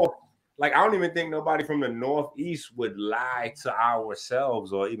north, like I don't even think nobody from the Northeast would lie to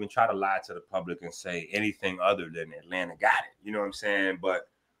ourselves or even try to lie to the public and say anything other than Atlanta got it. You know what I'm saying? But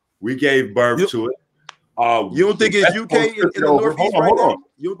we gave birth to it. You don't think it's UK in the Northeast right now?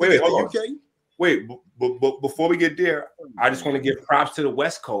 You don't think it's the UK? Wait, but before we get there, I just want to give props to the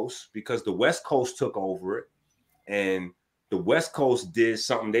West Coast because the West Coast took over it, and the West Coast did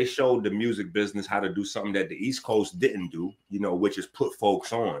something. They showed the music business how to do something that the East Coast didn't do, you know, which is put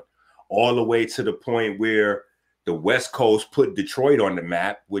folks on, all the way to the point where the West Coast put Detroit on the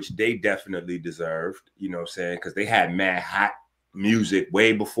map, which they definitely deserved, you know what I'm saying, because they had mad hot music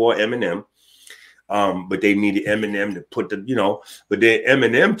way before Eminem. But they needed Eminem to put the, you know, but then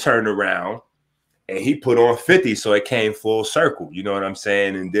Eminem turned around and he put on 50, so it came full circle. You know what I'm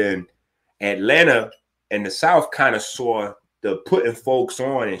saying? And then Atlanta and the South kind of saw the putting folks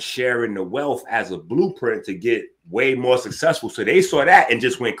on and sharing the wealth as a blueprint to get way more successful. So they saw that and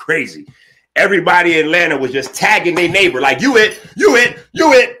just went crazy. Everybody in Atlanta was just tagging their neighbor like, you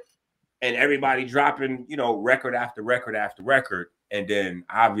it. And everybody dropping, record after record after record. And then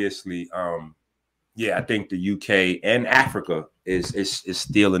obviously, I think the UK and Africa is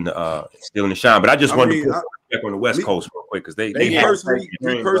still in the shine. But I just wanted to put back on the West Coast real quick because they personally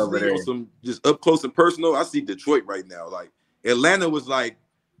on some just up close and personal. I see Detroit right now. Like Atlanta was like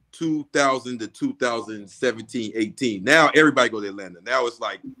 2000 to 2017, 18. Now everybody go to Atlanta. Now it's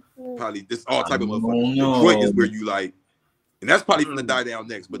like probably this all type of motherfucker. Detroit is where you like, and that's probably gonna die down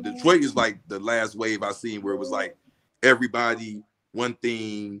next. But Detroit is like the last wave I seen where it was like everybody one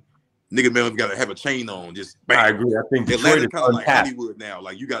thing. Nigga, man, gotta have a chain on. Just bam. I agree. I think Atlanta kind of like Hollywood now.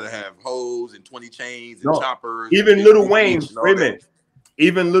 Like you gotta have hoes and 20 chains and choppers. Even Lil Wayne,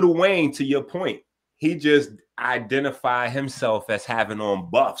 even Lil Wayne, to your point, he just identified himself as having on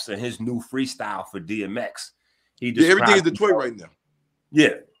buffs and his new freestyle for DMX. Everything is Detroit right now.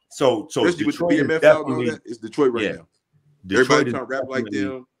 Yeah. So especially with the BMF out and all that, it's Detroit right now. Everybody trying to rap like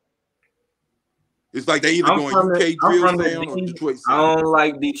them. It's like they either going UK drill sound or Detroit sound. I don't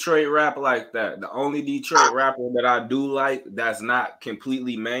like Detroit rap like that. The only Detroit rapper that I do like that's not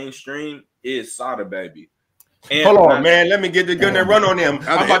completely mainstream is Sada Baby. And hold on, man. Let me get the gun and run on them.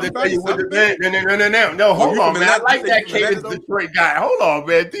 I'm about to tell you what the man. No, hold on, man. I like that Cadence Detroit guy. Hold on,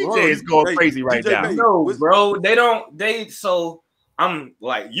 man. DJ is going crazy right now. No, bro. So I'm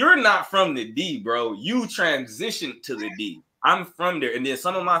like, you're not from the D, bro. You transitioned to the D. I'm from there, and then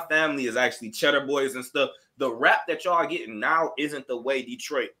some of my family is actually Cheddar Boys and stuff. The rap that y'all are getting now isn't the way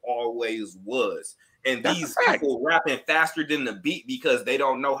Detroit always was. And these people rapping faster than the beat because they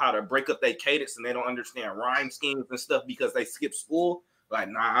don't know how to break up their cadence and they don't understand rhyme schemes and stuff because they skip school. Like,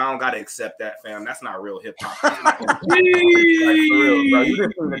 nah, I don't gotta accept that, fam. That's not real hip hop. Like, for real, bro. You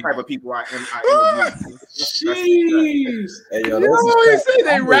didn't see the type of people I interview. Jeez. Hey, yo, you always say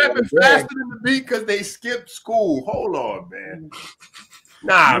they rapping faster than the beat because they skip school. Hold on, man.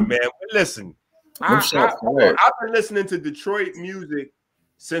 Nah, man. Listen, I've been listening to Detroit music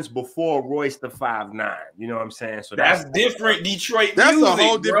since before Royce the 5'9". You know what I'm saying? So that's different Detroit that's music, a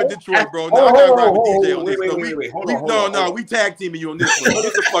whole different Detroit, bro. No, I gotta ride with DJ on this. No, we tag teaming you on this one.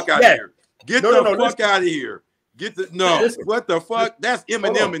 Get the fuck out of here. Get the fuck out of here. What the fuck? That's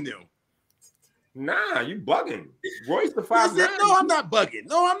Eminem in them. Nah, you bugging. Royce the 5'9". No, I'm not bugging.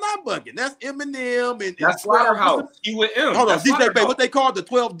 That's Eminem and that's Slaughterhouse. He with M. Hold on, DJ Bay. What they call the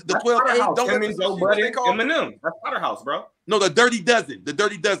 12 8? Eminem. That's Slaughterhouse, bro. No, the Dirty Dozen,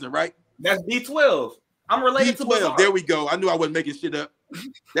 right? That's D12. I'm related to D12. There we go. I knew I wasn't making shit up.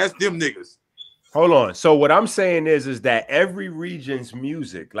 That's them niggas. Hold on. So what I'm saying is that every region's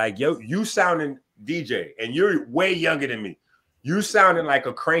music, like you sounding DJ, and you're way younger than me. You sounding like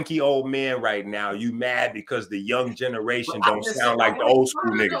a cranky old man right now. You mad because the young generation don't sound like the old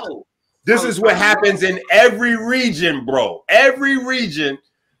school niggas. This is what happens in every region, bro. Every region.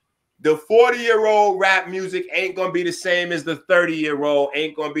 The 40-year-old rap music ain't gonna be the same as the 30-year-old,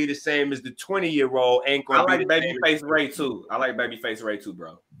 ain't gonna be the same as the 20-year-old, ain't gonna be the same. Babyface Ray too. I like Babyface Ray too,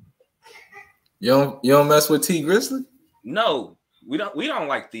 bro. You don't mess with T Grizzly? No, we don't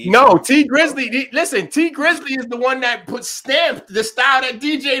like these. No, T Grizzly. Listen, T Grizzly is the one that puts stamped the style that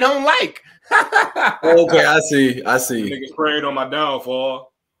DJ don't like. Okay, I see. Niggas praying on my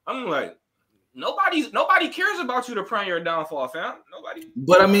downfall. I'm like, Nobody cares about you to pray on your downfall, fam. Nobody.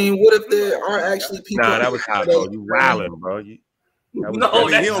 But I mean, what if there are actually people? Nah, that was hot, bro. You wildin', bro. He don't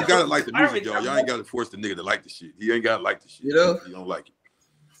gotta like the music, y'all. Y'all ain't gotta force the nigga to like the shit. He ain't gotta like the shit. You know, he don't like it.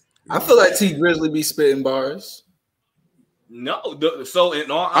 I feel like T Grizzly be spitting bars. No, I'm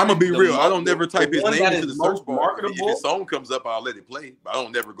gonna be real. I don't never type his name into the search bar. If his song comes up, I'll let it play. But I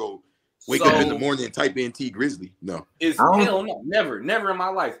don't never go. Wake up in the morning and type in T Grizzly. No. Hell no. Never in my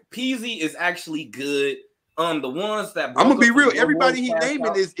life. Peasy is actually good. The ones that I'm gonna be real. Everybody he's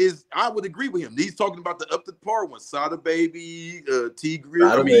naming is I would agree with him. He's talking about the up to par ones. Sada Baby, T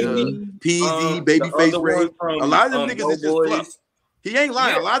Grizzly, Peasy, Babyface Ray. A lot of them niggas is just fluff. He ain't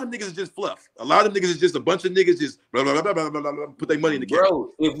lying. A lot of them niggas is just fluff. A lot of them niggas is just a bunch of niggas just blah, blah, blah, blah, blah, blah, blah, put their money in the camera.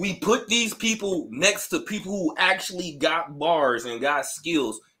 Bro, if we put these people next to people who actually got bars and got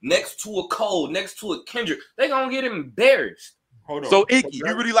skills, next to a Cole, next to a Kendrick, they gonna get embarrassed. Hold on. So Icky,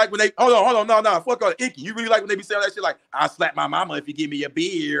 you really like when they hold on, no, fuck all Icky. You really like when they be saying that shit like, I'll slap my mama if you give me a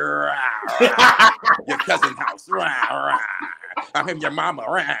beer. Your cousin's house. I'm him, your mama.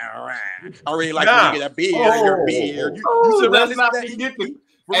 I really like when you get a beer. Your beer. Let's not forget the.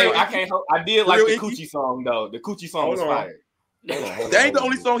 Hey, I can't help. I did like the Coochie song though. The Coochie song was fire. That ain't the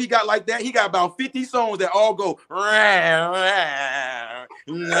only song he got like that. He got about 50 songs that all go.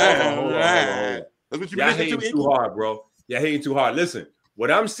 That's what you Y'all hating too hard, bro. Y'all hating too hard. Listen,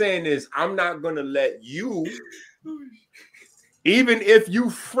 what I'm saying is I'm not gonna let you, even if you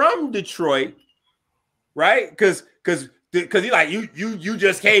from Detroit, right? Because you like you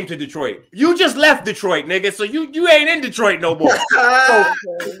just came to Detroit. You just left Detroit, nigga. So you ain't in Detroit no more. So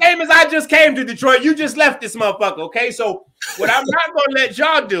same as I just came to Detroit, you just left this motherfucker. Okay. So what I'm not gonna let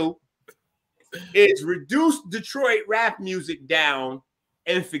y'all do is reduce Detroit rap music down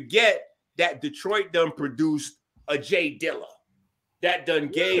and forget that Detroit done produced a Jay Dilla that done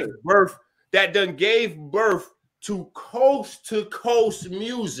gave birth to coast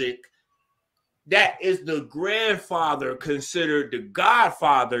music that is the grandfather, considered the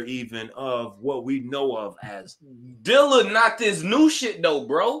godfather even of what we know of as Dilla. Not this new shit though,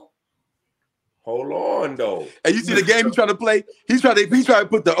 bro. Hold on though. And you see the game he's trying to play? He's trying to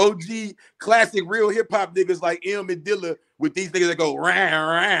put the OG classic real hip hop niggas like M and Dilla with these niggas that go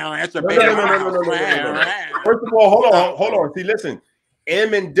round. That's your baby. No. First of all, hold on. See, listen,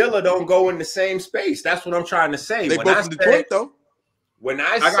 M and Dilla don't go in the same space. That's what I'm trying to say. They both from Detroit though. When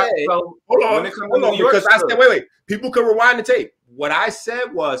I say, hold on, because I said, wait, people can rewind the tape. What I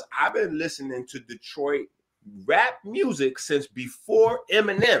said was, I've been listening to Detroit rap music since before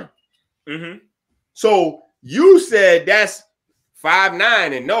Eminem. Mm-hmm. So you said that's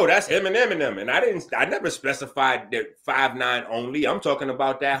 5'9", and no, that's Eminem, and I never specified that 5'9" only. I'm talking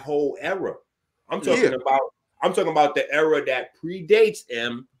about that whole era. I'm talking about the era that predates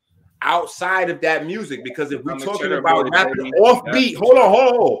M. Outside of that music, because if we're talking about rapping offbeat, hold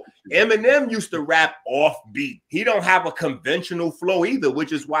on. Eminem used to rap offbeat. He don't have a conventional flow either,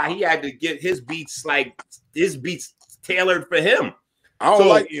 which is why he had to get his beats tailored for him. I don't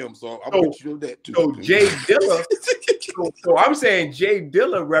like him, so I'm with you on that too. So Jay Dilla, so I'm saying Jay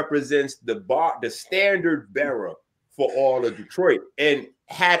Dilla represents the standard bearer for all of Detroit. And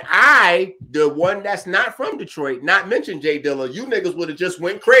had I, the one that's not from Detroit, not mentioned Jay Dilla, you niggas would have just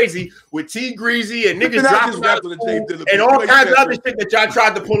went crazy with T Greasy and niggas dropping out of school and all kinds of other shit that y'all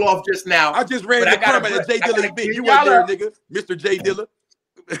tried to pull off just now. I just ran the comment at Jay Dilla event. You weren't there, nigga. Mr. Jay Dilla.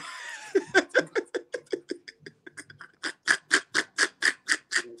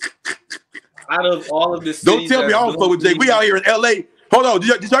 Out of all of this, don't tell me I don't fuck with Jay. We out here in LA. Hold on, did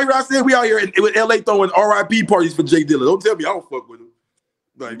y'all hear what I said? We out here with LA throwing RIP parties for Jay Dilla. Don't tell me I don't fuck with him.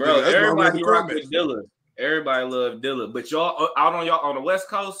 Like, bro, everybody rock with Dilla. Everybody love Dilla, but y'all on the West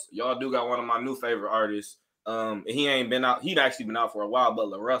Coast, y'all do got one of my new favorite artists. He ain't been out. He'd actually been out for a while, but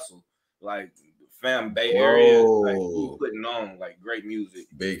Russell, like fam, Bay Area, like he's putting on like great music,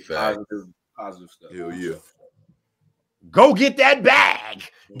 big fact, positive stuff. Hell yeah. Go get that bag.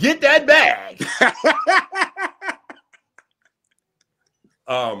 Get that bag.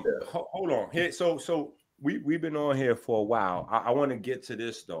 Hold on. Here, so we've been on here for a while. I want to get to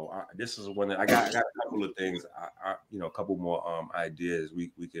this though. This is one that I got a couple of things. A couple more ideas we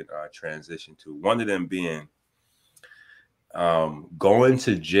can transition to. One of them being going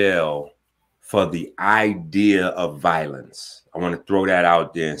to jail for the idea of violence. I want to throw that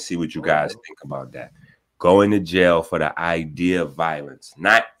out there and see what you guys think about that. Going to jail for the idea of violence,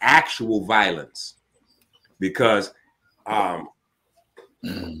 not actual violence, because I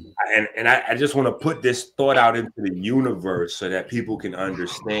just want to put this thought out into the universe so that people can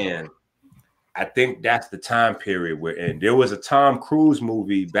understand. I think that's the time period we're in. There was a Tom Cruise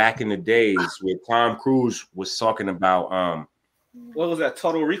movie back in the days where Tom Cruise was talking about what was that?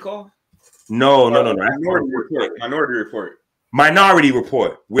 Total Recall? No. Minority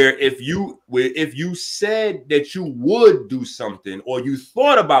Report, where if you said that you would do something or you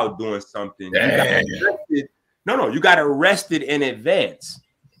thought about doing something, you got arrested. You got arrested in advance.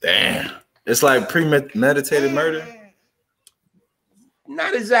 Damn. It's like premeditated murder.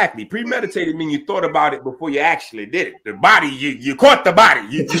 Not exactly. Premeditated means you thought about it before you actually did it. The body, you caught the body.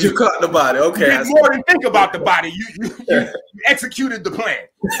 You caught the body. Okay. You did more than think about the body. You executed the plan.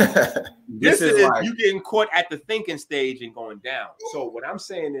 This is like, you getting caught at the thinking stage and going down. So what I'm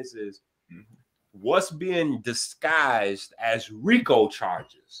saying is what's being disguised as RICO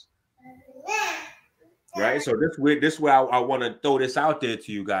charges. Right. So this way I want to throw this out there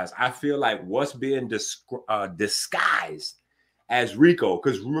to you guys. I feel like what's being disguised as RICO,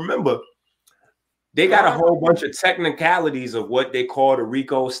 because remember, they got a whole bunch of technicalities of what they call the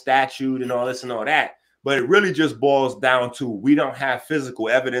RICO statute and all this and all that. But it really just boils down to we don't have physical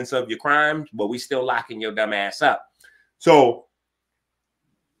evidence of your crimes, but we still locking your dumb ass up. So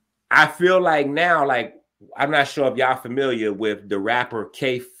I feel like now, like, I'm not sure if y'all familiar with the rapper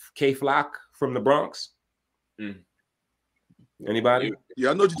K Flock from the Bronx. Anybody?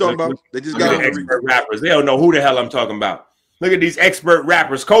 Yeah, I know what you're talking about. They just got expert rappers. They don't know who the hell I'm talking about. Look at these expert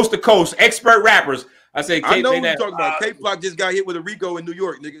rappers, coast to coast, expert rappers. I say, I know what you're talking about. K-Flock just got hit with a RICO in New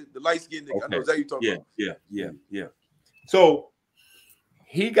York, nigga. The light skinned nigga. Okay. I know exactly what you're talking about. Yeah. So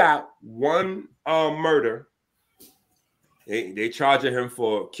he got one murder. They charging him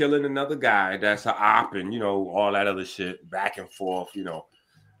for killing another guy. That's an op, and all that other shit, back and forth,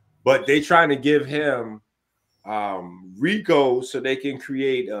 But they trying to give him RICO so they can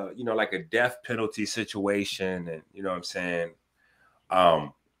create like a death penalty situation, and what I'm saying.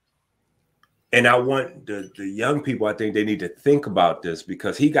 And I want the young people, I think they need to think about this,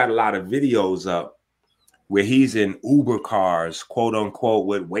 because he got a lot of videos up where he's in Uber cars, quote unquote,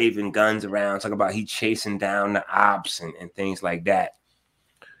 with waving guns around, talking about he chasing down the ops and things like that.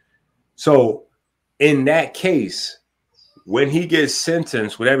 So in that case, when he gets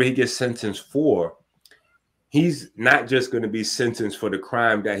sentenced, whatever he gets sentenced for, he's not just going to be sentenced for the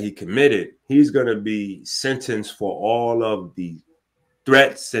crime that he committed. He's going to be sentenced for all of the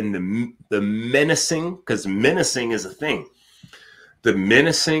threats and the menacing, because menacing is a thing. The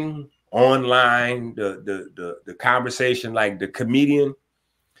menacing online, the conversation, like the comedian,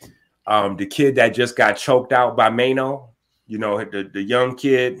 the kid that just got choked out by Mano, the young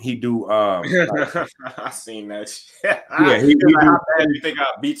kid, he do I seen that shit. Yeah, he how bad you think I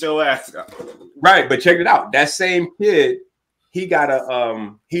beat your ass? Right, but check it out. That same kid, he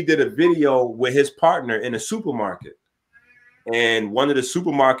got he did a video with his partner in a supermarket. And one of the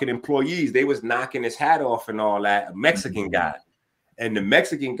supermarket employees, they was knocking his hat off and all that, a Mexican guy. And the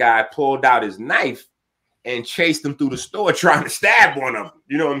Mexican guy pulled out his knife and chased him through the store trying to stab one of them.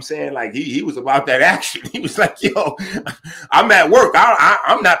 You know what I'm saying? Like he was about that action. He was like, yo, I'm at work.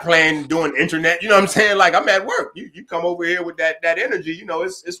 I'm not playing doing internet. You know what I'm saying? Like, I'm at work. You come over here with that energy,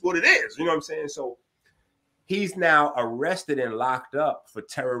 it's what it is. You know what I'm saying? So he's now arrested and locked up for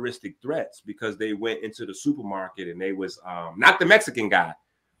terroristic threats because they went into the supermarket and they was not the Mexican guy,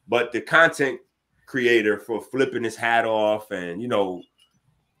 but the content creator for flipping his hat off and,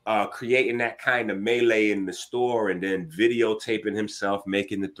 creating that kind of melee in the store and then videotaping himself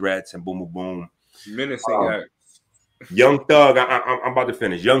making the threats and boom, boom, boom. Menacing. Young Thug, I'm about to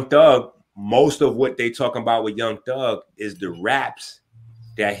finish. Young Thug, most of what they talking about with Young Thug is the raps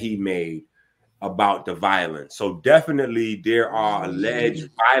that he made about the violence. So definitely there are alleged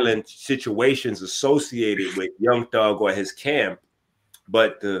violent situations associated with Young Thug or his camp,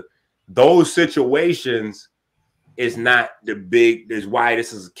 but those situations is not the big, is why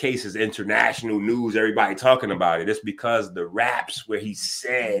this is case is international news, everybody talking about it. It's because the raps where he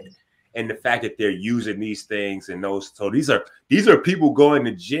said, and the fact that they're using these things and those, so these are people going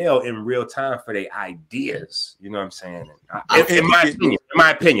to jail in real time for their ideas. You know what I'm saying? In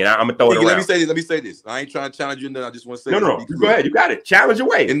my opinion, I'm gonna throw it around. Let me say this. I ain't trying to challenge you, and I just want to say no. Go ahead, you got it. Challenge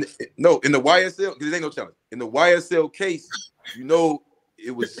away. In the YSL, because there ain't no challenge. In the YSL case,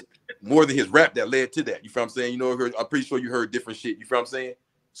 it was more than his rap that led to that. You feel what I'm saying? I'm pretty sure you heard different shit. You feel what I'm saying?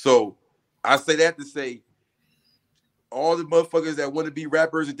 So I say that to say, all the motherfuckers that want to be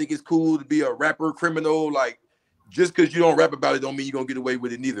rappers and think it's cool to be a rapper criminal, like, just because you don't rap about it don't mean you're going to get away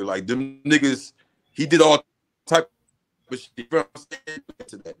with it neither. Like, them niggas, he did all type of shit. You feel what I'm saying?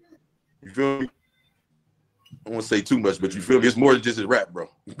 To that. You feel me? I don't want to say too much, but you feel me? It's more than just his rap, bro.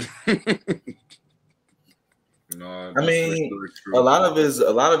 No, I mean, a lot of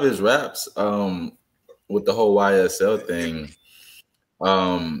his raps, with the whole YSL thing,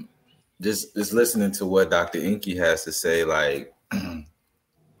 just listening to what Dr. Inky has to say, like,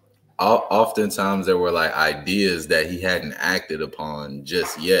 oftentimes there were like ideas that he hadn't acted upon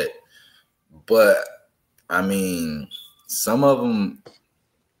just yet. But I mean, some of them,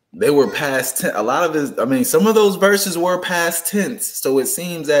 they were past tense. A lot of some of those verses were past tense. So it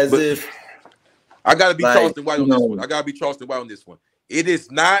seems as if I gotta be Charleston White on this one. I gotta be Charleston White on this one. It is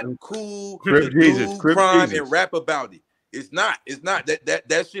not cool to do crime and rap about it. It's not. It's not.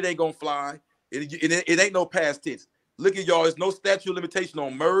 That shit ain't gonna fly. It ain't no past tense. Look at y'all. There's no statute of limitation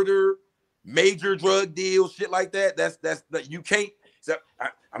on murder, major drug deals, shit like that. That's you can't. So I'm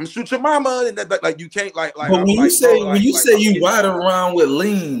gonna shoot your mama, and like you can't like. But when you say you riding around with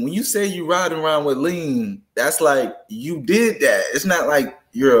lean, when you say you riding around with lean, that's like you did that. It's not like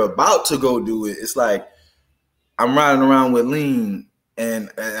you're about to go do it. It's like I'm riding around with lean.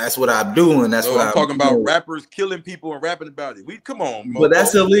 And that's what I'm doing. That's what I'm talking about. Rappers killing people and rapping about it. Come on, but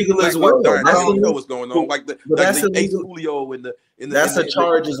that's illegal as well. I don't know what's going on. That's illegal. That's a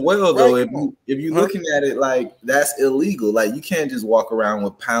charge as well, though. If you're looking at it like that's illegal, like you can't just walk around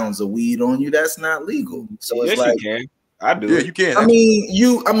with pounds of weed on you. That's not legal. So it's like you can. I do. Yeah, you can. I mean,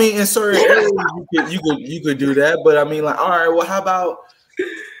 in certain areas you could do that, but I mean, like, all right, well, how about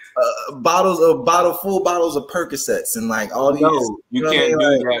full bottles of Percocets and like all these. No, you can't do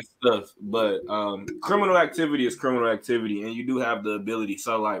like, that stuff. But criminal activity is criminal activity, and you do have the ability.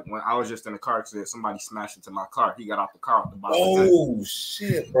 So, like when I was just in a car accident, somebody smashed into my car. He got off the car with the bottle. Oh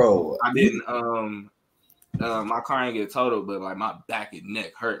shit, bro! I didn't. My car ain't get totaled, but like my back and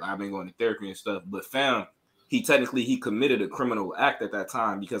neck hurt. I've been going to therapy and stuff. But he committed a criminal act at that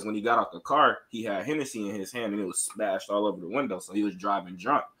time because when he got off the car, he had Hennessy in his hand and it was smashed all over the window. So he was driving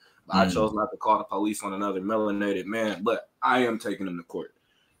drunk. But I chose not to call the police on another melanated man, but I am taking him to court.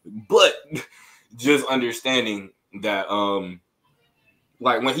 But just understanding that,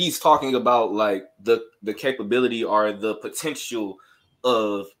 like when he's talking about like the capability or the potential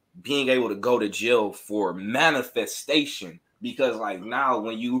of being able to go to jail for manifestation, because like now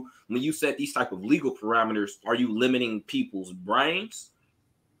when you set these type of legal parameters, are you limiting people's brains?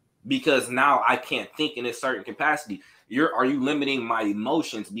 Because now I can't think in a certain capacity. Are you limiting my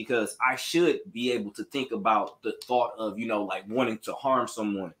emotions? Because I should be able to think about the thought of, like wanting to harm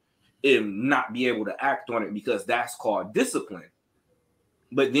someone and not be able to act on it because that's called discipline.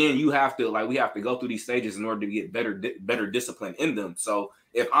 But then we have to go through these stages in order to get better discipline in them. So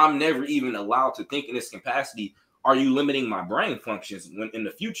if I'm never even allowed to think in this capacity, are you limiting my brain functions in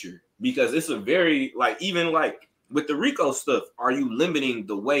the future? Because it's a very even with the RICO stuff, are you limiting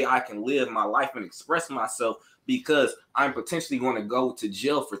the way I can live my life and express myself because I'm potentially going to go to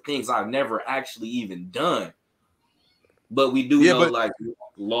jail for things I've never actually even done? But we do know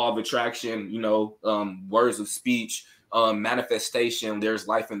law of attraction, words of speech, manifestation, there's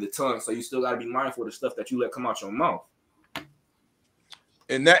life in the tongue. So you still got to be mindful of the stuff that you let come out your mouth.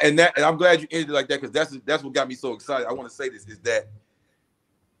 And I'm glad you ended like that because that's what got me so excited. I want to say this is that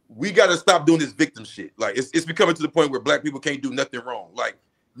we got to stop doing this victim shit. Like it's becoming to the point where black people can't do nothing wrong. Like,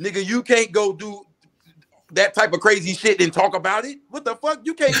 nigga, you can't go do that type of crazy shit and talk about it. What the fuck?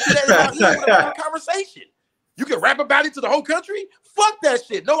 You can't do that in a conversation. You can rap about it to the whole country? Fuck that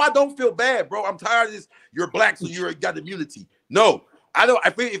shit. No, I don't feel bad, bro. I'm tired of this. You're black, so you got immunity. No, I don't. I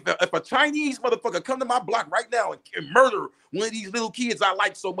feel if a Chinese motherfucker come to my block right now and murder one of these little kids I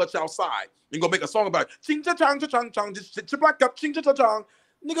like so much outside and go make a song about it, ching cha chong cha chong chong, just sit your black up, ching cha cha chong.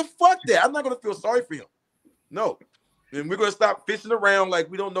 Nigga, fuck that. I'm not gonna feel sorry for him. No. And we're gonna stop fishing around like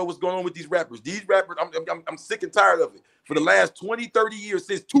we don't know what's going on with these rappers. These rappers, I'm sick and tired of it. For the last 20, 30 years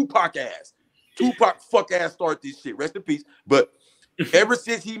since Tupac fuck ass started this shit. Rest in peace. But ever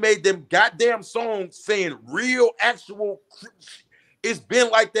since he made them goddamn songs saying real, actual, it's been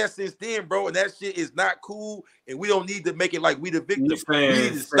like that since then, bro. And that shit is not cool. And we don't need to make it like we the victim. We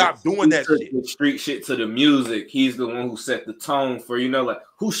need to stop doing that shit. The street shit to the music. He's the one who set the tone for,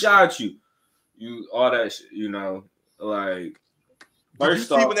 who shot you? All that shit, like. Did you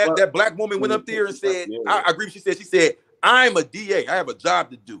see when that black woman went up there and said, I agree with she said, I'm a DA. I have a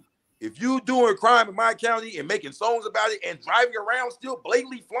job to do. If you doing crime in my county and making songs about it and driving around still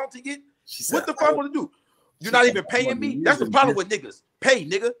blatantly flaunting it, what the fuck want to do? You're not even paying me? That's the problem with niggas. Pay,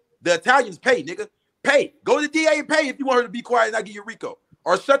 nigga. The Italians pay, nigga. Pay. Go to the DA and pay if you want her to be quiet and not give you RICO.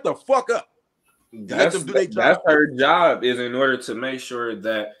 Or shut the fuck up. Let them do their job. That's her job, is in order to make sure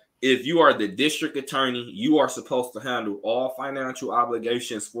that if you are the district attorney, you are supposed to handle all financial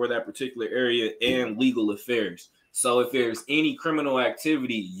obligations for that particular area and legal affairs. So if there's any criminal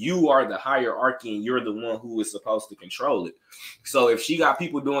activity, you are the hierarchy and you're the one who is supposed to control it. So if she got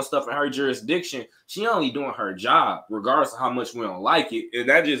people doing stuff in her jurisdiction, she only doing her job, regardless of how much we don't like it. And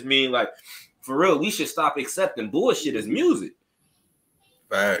that just means, like, for real, we should stop accepting bullshit as music.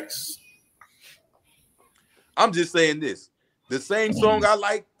 Facts. I'm just saying this. The same song I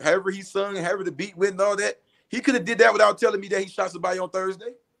like, however he sung, however the beat went and all that, he could have did that without telling me that he shot somebody on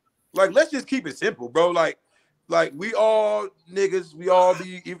Thursday. Like, let's just keep it simple, bro. Like we all niggas, we all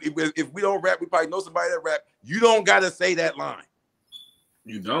be, if we don't rap, we probably know somebody that rap. You don't got to say that line.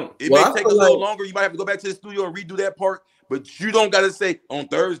 You don't. It may take a little longer. You might have to go back to the studio and redo that part, but you don't got to say, on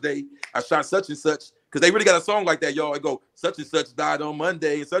Thursday, I shot such and such, because they really got a song like that, y'all. I go, such and such died on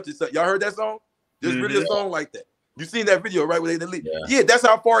Monday, and such. Y'all heard that song? There's really a song like that. You seen that video, right? Where they leave. Yeah, that's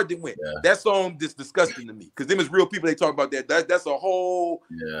how far it went. Yeah. That song just disgusting to me, because them is real people. They talk about that. That's a whole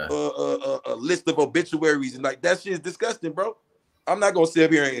a list of obituaries, and like that shit is disgusting, bro. I'm not gonna sit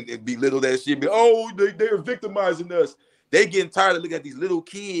up here and belittle that shit. They're victimizing us. They getting tired of looking at these little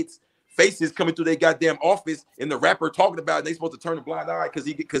kids' faces coming through their goddamn office, and the rapper talking about it, and they supposed to turn a blind eye because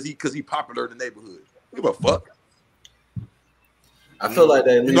he popular in the neighborhood. Give a fuck. I feel like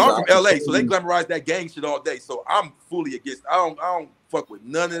that. I'm from LA, so they glamorize that gang shit all day. So I'm fully against. I don't fuck with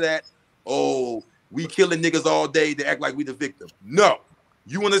none of that. Oh, we killing niggas all day to act like we the victim. No,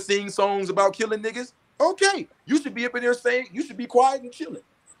 you want to sing songs about killing niggas? Okay, you should be up in there saying you should be quiet and chilling.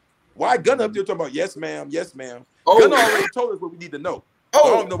 Why Gunna up there talking about yes, ma'am, yes, ma'am? Oh. Gunna already told us what we need to know. I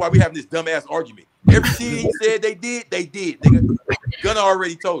don't know why we having this dumbass argument. Everything he said they did, nigga. Gunna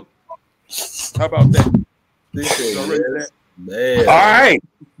already told us. How about that? Man. All right.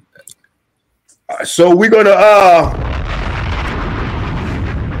 So we're gonna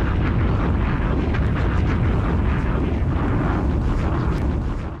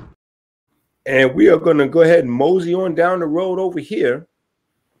and we are gonna go ahead and mosey on down the road over here.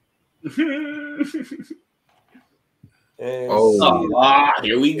 And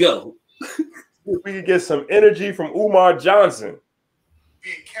here we go. We can get some energy from Umar Johnson.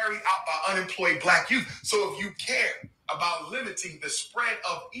 Being carried out by unemployed Black youth. So if you care about limiting the spread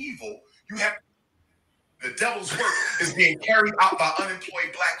of evil, you have the devil's work is being carried out by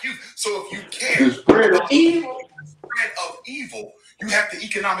unemployed Black youth. So if you care about the spread of evil, you have to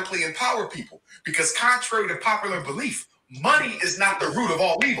economically empower people. Because contrary to popular belief, money is not the root of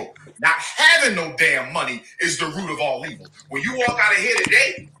all evil. Not having no damn money is the root of all evil. When you walk out of here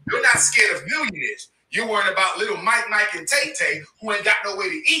today, you're not scared of millionaires. You're worrying about little Mike, and Tay who ain't got no way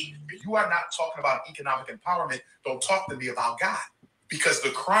to eat. If you are not talking about economic empowerment, don't talk to me about God. Because the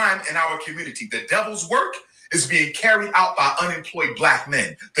crime in our community, the devil's work, is being carried out by unemployed Black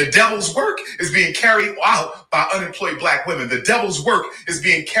men. The devil's work is being carried out by unemployed Black women. The devil's work is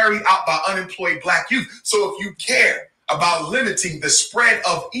being carried out by unemployed Black youth. So if you care about limiting the spread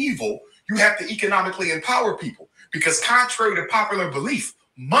of evil, you have to economically empower people. Because contrary to popular belief,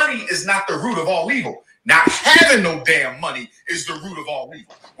 money is not the root of all evil. Not having no damn money is the root of all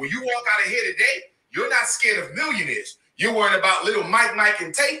evil. When you walk out of here today, you're not scared of millionaires. You're worrying about little Mike,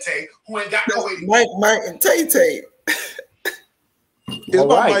 and Tay who ain't got no way to Mike, and Tay. Is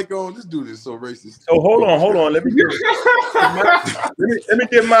my mic on? This dude is so racist. So hold on. Let me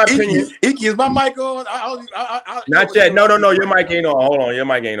give my opinion. Icky, is my mic on? Not yet. No. Your mic ain't on. Hold on. Your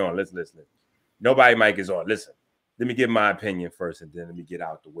mic ain't on. Listen. Nobody mic is on. Listen. Let me give my opinion first, and then let me get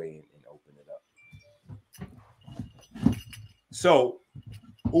out the way and open it up. So,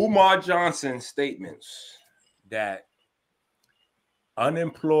 Umar Johnson's statements that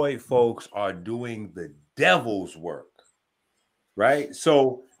unemployed folks are doing the devil's work, right?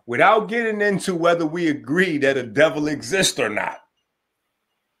 So, without getting into whether we agree that a devil exists or not,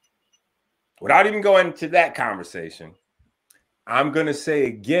 without even going into that conversation, I'm going to say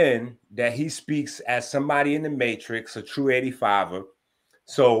again that he speaks as somebody in the Matrix, a true 85er.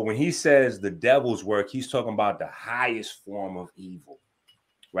 So when he says the devil's work, he's talking about the highest form of evil,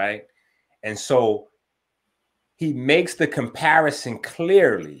 right? And so he makes the comparison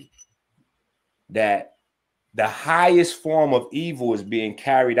clearly that the highest form of evil is being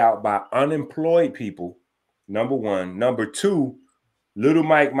carried out by unemployed people, number one. Number two, Little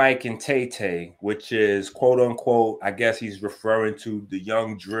Mike, and Tay, which is quote unquote, I guess he's referring to the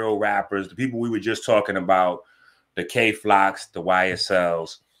young drill rappers, the people we were just talking about, the K-Flocks, the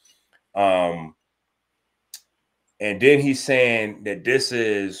YSLs. And then he's saying that this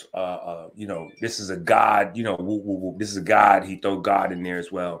is, this is a God, this is a God. He throw God in there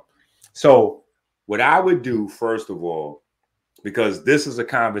as well. So what I would do, first of all, because this is a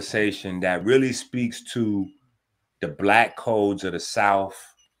conversation that really speaks to the Black codes of the South.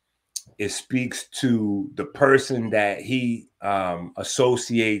 It speaks to the person that he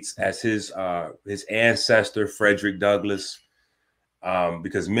associates as his ancestor, Frederick Douglass,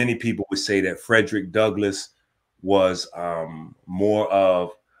 because many people would say that Frederick Douglass was more of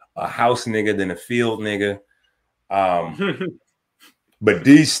a house nigga than a field nigga. But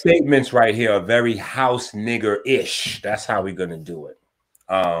these statements right here are very house nigger-ish. That's how we're going to do it.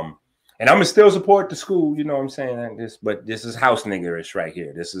 And I'm gonna still support the school, you know what I'm saying? But this is house niggerish right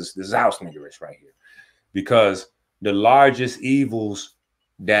here. This is house niggerish right here, because the largest evils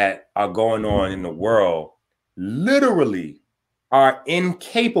that are going on in the world literally are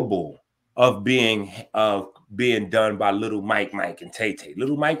incapable of being done by little Mike, and Tay.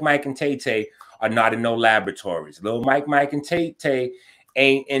 Little Mike, and Tay are not in no laboratories. Little Mike, and Tay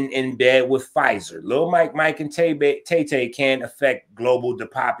ain't in bed with Pfizer. Little Mike, and Tay can't affect global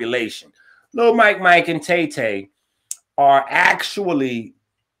depopulation. Little Mike, and Tay are actually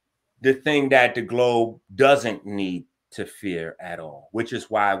the thing that the globe doesn't need to fear at all, which is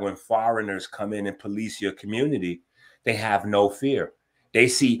why when foreigners come in and police your community, they have no fear. They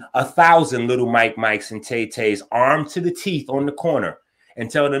see 1,000 little Mikes and Tays armed to the teeth on the corner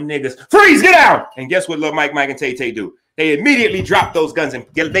and tell them niggas, freeze, get out. And guess what little Mike and Tay do? They immediately drop those guns and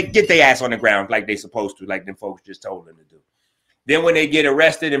get their ass on the ground like they supposed to, like them folks just told them to do. Then when they get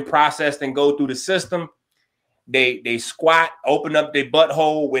arrested and processed and go through the system, they squat, open up their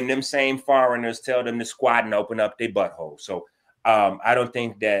butthole when them same foreigners tell them to squat and open up their butthole. So I don't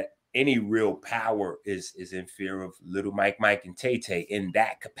think that any real power is in fear of little Mike, and Tay in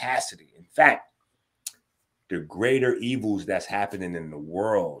that capacity. In fact, the greater evils that's happening in the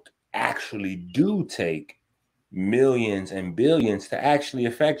world actually do take millions and billions to actually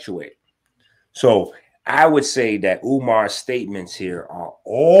effectuate. So I would say that Umar's statements here are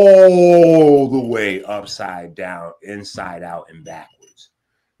all the way upside down, inside out, and backwards.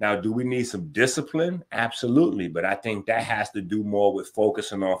 Now, do we need some discipline? Absolutely. But I think that has to do more with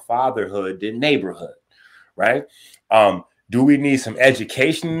focusing on fatherhood than neighborhood, right? Do we need some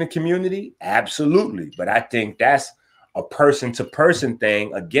education in the community? Absolutely. But I think that's a person-to-person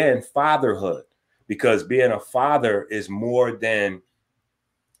thing. Again, fatherhood. Because being a father is more than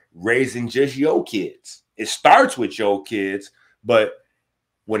raising just your kids. It starts with your kids. But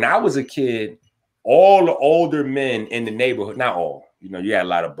when I was a kid, all the older men in the neighborhood, not all, you had a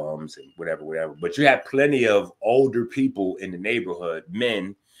lot of bums and whatever, but you had plenty of older people in the neighborhood,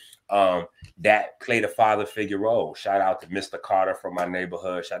 men, that played a father figure role. Shout out to Mr. Carter from my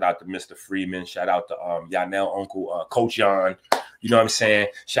neighborhood. Shout out to Mr. Freeman. Shout out to Yanel uncle, Coach Jan. You know what I'm saying?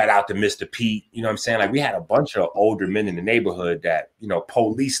 Shout out to Mr. Pete. You know what I'm saying? Like, we had a bunch of older men in the neighborhood that,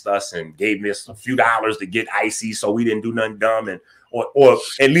 policed us and gave us a few dollars to get icy so we didn't do nothing dumb. And or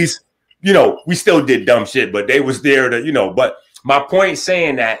at least, we still did dumb shit, but they was there to, but my point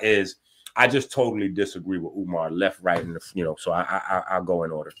saying that is I just totally disagree with Umar, left, right, and so I'll go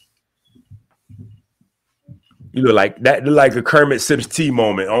in order. You look like that. Look like a Kermit Sips tea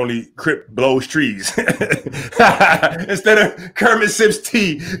moment. Only Crip blows trees instead of Kermit Sips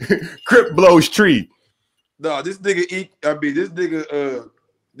tea. Crip blows tree. No, this nigga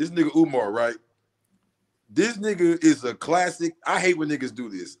Umar, right? This nigga is a classic. I hate when niggas do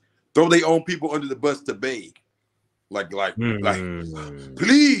this. Throw their own people under the bus to beg, like,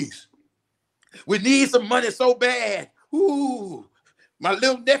 please, we need some money so bad. Ooh. My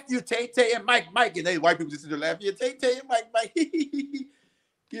little nephew, Tay and Mike, and they white people just sit there laughing. Yeah, Tay and Mike.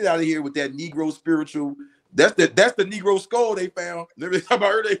 Get out of here with that Negro spiritual. That's the Negro skull they found. Every time I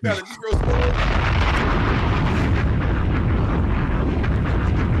heard they found a Negro skull.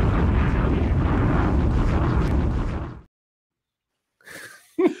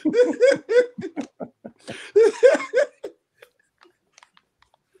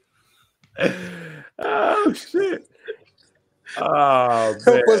 Oh shit. Oh,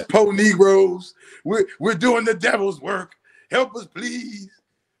 help us, poor Negroes. We're doing the devil's work. Help us, please.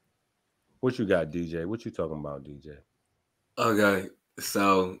 What you got, DJ? What you talking about, DJ? Okay,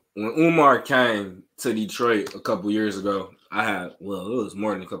 so when Umar came to Detroit a couple years ago, it was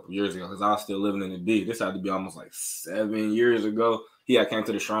more than a couple years ago because I was still living in the D. This had to be almost like 7 years ago. I came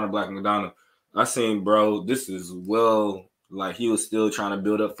to the Shrine of Black Madonna. I seen, bro, this is like he was still trying to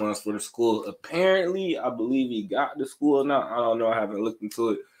build up funds for the school. Apparently, I believe he got the school now. I don't know. I haven't looked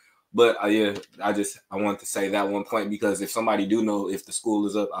into it. But I wanted to say that one point because if somebody do know if the school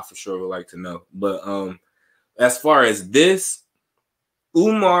is up, I for sure would like to know. But as far as this,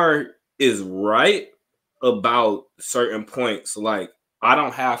 Umar is right about certain points. Like, I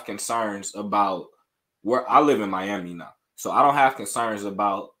don't have concerns about where I live in Miami now. So I don't have concerns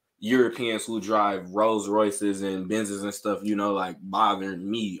about Europeans who drive Rolls Royces and Benzes and stuff, like bothering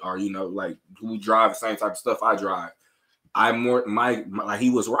me or, like who drive the same type of stuff I drive. He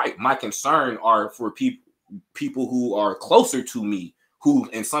was right. My concern are for people who are closer to me, who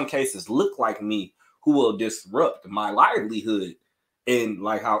in some cases look like me, who will disrupt my livelihood. And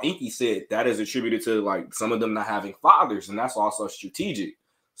like how Inky said, that is attributed to like some of them not having fathers, and that's also strategic.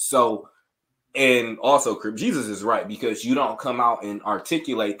 So, and also Crip Jesus is right because you don't come out and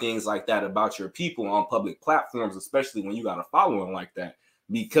articulate things like that about your people on public platforms, especially when you got a following like that,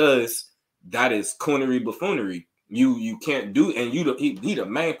 because that is coonery buffoonery. You can't do, and he the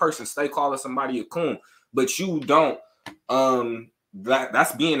main person stay calling somebody a coon, but you don't.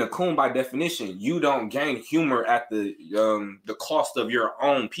 That's being a coon by definition. You don't gain humor at the cost of your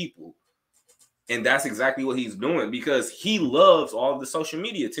own people. And that's exactly what he's doing because he loves all the social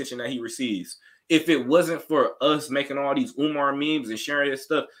media attention that he receives. If it wasn't for us making all these Umar memes and sharing his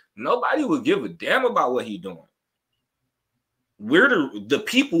stuff, nobody would give a damn about what he's doing. We're the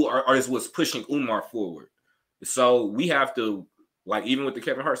people are what's pushing Umar forward. So we have to, like, even with the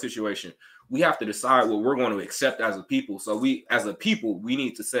Kevin Hart situation, we have to decide what we're going to accept as a people. So we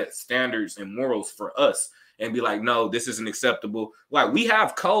need to set standards and morals for us and be like, no, this isn't acceptable. Like, we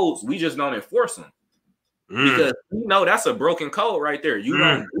have codes, we just don't enforce them. Because that's a broken code right there. You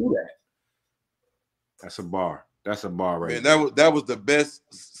don't do that. That's a bar. That's a bar right there. That was the best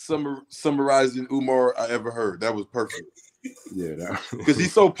summarizing Umar I ever heard. That was perfect. Yeah, because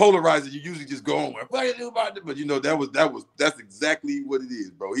he's so polarizing. You usually just go on with what you do about it, but you know that's exactly what it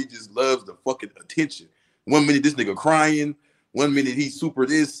is, bro. He just loves the fucking attention. 1 minute this nigga crying, 1 minute he's super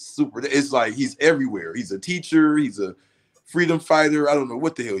this, super that. It's like he's everywhere. He's a teacher. He's a freedom fighter. I don't know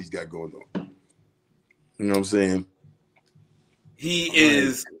what the hell he's got going on. You know what I'm saying? He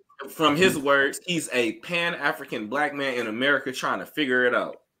is, from his words, he's a Pan-African black man in America trying to figure it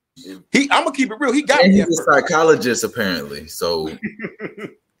out. I'm gonna keep it real. He got and me. He's a psychologist, apparently. So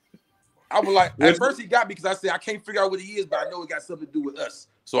I was like, at first he got me because I said I can't figure out what he is, but I know it got something to do with us.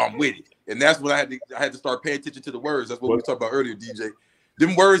 So I'm with it. And that's when I had to start paying attention to the words. That's what we were talking about earlier, DJ.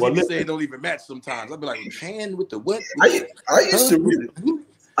 Them words he be saying don't even match sometimes. I'd be like, pan with the what? I used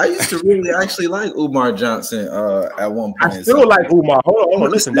to really actually like Umar Johnson at one point. I still like Umar. Hold on.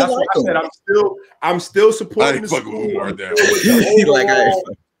 Listen, that's what I said. I'm still supporting. I ain't fucking with Umar down.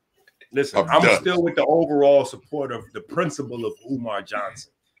 Listen, I'm still with the overall support of the principle of Umar Johnson.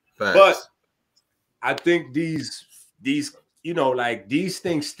 Facts. But I think these you know, like these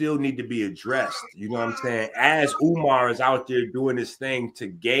things still need to be addressed. You know what I'm saying? As Umar is out there doing his thing to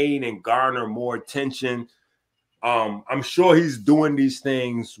gain and garner more attention, I'm sure he's doing these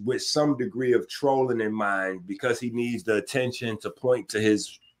things with some degree of trolling in mind because he needs the attention to point to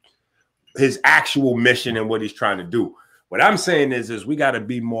his actual mission and what he's trying to do. What I'm saying is we got to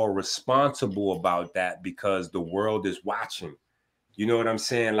be more responsible about that because the world is watching. You know what I'm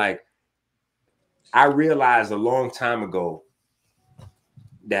saying? Like, I realized a long time ago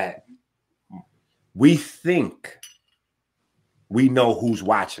that we think we know who's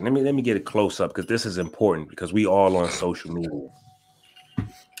watching. Let me get a close up because this is important because we all on social media.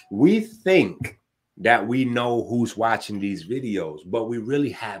 We think that we know who's watching these videos, but we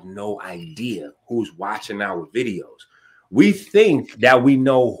really have no idea who's watching our videos. We think that we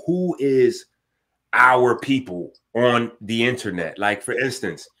know who is our people on the internet. Like, for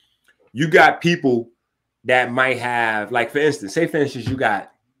instance, you got people that might have, like, for instance, you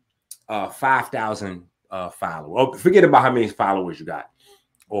got 5,000 followers. Oh, forget about how many followers you got.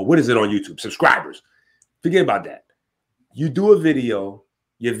 Or what is it on YouTube? Subscribers. Forget about that. You do a video,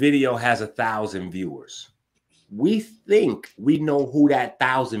 your video has 1,000 viewers. We think we know who that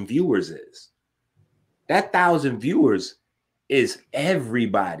 1,000 viewers is. That 1,000 viewers is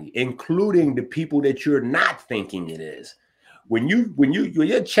everybody, including the people that you're not thinking it is. When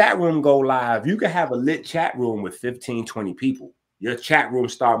your chat room go live, you can have a lit chat room with 15, 20 people. Your chat room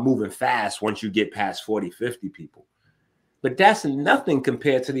start moving fast once you get past 40, 50 people. But that's nothing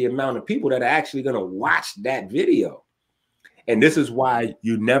compared to the amount of people that are actually going to watch that video. And this is why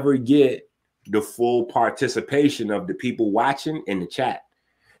you never get the full participation of the people watching in the chat.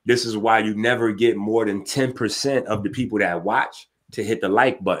 This is why you never get more than 10% of the people that watch to hit the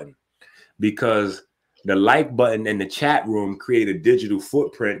like button, because the like button in the chat room create a digital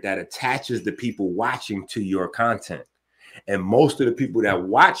footprint that attaches the people watching to your content. And most of the people that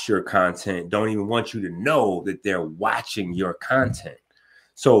watch your content don't even want you to know that they're watching your content.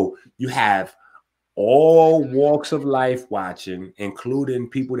 So you have all walks of life watching, including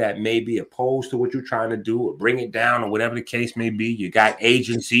people that may be opposed to what you're trying to do or bring it down or whatever the case may be. You got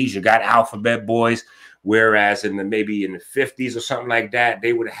agencies, you got alphabet boys, whereas maybe in the 50s or something like that,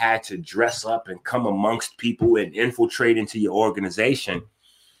 they would have had to dress up and come amongst people and infiltrate into your organization.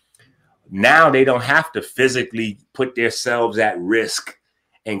 Now they don't have to physically put themselves at risk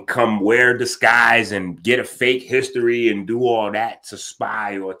and come wear disguise and get a fake history and do all that to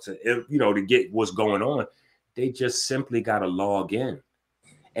spy or to, to get what's going on. They just simply got to log in.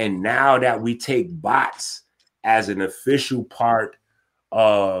 And now that we take bots as an official part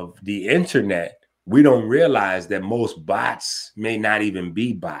of the internet, we don't realize that most bots may not even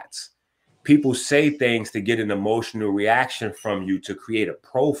be bots. People say things to get an emotional reaction from you to create a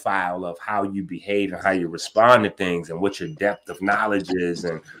profile of how you behave and how you respond to things and what your depth of knowledge is,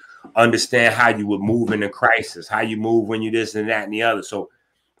 and understand how you would move in a crisis, how you move when you this and that and the other. So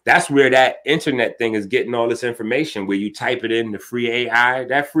that's where that internet thing is getting all this information, where you type it in the free AI.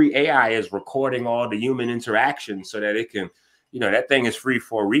 That free AI is recording all the human interaction so that it can, that thing is free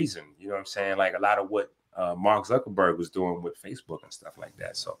for a reason. You know what I'm saying? Like a lot of what Mark Zuckerberg was doing with Facebook and stuff like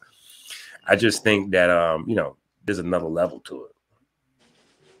that. So I just think that, there's another level to it.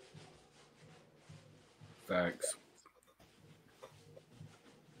 Thanks.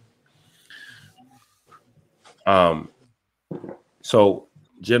 So,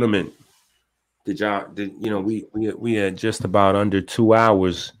 gentlemen, we are just about under 2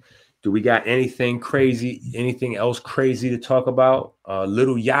 hours. Do we got anything else crazy to talk about?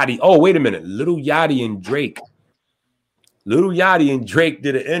 Lil Yachty. Oh, wait a minute. Lil Yachty and Drake. Lil Yachty and Drake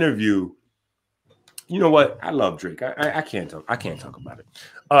did an interview. You know what? I love Drake. I can't talk. I can't talk about it.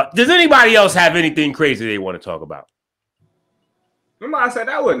 Does anybody else have anything crazy they want to talk about? Remember, I said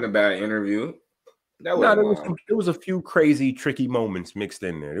that wasn't a bad interview. That wasn't there was a few crazy, tricky moments mixed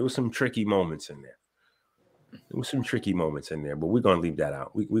in there. There was some tricky moments in there. But we're gonna leave that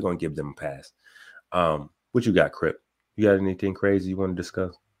out. We're gonna give them a pass. What you got, Crip? You got anything crazy you want to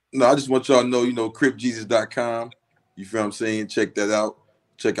discuss? No, I just want y'all to know, cripjesus.com. You feel what I'm saying? Check that out.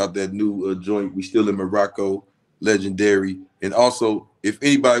 Check out that new joint. We still in Morocco, legendary. And also, if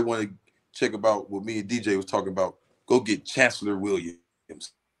anybody want to check about what me and DJ was talking about, go get Chancellor Williams,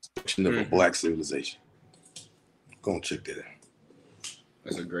 Destruction of a Black Civilization. Go and check that out.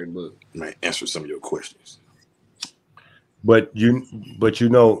 That's a great book. Might answer some of your questions. But you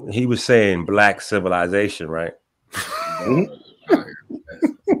know, he was saying black civilization, right?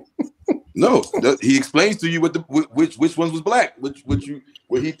 No, he explains to you which ones was black, what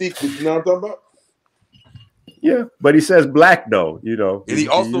he thinks. You know what I'm talking about? Yeah, but he says black though, you know. And he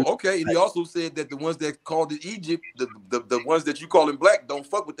also said that the ones that called it Egypt, the ones that you call him black, don't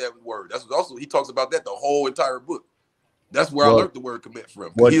fuck with that word. That's what also he talks about that the whole entire book. That's where I learned the word commit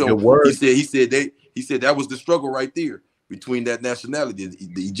from. He said that was the struggle right there between that nationality,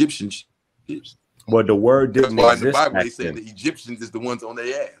 the Egyptians. Well, the word didn't exist. In the Bible, they say the Egyptians is the ones on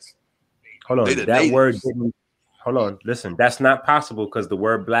their ass. Hold on, hold on. Listen, that's not possible because the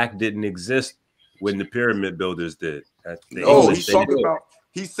word black didn't exist when the pyramid builders did. He's talking about.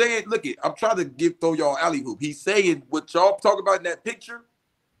 He's saying, look, I'm trying to throw y'all alley hoop. He's saying what y'all talk about in that picture.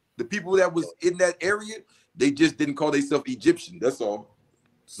 The people that was in that area, they just didn't call themselves Egyptian. That's all.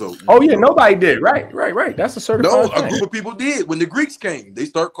 So. Oh yeah, nobody did. Right. That's a certified. No, a group of people did. When the Greeks came, they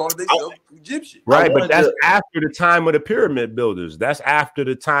start calling themselves Egyptian. Right, but that's after the time of the pyramid builders. That's after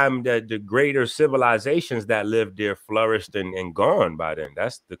the time that the greater civilizations that lived there flourished and gone by then.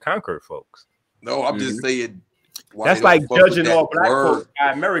 That's the conquered folks. No, I'm just saying. That's like judging all black folks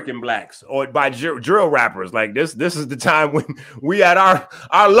by American blacks or by drill rappers. Like this is the time when we at our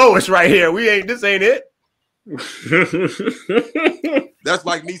lowest right here. This ain't it. That's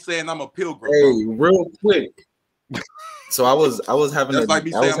like me saying I'm a pilgrim. Hey, real quick. So I was having. That's like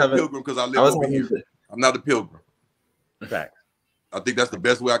me saying I'm a pilgrim because I live over here. I'm not a pilgrim. Fact. I think that's the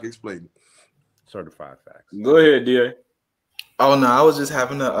best way I can explain it. Certified facts. Go ahead, DA. Oh no, I was just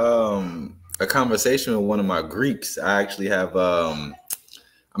having a conversation with one of my Greeks. I actually have I'm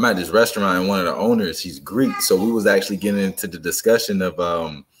at this restaurant and one of the owners, he's Greek. So we was actually getting into the discussion of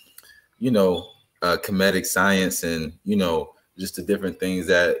comedic science and just the different things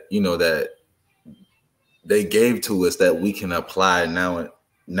that that they gave to us that we can apply now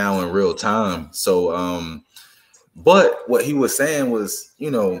in real time. So but what he was saying was,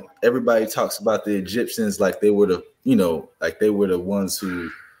 everybody talks about the Egyptians like they were the ones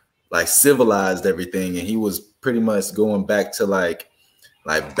who like civilized everything, and he was pretty much going back to like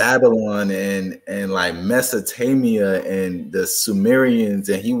Babylon and like Mesopotamia and the Sumerians,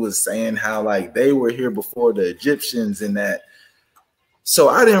 and he was saying how like they were here before the Egyptians and that. So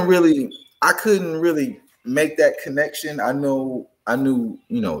I couldn't really make that connection. I knew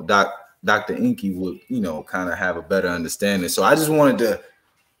Dr. Inky would kind of have a better understanding. So I just wanted to,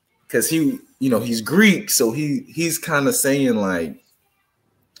 because he's Greek, so he's kind of saying like,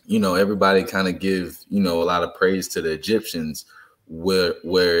 everybody kind of give, a lot of praise to the Egyptians where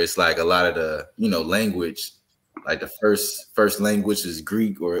it's like a lot of the, language, like the first language is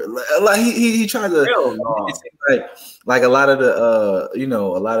Greek, or like he tried to like a lot of the,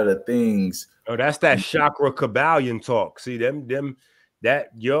 a lot of the things. Oh, that's that chakra Kabbalion talk. See that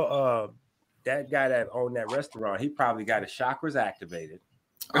guy that owned that restaurant, he probably got his chakras activated.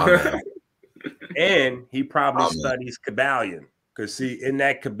 And he probably studies Kabbalion. Because see, in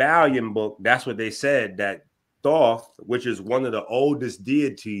that Kabbalion book, that's what they said, that Thoth, which is one of the oldest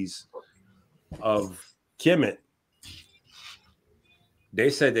deities of Kemet, they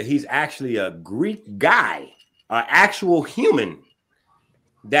said that he's actually a Greek guy, an actual human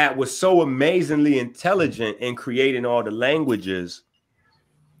that was so amazingly intelligent in creating all the languages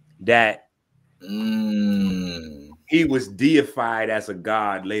that he was deified as a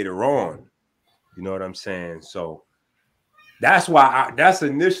god later on. You know what I'm saying? So that's why that's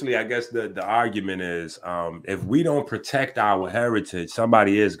initially, I guess, the argument is if we don't protect our heritage,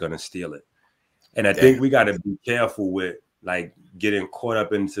 somebody is going to steal it. And I think we got to be careful with like getting caught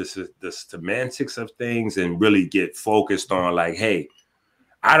up into the semantics of things and really get focused on like, hey,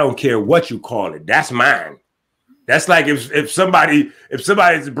 I don't care what you call it. That's mine. That's like if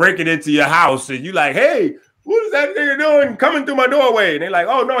somebody's breaking into your house and you like, hey, what is that nigga doing coming through my doorway? And they're like,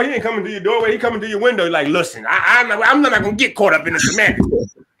 oh, no, he ain't coming through your doorway. He coming through your window. You're like, listen, I'm not going to get caught up in the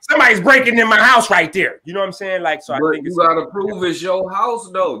semantics. somebody's breaking in my house right there. You know what I'm saying? Like, so but I think you gotta prove it's your house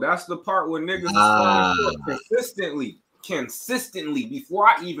though. That's the part where niggas is falling short consistently. Before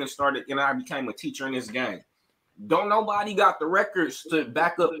I even started and I became a teacher in this game, don't nobody got the records to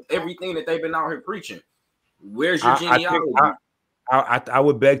back up everything that they've been out here preaching. Where's your genealogy? I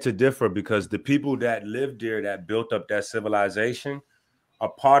would beg to differ, because the people that lived there, that built up that civilization, a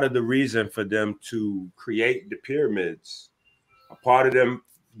part of the reason for them to create the pyramids, a part of them,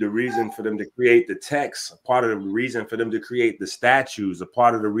 the reason for them to create the texts, a part of the reason for them to create the statues, a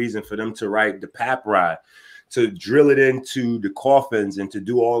part of the reason for them to write the papyri, to drill it into the coffins and to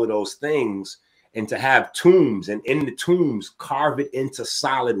do all of those things, and to have tombs, and in the tombs carve it into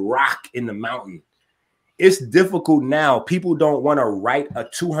solid rock in the mountain. It's difficult now. People don't want to write a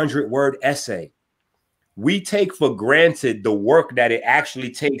 200-word essay. We take for granted the work that it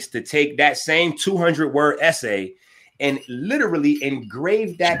actually takes to take that same 200-word essay and literally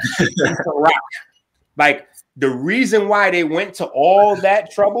engrave that shit into rock. Like, the reason why they went to all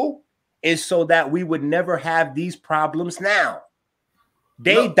that trouble is so that we would never have these problems now.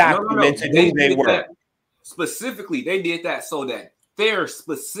 They documented who they were. Specifically, they did that so that their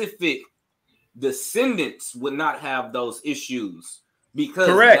specific descendants would not have those issues. Because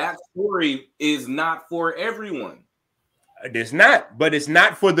that story is not for everyone. It's not, but it's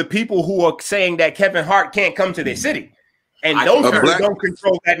not for the people who are saying that Kevin Hart can't come to their city. And those people don't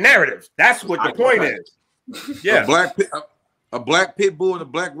control that narrative. That's what the point is. Yeah. A black pit bull and a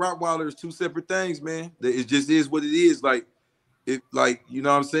black Rottweiler is two separate things, man. It just is what it is. Like, you know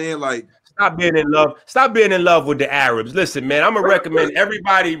what I'm saying? Like, Stop being in love. Stop being in love with the Arabs. Listen, man, I'm gonna recommend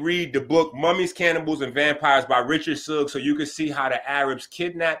everybody read the book Mummies, Cannibals, and Vampires by Richard Sugg, so you can see how the Arabs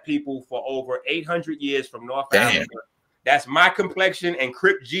kidnapped people for over 800 years from North Africa. That's my complexion and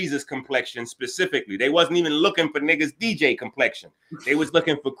Crip Jesus complexion specifically. They wasn't even looking for niggas DJ complexion. They was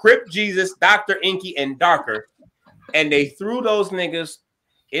looking for Crip Jesus, Dr. Inky, and darker. And they threw those niggas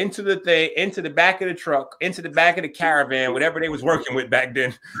into the back of the truck, into the back of the caravan, whatever they was working with back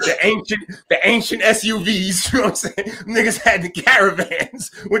then. The ancient SUVs, you know what I'm saying? Niggas had the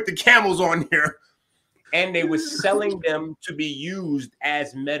caravans with the camels on here. And they were selling them to be used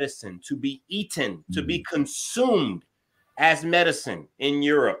as medicine, to be eaten, to be consumed as medicine in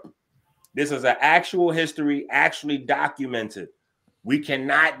Europe. This is an actual history, actually documented. We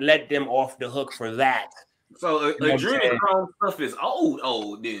cannot let them off the hook for that. So adrenochrome stuff is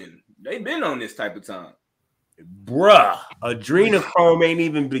old then. They've been on this type of time. Bruh, adrenochrome ain't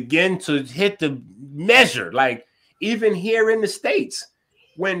even begin to hit the measure. Like, even here in the States,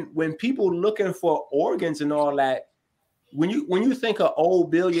 when people looking for organs and all that, when you think of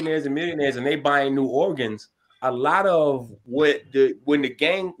old billionaires and millionaires and they buying new organs, a lot of when the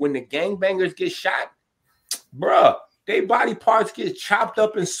gangbangers get shot, bruh, their body parts get chopped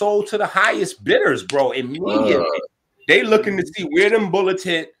up and sold to the highest bidders, bro. Immediately, they looking to see where them bullets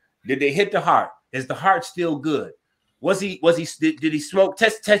hit. Did they hit the heart? Is the heart still good? Did he smoke?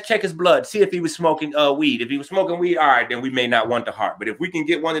 Check his blood. See if he was smoking weed. If he was smoking weed, all right, then we may not want the heart. But if we can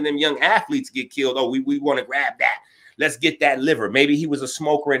get one of them young athletes get killed, we want to grab that. Let's get that liver. Maybe he was a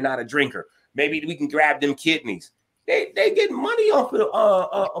smoker and not a drinker. Maybe we can grab them kidneys. They get money off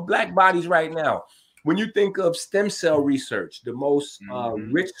of black bodies right now. When you think of stem cell research, the most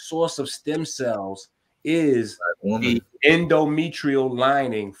rich source of stem cells is the endometrial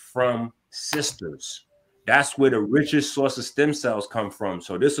lining from sisters. That's where the richest source of stem cells come from.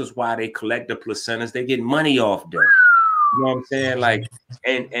 So this is why they collect the placentas. They get money off them. You know what I'm saying? Like,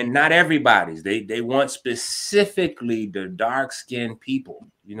 and not everybody's. They want specifically the dark-skinned people.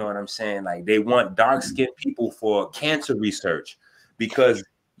 You know what I'm saying? Like, they want dark-skinned people for cancer research, because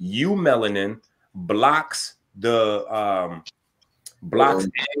melanin blocks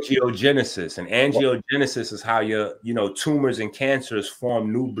angiogenesis, and angiogenesis is how your tumors and cancers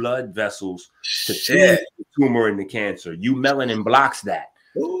form new blood vessels to feed the tumor and the cancer. Melanin blocks that.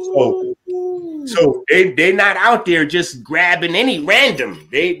 So they're not out there just grabbing any random.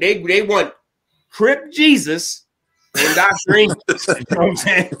 They want Crip Jesus and Dr. Inky. You know what I'm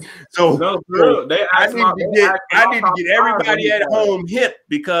saying? So I need to get everybody at home hip,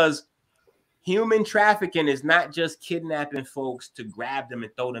 because human trafficking is not just kidnapping folks to grab them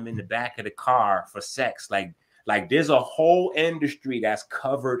and throw them in the back of the car for sex. Like there's a whole industry that's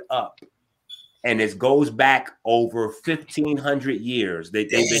covered up, and it goes back over 1,500 years. They've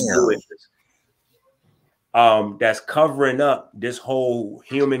been doing this. That's covering up this whole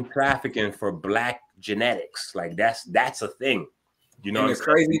human trafficking for black genetics. Like that's a thing. You know, and the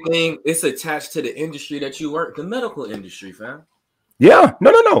crazy thing, it's attached to the industry that you work, the medical industry, fam. Yeah,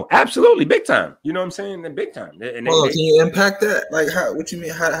 no, absolutely, big time. You know what I'm saying? Big time. And can you impact that? Like, what you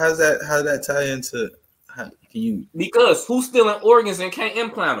mean? How does that tie into? Can you? Because who's stealing organs and can't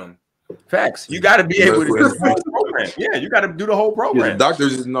implant them? Facts. You got to be able to do the whole program. Yeah, you got to do the whole program. Yeah, the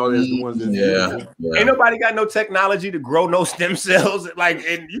doctors and all that's the ones that. Yeah. Ain't nobody got no technology to grow no stem cells. Like,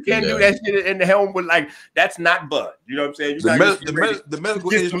 and you can't do that shit in the helm with like that's not bud. You know what I'm saying? You the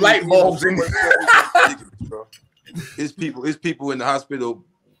medical industry, light bulbs in It's people in the hospital,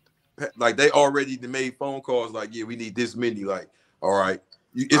 like they already made phone calls. Like, yeah, we need this many. Like, all right,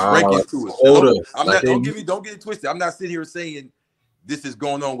 it's rankings to it. Don't get it twisted. I'm not sitting here saying this is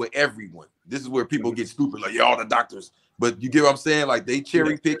going on with everyone. This is where people get stupid. Like, yeah, all the doctors. But you get what I'm saying? Like they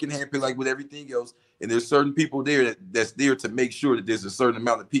cherry pick and handpick like with everything else. And there's certain people there that's there to make sure that there's a certain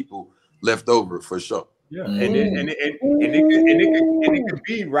amount of people left over for sure. Yeah, and it could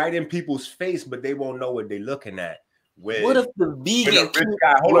be right in people's face, but they won't know what they're looking at. What if the vegan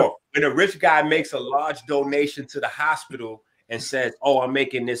when a rich guy makes a large donation to the hospital and says, "Oh, I'm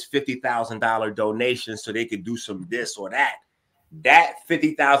making this $50,000 donation so they could do some this or that." That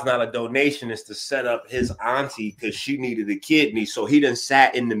 $50,000 donation is to set up his auntie because she needed a kidney. So he done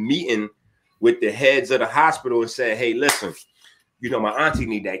sat in the meeting with the heads of the hospital and said, "Hey, listen, you know my auntie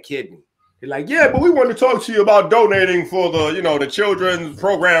need that kidney." They're like, "Yeah, but we want to talk to you about donating for the children's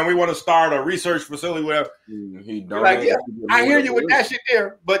program. We want to start a research facility, whatever." Like, "Yeah, I hear you with that shit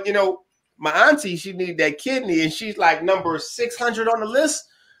there, but my auntie, she need that kidney, and she's like number 600 on the list.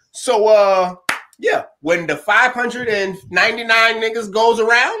 So, yeah, when the 599 niggas goes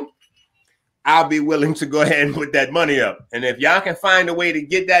around, I'll be willing to go ahead and put that money up. And if y'all can find a way to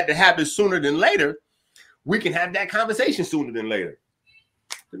get that to happen sooner than later, we can have that conversation sooner than later."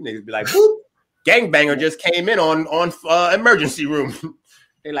 The niggas be like, "Boop, gangbanger just came in on emergency room."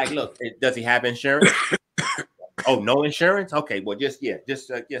 They like, "Look, does he have insurance?" "Oh, no insurance? Okay, well, just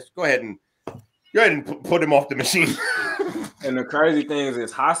go ahead and put him off the machine." And the crazy thing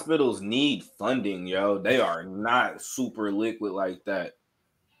is hospitals need funding, yo. They are not super liquid like that.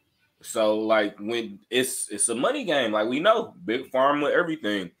 So like when it's a money game, like we know, big pharma,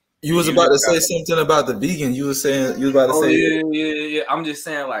 everything. You was about to say something about the vegan. You was about to say yeah. I'm just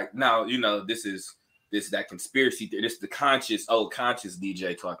saying, like, now this is that conspiracy theory. This is the conscious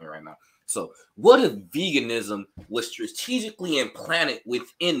DJ talking right now. So what if veganism was strategically implanted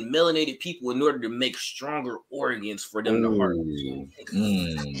within melanated people in order to make stronger organs for them to harvest?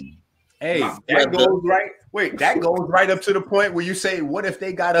 Hey, that goes right up to the point where you say, what if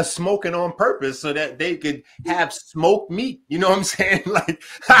they got us smoking on purpose so that they could have smoked meat? You know what I'm saying? Like,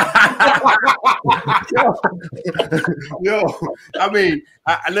 I mean,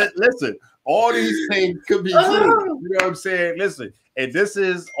 listen, all these things could be true. You know what I'm saying? Listen, and this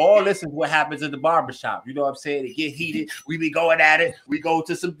is what happens in the barbershop. You know what I'm saying? It get heated. We be going at it. We go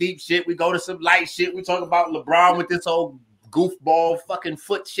to some deep shit. We go to some light shit. We talk about LeBron with this whole goofball fucking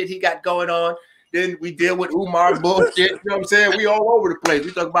foot shit he got going on. Then we deal with Umar bullshit. You know what I'm saying? We all over the place.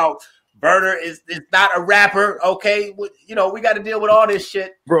 We talk about Burner is not a rapper. Okay, we got to deal with all this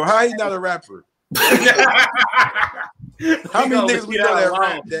shit. Bro, how he not a rapper? How many niggas we know that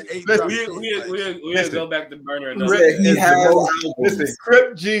rap that ain't we'll go back to Burner. Listen,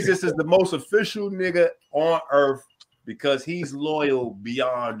 Crip Jesus is the most official nigga on earth because he's loyal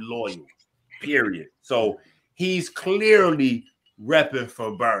beyond loyal. Period. So he's clearly repping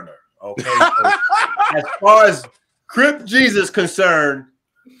for Burner. Okay. So as far as Crip Jesus concerned,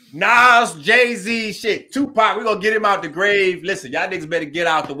 Nas, Jay-Z, shit, Tupac, we're gonna get him out the grave. Listen, y'all niggas better get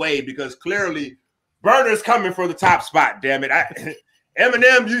out the way because clearly Burner's coming for the top spot. Damn it.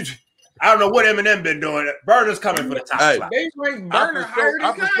 Eminem, I don't know what Eminem been doing. Burner's coming for the top spot. They rank Burner higher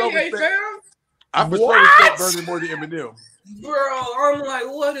than Kanye, fam. I for sure respect Burner more than Eminem. Bro, I'm like,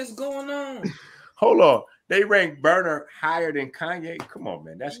 what is going on? Hold on. They rank Burner higher than Kanye. Come on,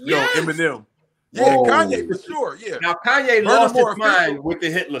 man. That's Eminem. Yeah, whoa. Kanye for sure. Yeah. Now Kanye lost his mind with the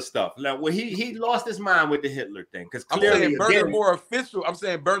Hitler stuff. Now, he lost his mind with the Hitler thing because clearly I'm saying Burner more official. I'm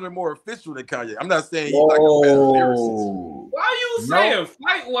saying Burner more official than Kanye. I'm not saying he's like a bad lyricist. Why are you saying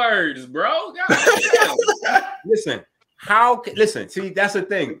fight words, bro? Listen. See, that's the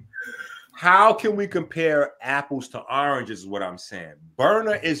thing. How can we compare apples to oranges? Is what I'm saying.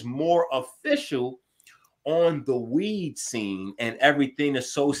 Burner is more official on the weed scene and everything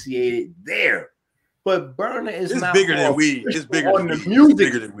associated there. But Burner is not bigger than weed. It's bigger on the music. It's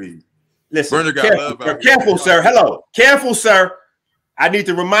bigger than weed. Listen, Burner got love. Careful, sir. Hello, careful, sir. I need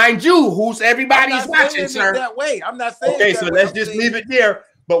to remind you who's everybody's watching, sir. That way, I'm not saying. Okay, so let's just leave it there.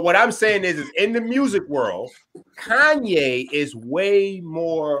 But what I'm saying is in the music world, Kanye is way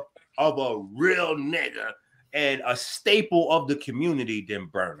more of a real nigga and a staple of the community than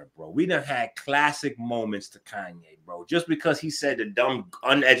Burner, bro. We done had classic moments to Kanye, bro. Just because he said the dumb,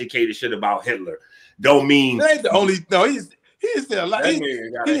 uneducated shit about Hitler, don't mean that ain't the only. No, he said a lot. He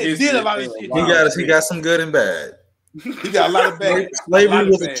did a lot of shit. He got some good and bad. He got a lot of bad. Slavery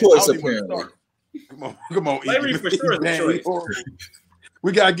was a choice, apparently. Come on. Slavery for sure is a choice.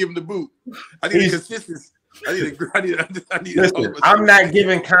 We gotta give him the boot. I need a consistency. I need. Listen, I'm not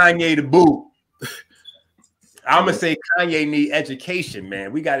giving Kanye the boot. I'm gonna say Kanye need education,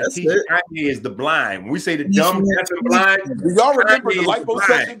 man. We gotta teach Kanye is the blind. When we say the dumb, deaf, and blind. Do y'all remember the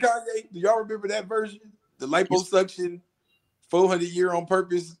liposuction, Kanye? Do y'all remember that version? The liposuction, 400 year on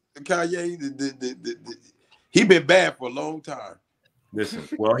purpose, Kanye. He been bad for a long time. Listen,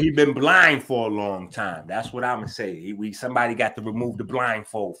 well, he been blind for a long time. That's what I'm gonna say. Somebody got to remove the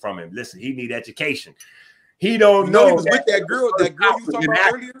blindfold from him. Listen, he need education. He don't know. He was with that girl you talking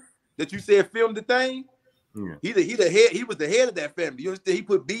about earlier that you said filmed the thing. Yeah. He the head. He was the head of that family. You understand? He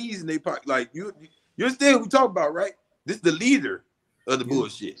put bees in their pocket. Like you understand what we talking about, right? This is the leader of the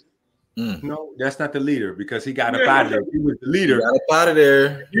bullshit. No, that's not the leader because he got up out of there. He was the leader. He got up out of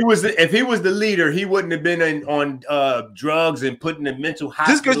there. If he was the leader, he wouldn't have been on drugs and put in a mental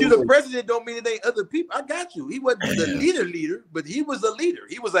hospital. Just because you're the president don't mean it ain't other people. I got you. He wasn't the leader, but he was a leader.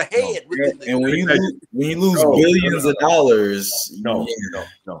 He was a head. And when you lose billions of dollars, no.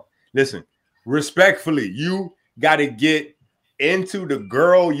 Listen, respectfully, you got to get into the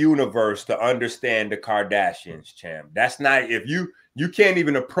girl universe to understand the Kardashians, champ. That's not if you can't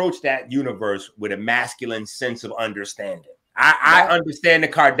even approach that universe with a masculine sense of understanding. I understand the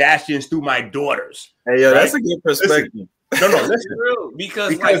Kardashians through my daughters. Hey, yo, that's a good perspective. Listen.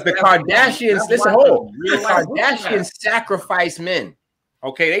 Because the Kardashians, the Kardashians sacrifice men.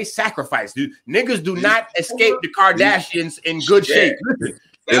 Okay, they sacrifice. Dude. Niggas do not escape the Kardashians in good shape.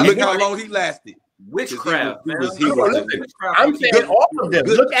 And look how long he lasted. Witchcraft. I'm saying all of them.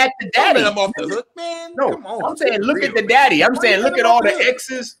 Look at the daddy. I'm off the hook, man. No, come on. I'm saying look at the daddy. I'm saying look at all the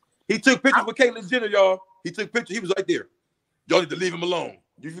exes. He took pictures with Caitlyn Jenner, y'all. He took pictures. He was right there. Y'all need to leave him alone.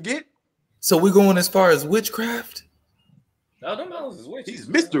 You forget? So we're going as far as witchcraft? No, them is witch. He's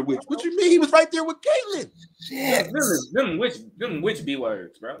Mr. Witch. What you mean? He was right there with Caitlyn. Shit. Them witch B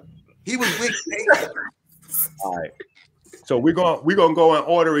words, bro. He was with Caitlyn. All right. So we're gonna go in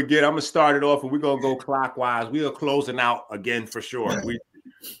order again. I'm gonna start it off and we're gonna go clockwise. We are closing out again for sure.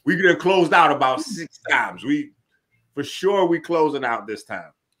 We could have closed out about 6 times. We closing out this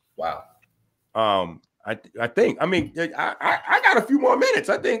time. Wow. I think. I mean, I got a few more minutes.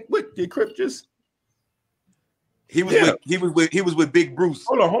 I think. What did Crip just? He was with Big Bruce.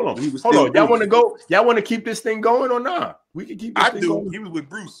 Hold on. Hold on. Y'all want to go? Y'all want to keep this thing going or not? We can keep. This thing going. He was with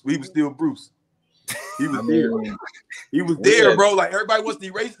Bruce. He was still Bruce. He was there. He was there, bro. Like everybody wants to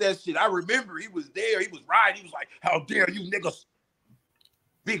erase that shit. I remember he was there. He was riding. He was like, "How dare you, niggas!"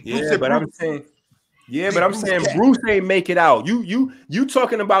 Big Bruce. But I'm saying Bruce ain't make it out. You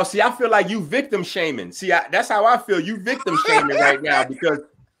talking about? See, I feel like you victim shaming. See, that's how I feel. You victim shaming right now because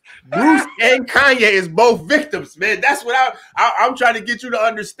Bruce and Kanye is both victims, man. That's what I'm trying to get you to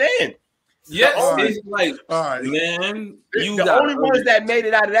understand. Yes, it's like, man, the only ones that made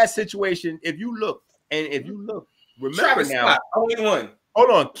it out of that situation, if you look, remember Travis now, Scott, only one. Hold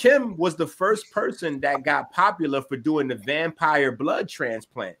on, Kim was the first person that got popular for doing the vampire blood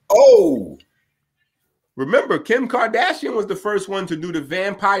transplant. Oh, remember, Kim Kardashian was the first one to do the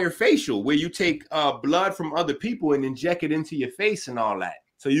vampire facial, where you take blood from other people and inject it into your face and all that,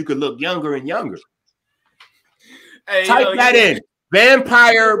 so you could look younger and younger. Hey, type that in.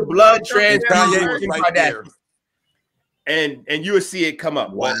 Vampire blood transfusion, right, and you will see it come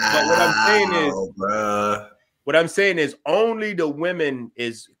up. Wow, but what I'm saying is only the women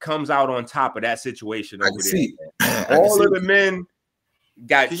comes out on top of that situation over there. All of the men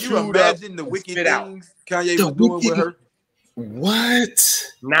got. Can you imagine the wicked things Kanye was doing with her? What?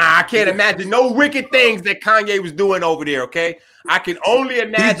 Nah, I can't imagine no wicked things that Kanye was doing over there. Okay, I can only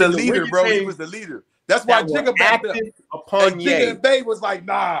imagine. He's the leader, bro. He was the leader. That's why Jigga backed up. Upon Jigga and Bay was like,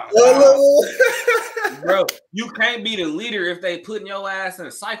 nah. Bro, you can't be the leader if they putting your ass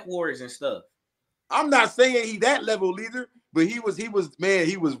in psych wards and stuff. I'm not saying he that level leader, but he was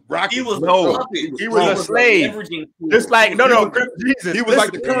rocking. He was a slave. Just like Crip Jesus. He was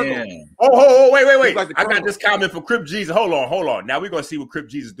like the colonel. Oh, wait. Like I got this comment from Crip Jesus. Hold on. Now we're gonna see what Crip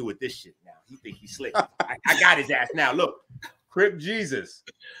Jesus do with this shit. Now he think he's slick. I got his ass. Now look, Crip Jesus.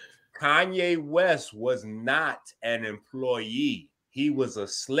 Kanye West was not an employee. He was a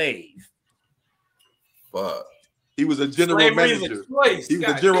slave. Fuck. He was a general manager. He was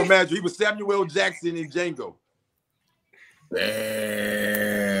a general manager. He was Samuel L. Jackson in Django.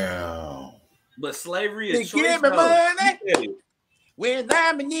 Damn. But Was slavery a They choice? give me No. money when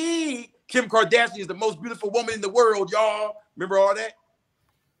I'm in need. Kim Kardashian is the most beautiful woman in the world, y'all. Remember all that?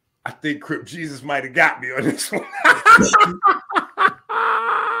 I think Crip Jesus might have got me on this one.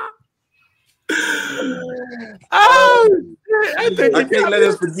 Oh, I can't let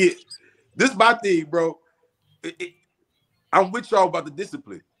us forget. This is my thing, bro. I'm with y'all about the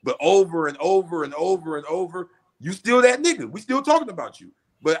discipline, but over and over and over and over, you still that nigga. We still talking about you.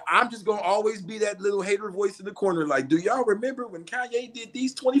 But I'm just gonna always be that little hater voice in the corner. Like, do y'all remember when Kanye did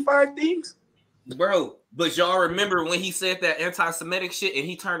these 25 things? Bro, but y'all remember when he said that anti-Semitic shit and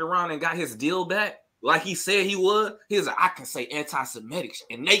he turned around and got his deal back? Like he said he would. He was like, I can say anti-Semitic shit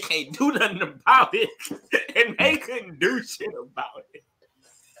and they can't do nothing about it. And they couldn't do shit about it.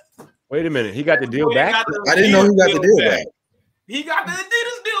 Wait a minute. He got the deal back? I didn't know he got the deal back. He got the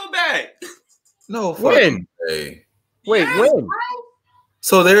Adidas deal back. No, when? Way. Wait, yes, when? Bro.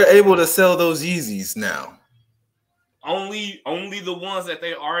 So they're able to sell those Yeezys now. Only the ones that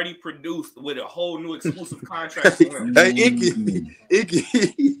they already produced with a whole new exclusive contract for him. Hey, Iggy.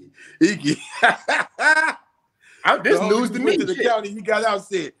 This news to me. To the county, he got out and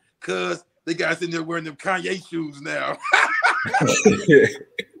said, "Cause they guys in there wearing them Kanye shoes now."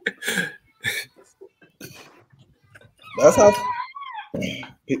 That's how.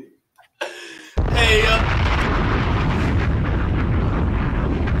 Hey,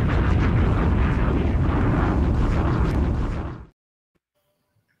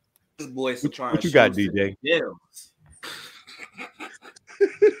 this boy's trying. What you got, DJ? Deals.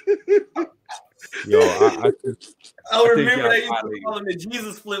 Yo, I remember they used to call them the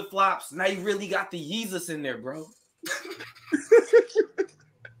Jesus flip flops. Now you really got the Yeezus in there, bro.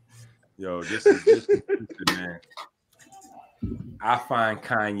 Yo, this is man. I find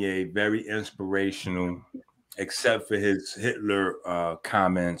Kanye very inspirational, except for his Hitler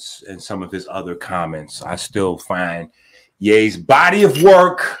comments and some of his other comments. I still find Ye's body of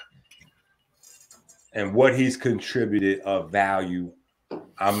work and what he's contributed of value.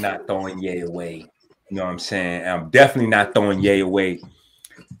 I'm not throwing Ye away. You know what I'm saying? I'm definitely not throwing Ye away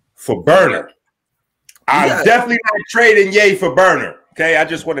for Burner. I'm definitely not trading Ye for Burner. Okay, I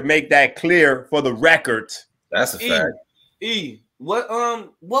just want to make that clear for the record. That's a fact. What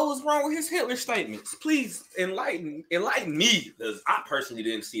was wrong with his Hitler statements? Please enlighten me, because I personally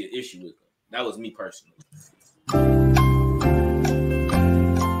didn't see an issue with them. That was me personally.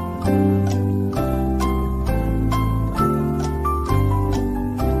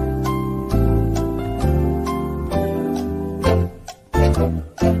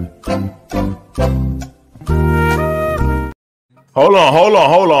 Hold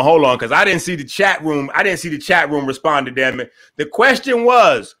on, because I didn't see the chat room. Respond to them. The question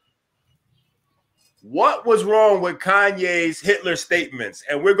was, what was wrong with Kanye's Hitler statements?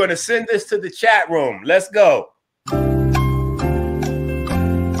 And we're going to send this to the chat room. Let's go.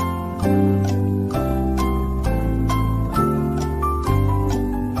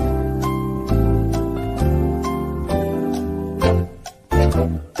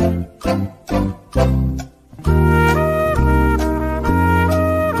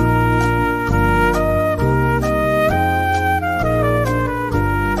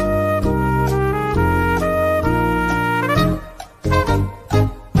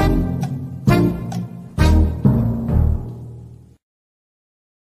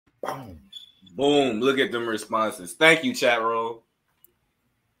 Boom. Look at them responses. Thank you, chat roll.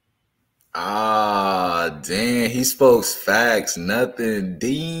 Ah, damn. He spoke facts. Nothing.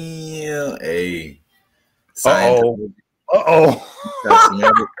 Damn. Hey. Uh-oh.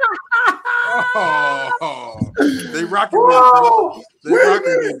 They rocking with it. They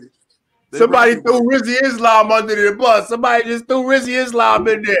rocking with it. Somebody threw Rizzy Islam under the bus. Somebody just threw Rizzy Islam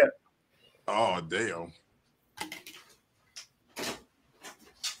in there. Oh, damn.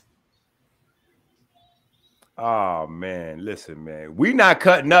 Oh, man. Listen, man. We not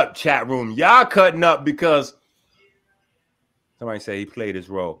cutting up, chat room. Y'all cutting up because somebody say he played his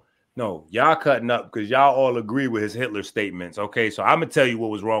role. No, y'all cutting up because y'all all agree with his Hitler statements. Okay, so I'm going to tell you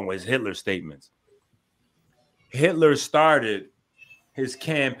what was wrong with his Hitler statements. Hitler started his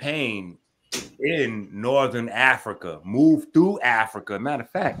campaign in Northern Africa, moved through Africa. Matter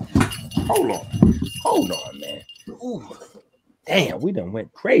of fact, hold on, man. Ooh, damn, we done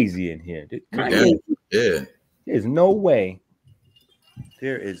went crazy in here. Yeah. There's no way.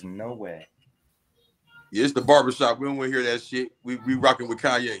 There is no way. Yeah, it's the barbershop. We don't want to hear that shit. We rocking with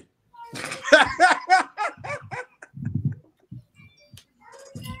Kanye.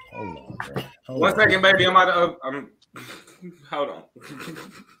 Hold on, bro. One second, baby. I'm hold on.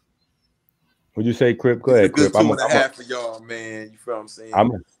 What'd you say, Crip? Go ahead, Crip. I'm 2.5 for y'all, man. You feel what I'm saying?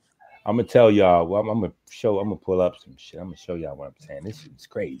 I'm gonna tell y'all. Well, I'm gonna pull up some shit. I'm gonna show y'all what I'm saying. This shit's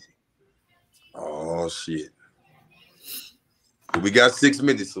crazy. Oh shit. We got 6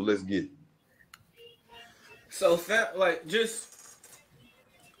 minutes, so let's get it. So like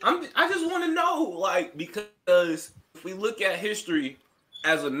I just want to know, like, because if we look at history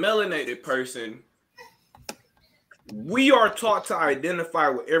as a melanated person, we are taught to identify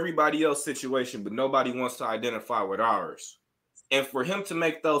with everybody else's situation, but nobody wants to identify with ours. And for him to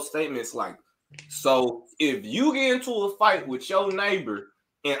make those statements like, so if you get into a fight with your neighbor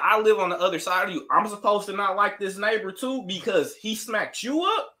and I live on the other side of you, I'm supposed to not like this neighbor too because he smacked you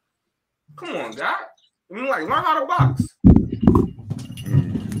up? Come on, God. I mean, like, learn how to box.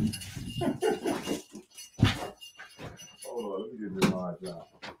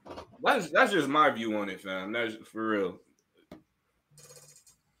 That's just my view on it, fam. That's for real.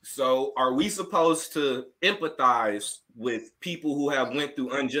 So, are we supposed to empathize with people who have went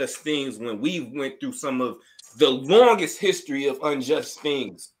through unjust things when we've went through some of the longest history of unjust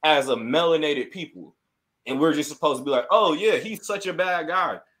things as a melanated people? And we're just supposed to be like, oh yeah, he's such a bad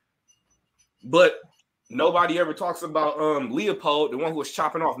guy. But nobody ever talks about Leopold, the one who was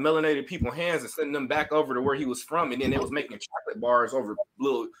chopping off melanated people's hands and sending them back over to where he was from, and then they was making chocolate bars over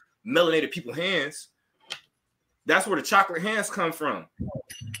little melanated people's hands. That's where the chocolate hands come from.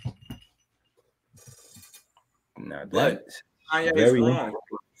 Now But that's is wrong.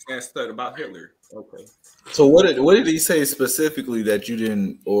 Saying stuff about Hitler. Okay. So what did he say specifically that you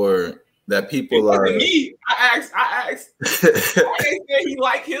didn't, or that people are? Me, I asked. I said he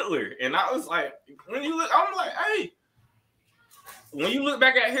liked Hitler, and I was like, when you look, I'm like, hey, when you look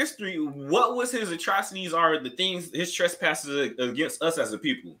back at history, what was his atrocities? Are the things his trespasses against us as a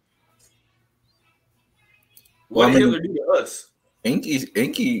people? What did Hitler do to us?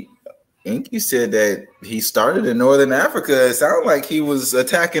 Inky said that he started in Northern Africa. It sounded like he was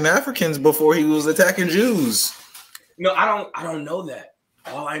attacking Africans before he was attacking Jews. No, I don't know that.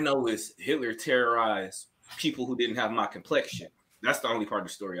 All I know is Hitler terrorized people who didn't have my complexion. That's the only part of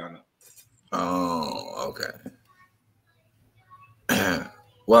the story I know. Oh, okay.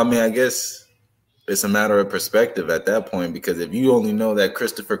 Well, I mean, I guess it's a matter of perspective at that point, because if you only know that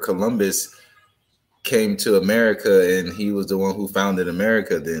Christopher Columbus came to America and he was the one who founded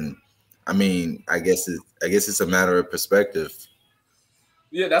America, then I mean, I guess it's a matter of perspective.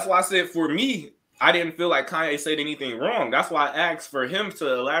 Yeah, that's why I said for me, I didn't feel like Kanye said anything wrong. That's why I asked for him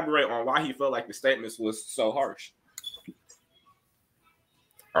to elaborate on why he felt like the statements was so harsh.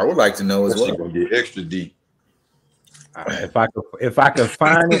 I would like to know as well. Gonna get extra deep. If I could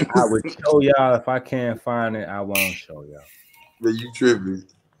find it, I would show y'all. If I can't find it, I won't show y'all. But you tripping.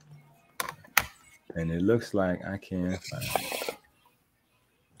 And it looks like I can't find it.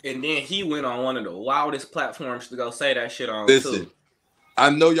 And then he went on one of the wildest platforms to go say that shit on. Listen, too. I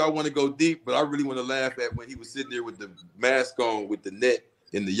know y'all want to go deep, but I really want to laugh at when he was sitting there with the mask on, with the net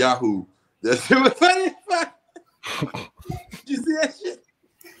in the Yahoo. That's funny. Did you see that shit?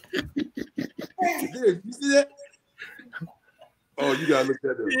 Did you see that? Oh, you gotta look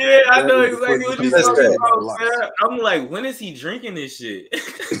that up. Yeah, I know exactly what you're talking about. I'm like, when is he drinking this shit?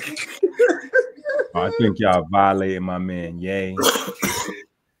 I think y'all violated my man Ye.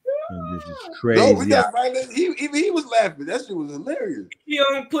 This is crazy. No, we got violent. He was laughing. That shit was hilarious. He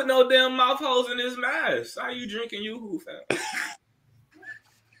don't put no damn mouth holes in his mask. How you drinking Yoo-hoo, fam?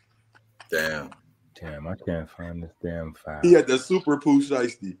 Damn, I can't find this damn file. He had the super poo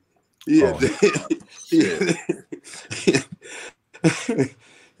shiesty. He had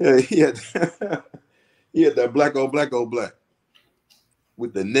that black on black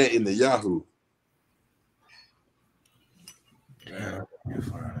with the net in the Yahoo. Yeah,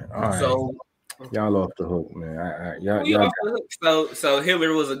 all right. So y'all off the hook, man. So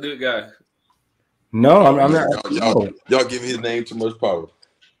Hitler was a good guy. No, I'm not. Y'all give his name too much power.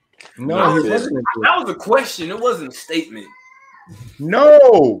 No, he wasn't. That was a question. It wasn't a statement.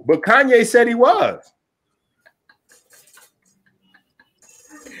 No, but Kanye said he was.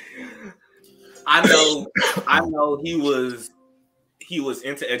 I know he was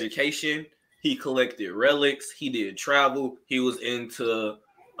into education. He collected relics. He did travel. He was into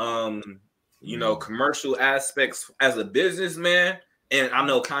commercial aspects as a businessman. And I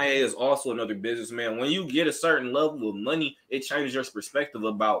know Kanye is also another businessman. When you get a certain level of money, it changes your perspective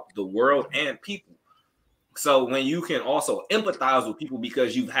about the world and people. So when you can also empathize with people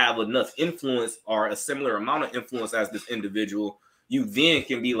because you have enough influence or a similar amount of influence as this individual, you then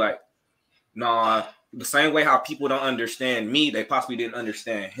can be like, nah, the same way how people don't understand me, they possibly didn't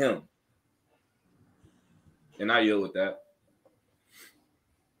understand him. And I deal with that.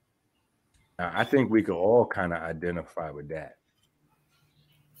 I think we could all kind of identify with that.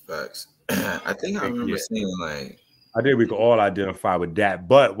 Facts. I think I remember seeing like. I think we can all identify with that.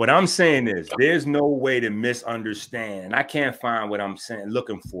 But what I'm saying is there's no way to misunderstand. And I can't find what I'm saying,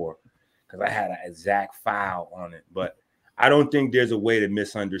 looking for, because I had an exact file on it. But I don't think there's a way to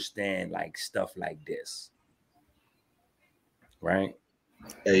misunderstand like stuff like this. Right?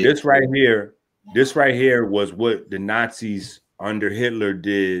 Hey. This right here was what the Nazis under Hitler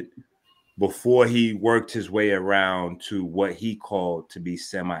did before he worked his way around to what he called to be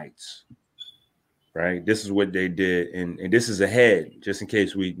Semites. Right, this is what they did, and this is a head, just in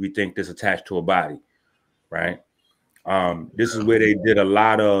case we think this attached to a body, right? This is where they did a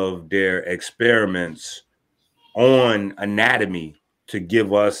lot of their experiments on anatomy to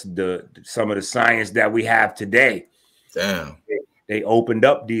give us some of the science that we have today. Damn, they opened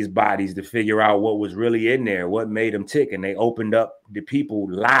up these bodies to figure out what was really in there, what made them tick, and they opened up the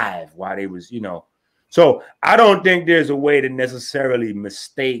people live while they was, So I don't think there's a way to necessarily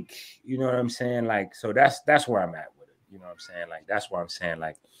mistake, you know what I'm saying? Like, so that's where I'm at with it. You know what I'm saying? Like, that's why I'm saying,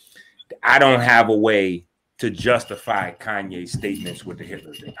 like, I don't have a way to justify Kanye's statements with the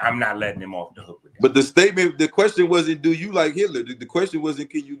Hitler thing. I'm not letting him off the hook with that. But the question wasn't, do you like Hitler? The question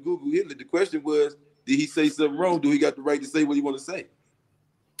wasn't, can you Google Hitler? The question was, did he say something wrong? Do he got the right to say what he want to say?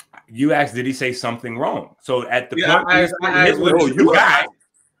 You asked, did he say something wrong? So at the point, you asked.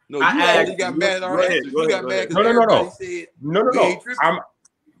 No, you already got mad at our answers. You got mad because everybody said, no.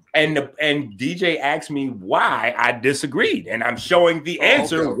 And DJ asked me why I disagreed, and I'm showing the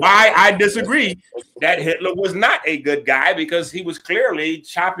answer why I disagree that Hitler was not a good guy, because he was clearly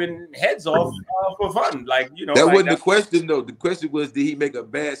chopping heads off for fun. Like, that wasn't the question though. The question was, did he make a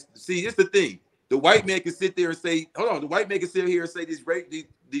bad? See, it's the thing. The white man can sit there and say, hold on. The white man can sit here and say these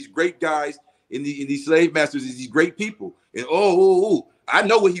great guys and these slave masters is these great people, and I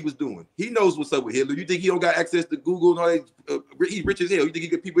know what he was doing. He knows what's up with Hitler. You think he don't got access to Google and all that? He's rich as hell. You think he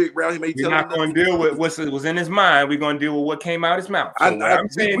got people around him? We're not going to deal with what was in his mind. We're going to deal with what came out his mouth. So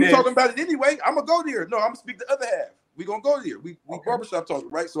we're talking about it anyway. I'm going to go there. No, I'm going to speak the other half. We're going to go there. We barbershop talking,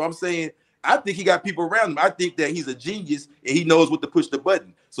 right? So I'm saying, I think he got people around him. I think that he's a genius and he knows what to push the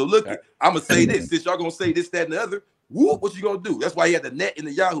button. So look, I'm going to say this. Since y'all going to say this, that, and the other, whoop, what you going to do? That's why he had the net in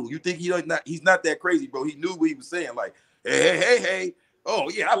the Yahoo. You think he's not that crazy, bro. He knew what he was saying. Like, hey.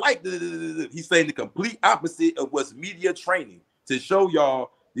 Oh, yeah, I like he's saying the complete opposite of what's media training to show y'all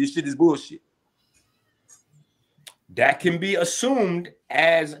this shit is bullshit. That can be assumed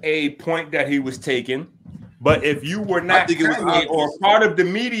as a point that he was taking. But if you were not Kanye or part of the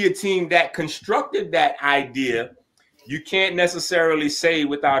media team that constructed that idea, you can't necessarily say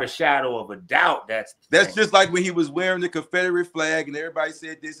without a shadow of a doubt that's just like when he was wearing the Confederate flag and everybody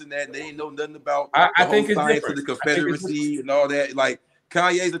said this and that, and they ain't know nothing about I think it's science of the Confederacy and all that. Like,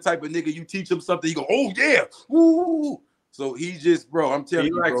 Kanye's the type of nigga, you teach him something, he go, oh yeah, woo. So he just, bro, I'm telling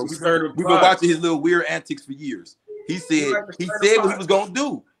you, bro, we've been watching his little weird antics for years. He said what he was gonna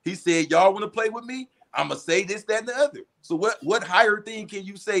do. He said, y'all want to play with me? I'm gonna say this, that, and the other. So what higher thing can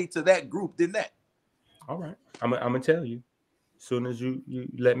you say to that group than that? All right, I'm gonna tell you. As soon as you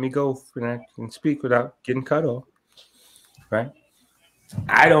let me go and I can speak without getting cut off, right?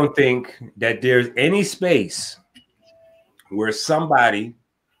 I don't think that there's any space where somebody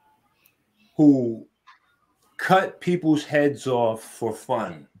who cut people's heads off for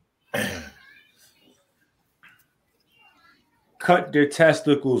fun, cut their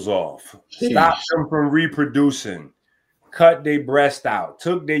testicles off, stopped them from reproducing, cut their breast out,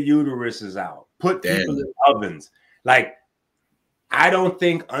 took their uteruses out, put people in ovens. Like, I don't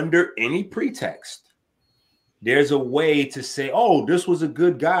think under any pretext there's a way to say, oh, this was a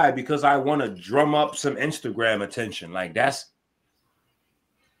good guy because I want to drum up some Instagram attention. Like, that's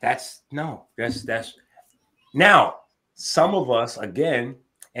now some of us, again,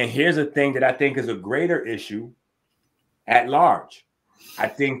 and here's a thing that I think is a greater issue at large. I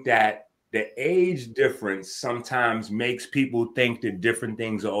think that the age difference sometimes makes people think that different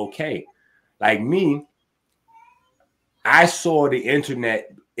things are okay. Like me, I saw the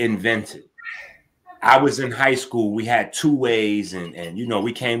internet invented. I was in high school. We had two ways, and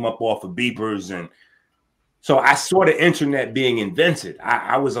we came up off of beepers, and so I saw the internet being invented.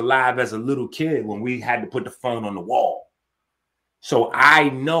 I was alive as a little kid when we had to put the phone on the wall. So I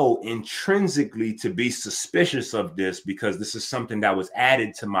know intrinsically to be suspicious of this because this is something that was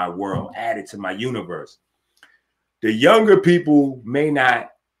added to my world, added to my universe. The younger people may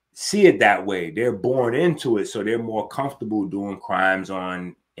not see it that way. They're born into it, so they're more comfortable doing crimes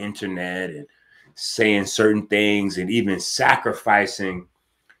on internet and saying certain things and even sacrificing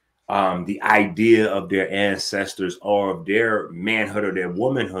the idea of their ancestors or of their manhood or their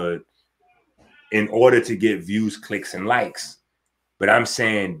womanhood in order to get views, clicks, and likes. But I'm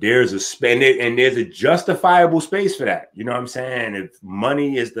saying there's a spend and there's a justifiable space for that. You know what I'm saying? If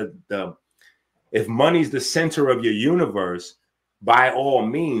money is if money's the center of your universe, by all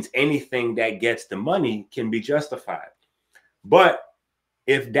means, anything that gets the money can be justified. But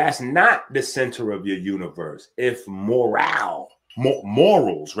if that's not the center of your universe, if morals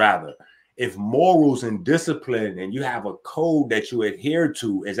rather, if morals and discipline and you have a code that you adhere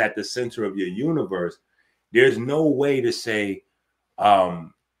to is at the center of your universe, there's no way to say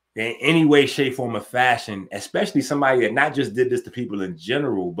in any way, shape, form, or fashion, especially somebody that not just did this to people in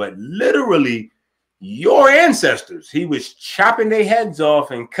general, but literally your ancestors. He was chopping their heads off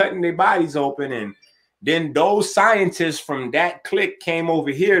and cutting their bodies open, and then those scientists from that clique came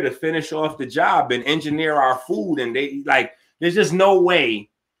over here to finish off the job and engineer our food. And they like, there's just no way,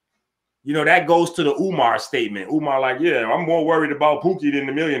 you know, that goes to the Umar statement. Umar like, yeah, I'm more worried about Pookie than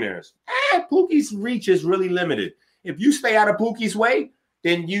the millionaires. Pookie's reach is really limited. If you stay out of Pookie's way,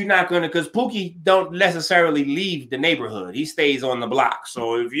 then you're not going to, because Pookie don't necessarily leave the neighborhood. He stays on the block.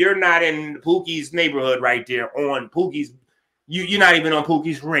 So if you're not in Pookie's neighborhood right there on Pookie's, you're not even on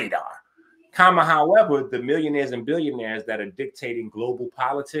Pookie's radar. However, the millionaires and billionaires that are dictating global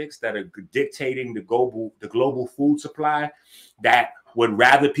politics, that are dictating the global food supply, that would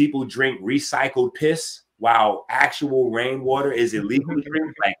rather people drink recycled piss while actual rainwater is illegal to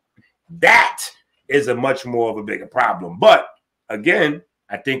drink, like that is a much more of a bigger problem. But again,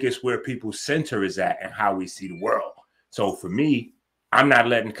 I think it's where people's center is at and how we see the world. So for me, I'm not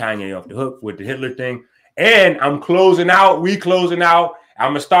letting Kanye off the hook with the Hitler thing. And I'm closing out, closing out.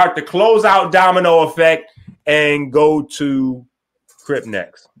 I'm going to start the closeout domino effect and go to Crip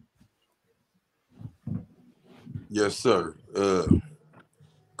next. Yes, sir.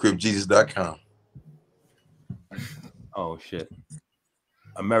 CripJesus.com. Oh, shit.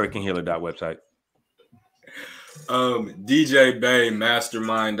 AmericanHealer.website. DJ Bay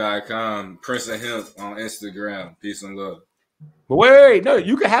Mastermind.com. Prince of Hemp on Instagram. Peace and love. But wait, no,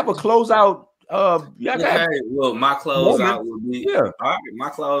 you can have a closeout. Well, my closeout would be all right. My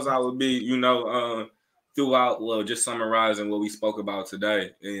closeout would be, you know, throughout. Well, just summarizing what we spoke about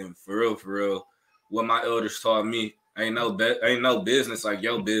today, and for real, what my elders taught me. Ain't no business like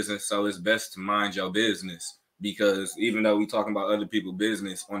your business, so it's best to mind your business, because even though we talking about other people's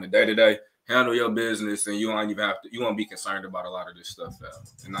business on the day-to-day, handle your business, and you won't be concerned about a lot of this stuff.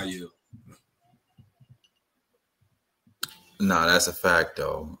 And I yield. No, that's a fact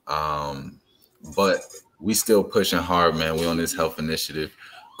though. But we still pushing hard, man. We on this health initiative.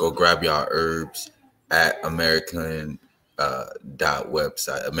 Go grab y'all herbs at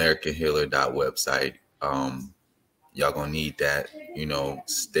AmericanHealer.website. Y'all gonna need that. You know,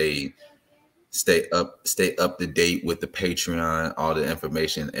 stay up to date with the Patreon, all the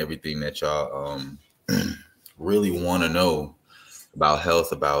information, everything that y'all really want to know about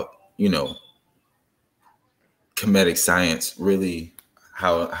health, about, you know, comedic science, really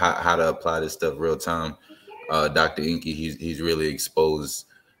how to apply this stuff real time. Dr. Inky, he's really exposed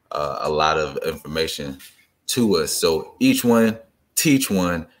a lot of information to us. So each one teach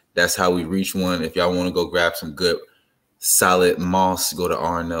one. That's how we reach one. If y'all want to go grab some good solid moss, go to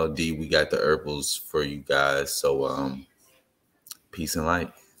RNLD. We got the herbals for you guys. So peace and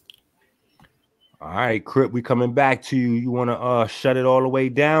light. All right, Crip, we coming back to you. You want to shut it all the way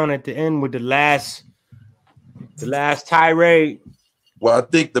down at the end with the last tirade? Well, I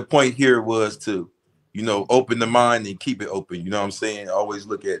think the point here was to, you know, open the mind and keep it open. You know what I'm saying? Always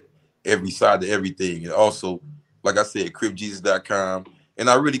look at every side of everything. And also, like I said, CripJesus.com. And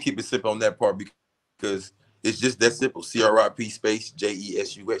I really keep it simple on that part because it's just that simple. CRIP space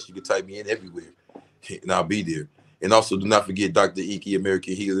JESUS. You can type me in everywhere and I'll be there. And also, do not forget Dr. Inky,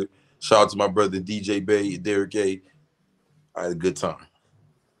 American Healer. Shout out to my brother DJ Bay, Derek A. I had a good time.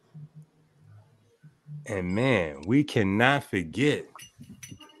 And man, we cannot forget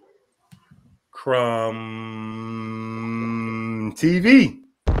Crumb TV.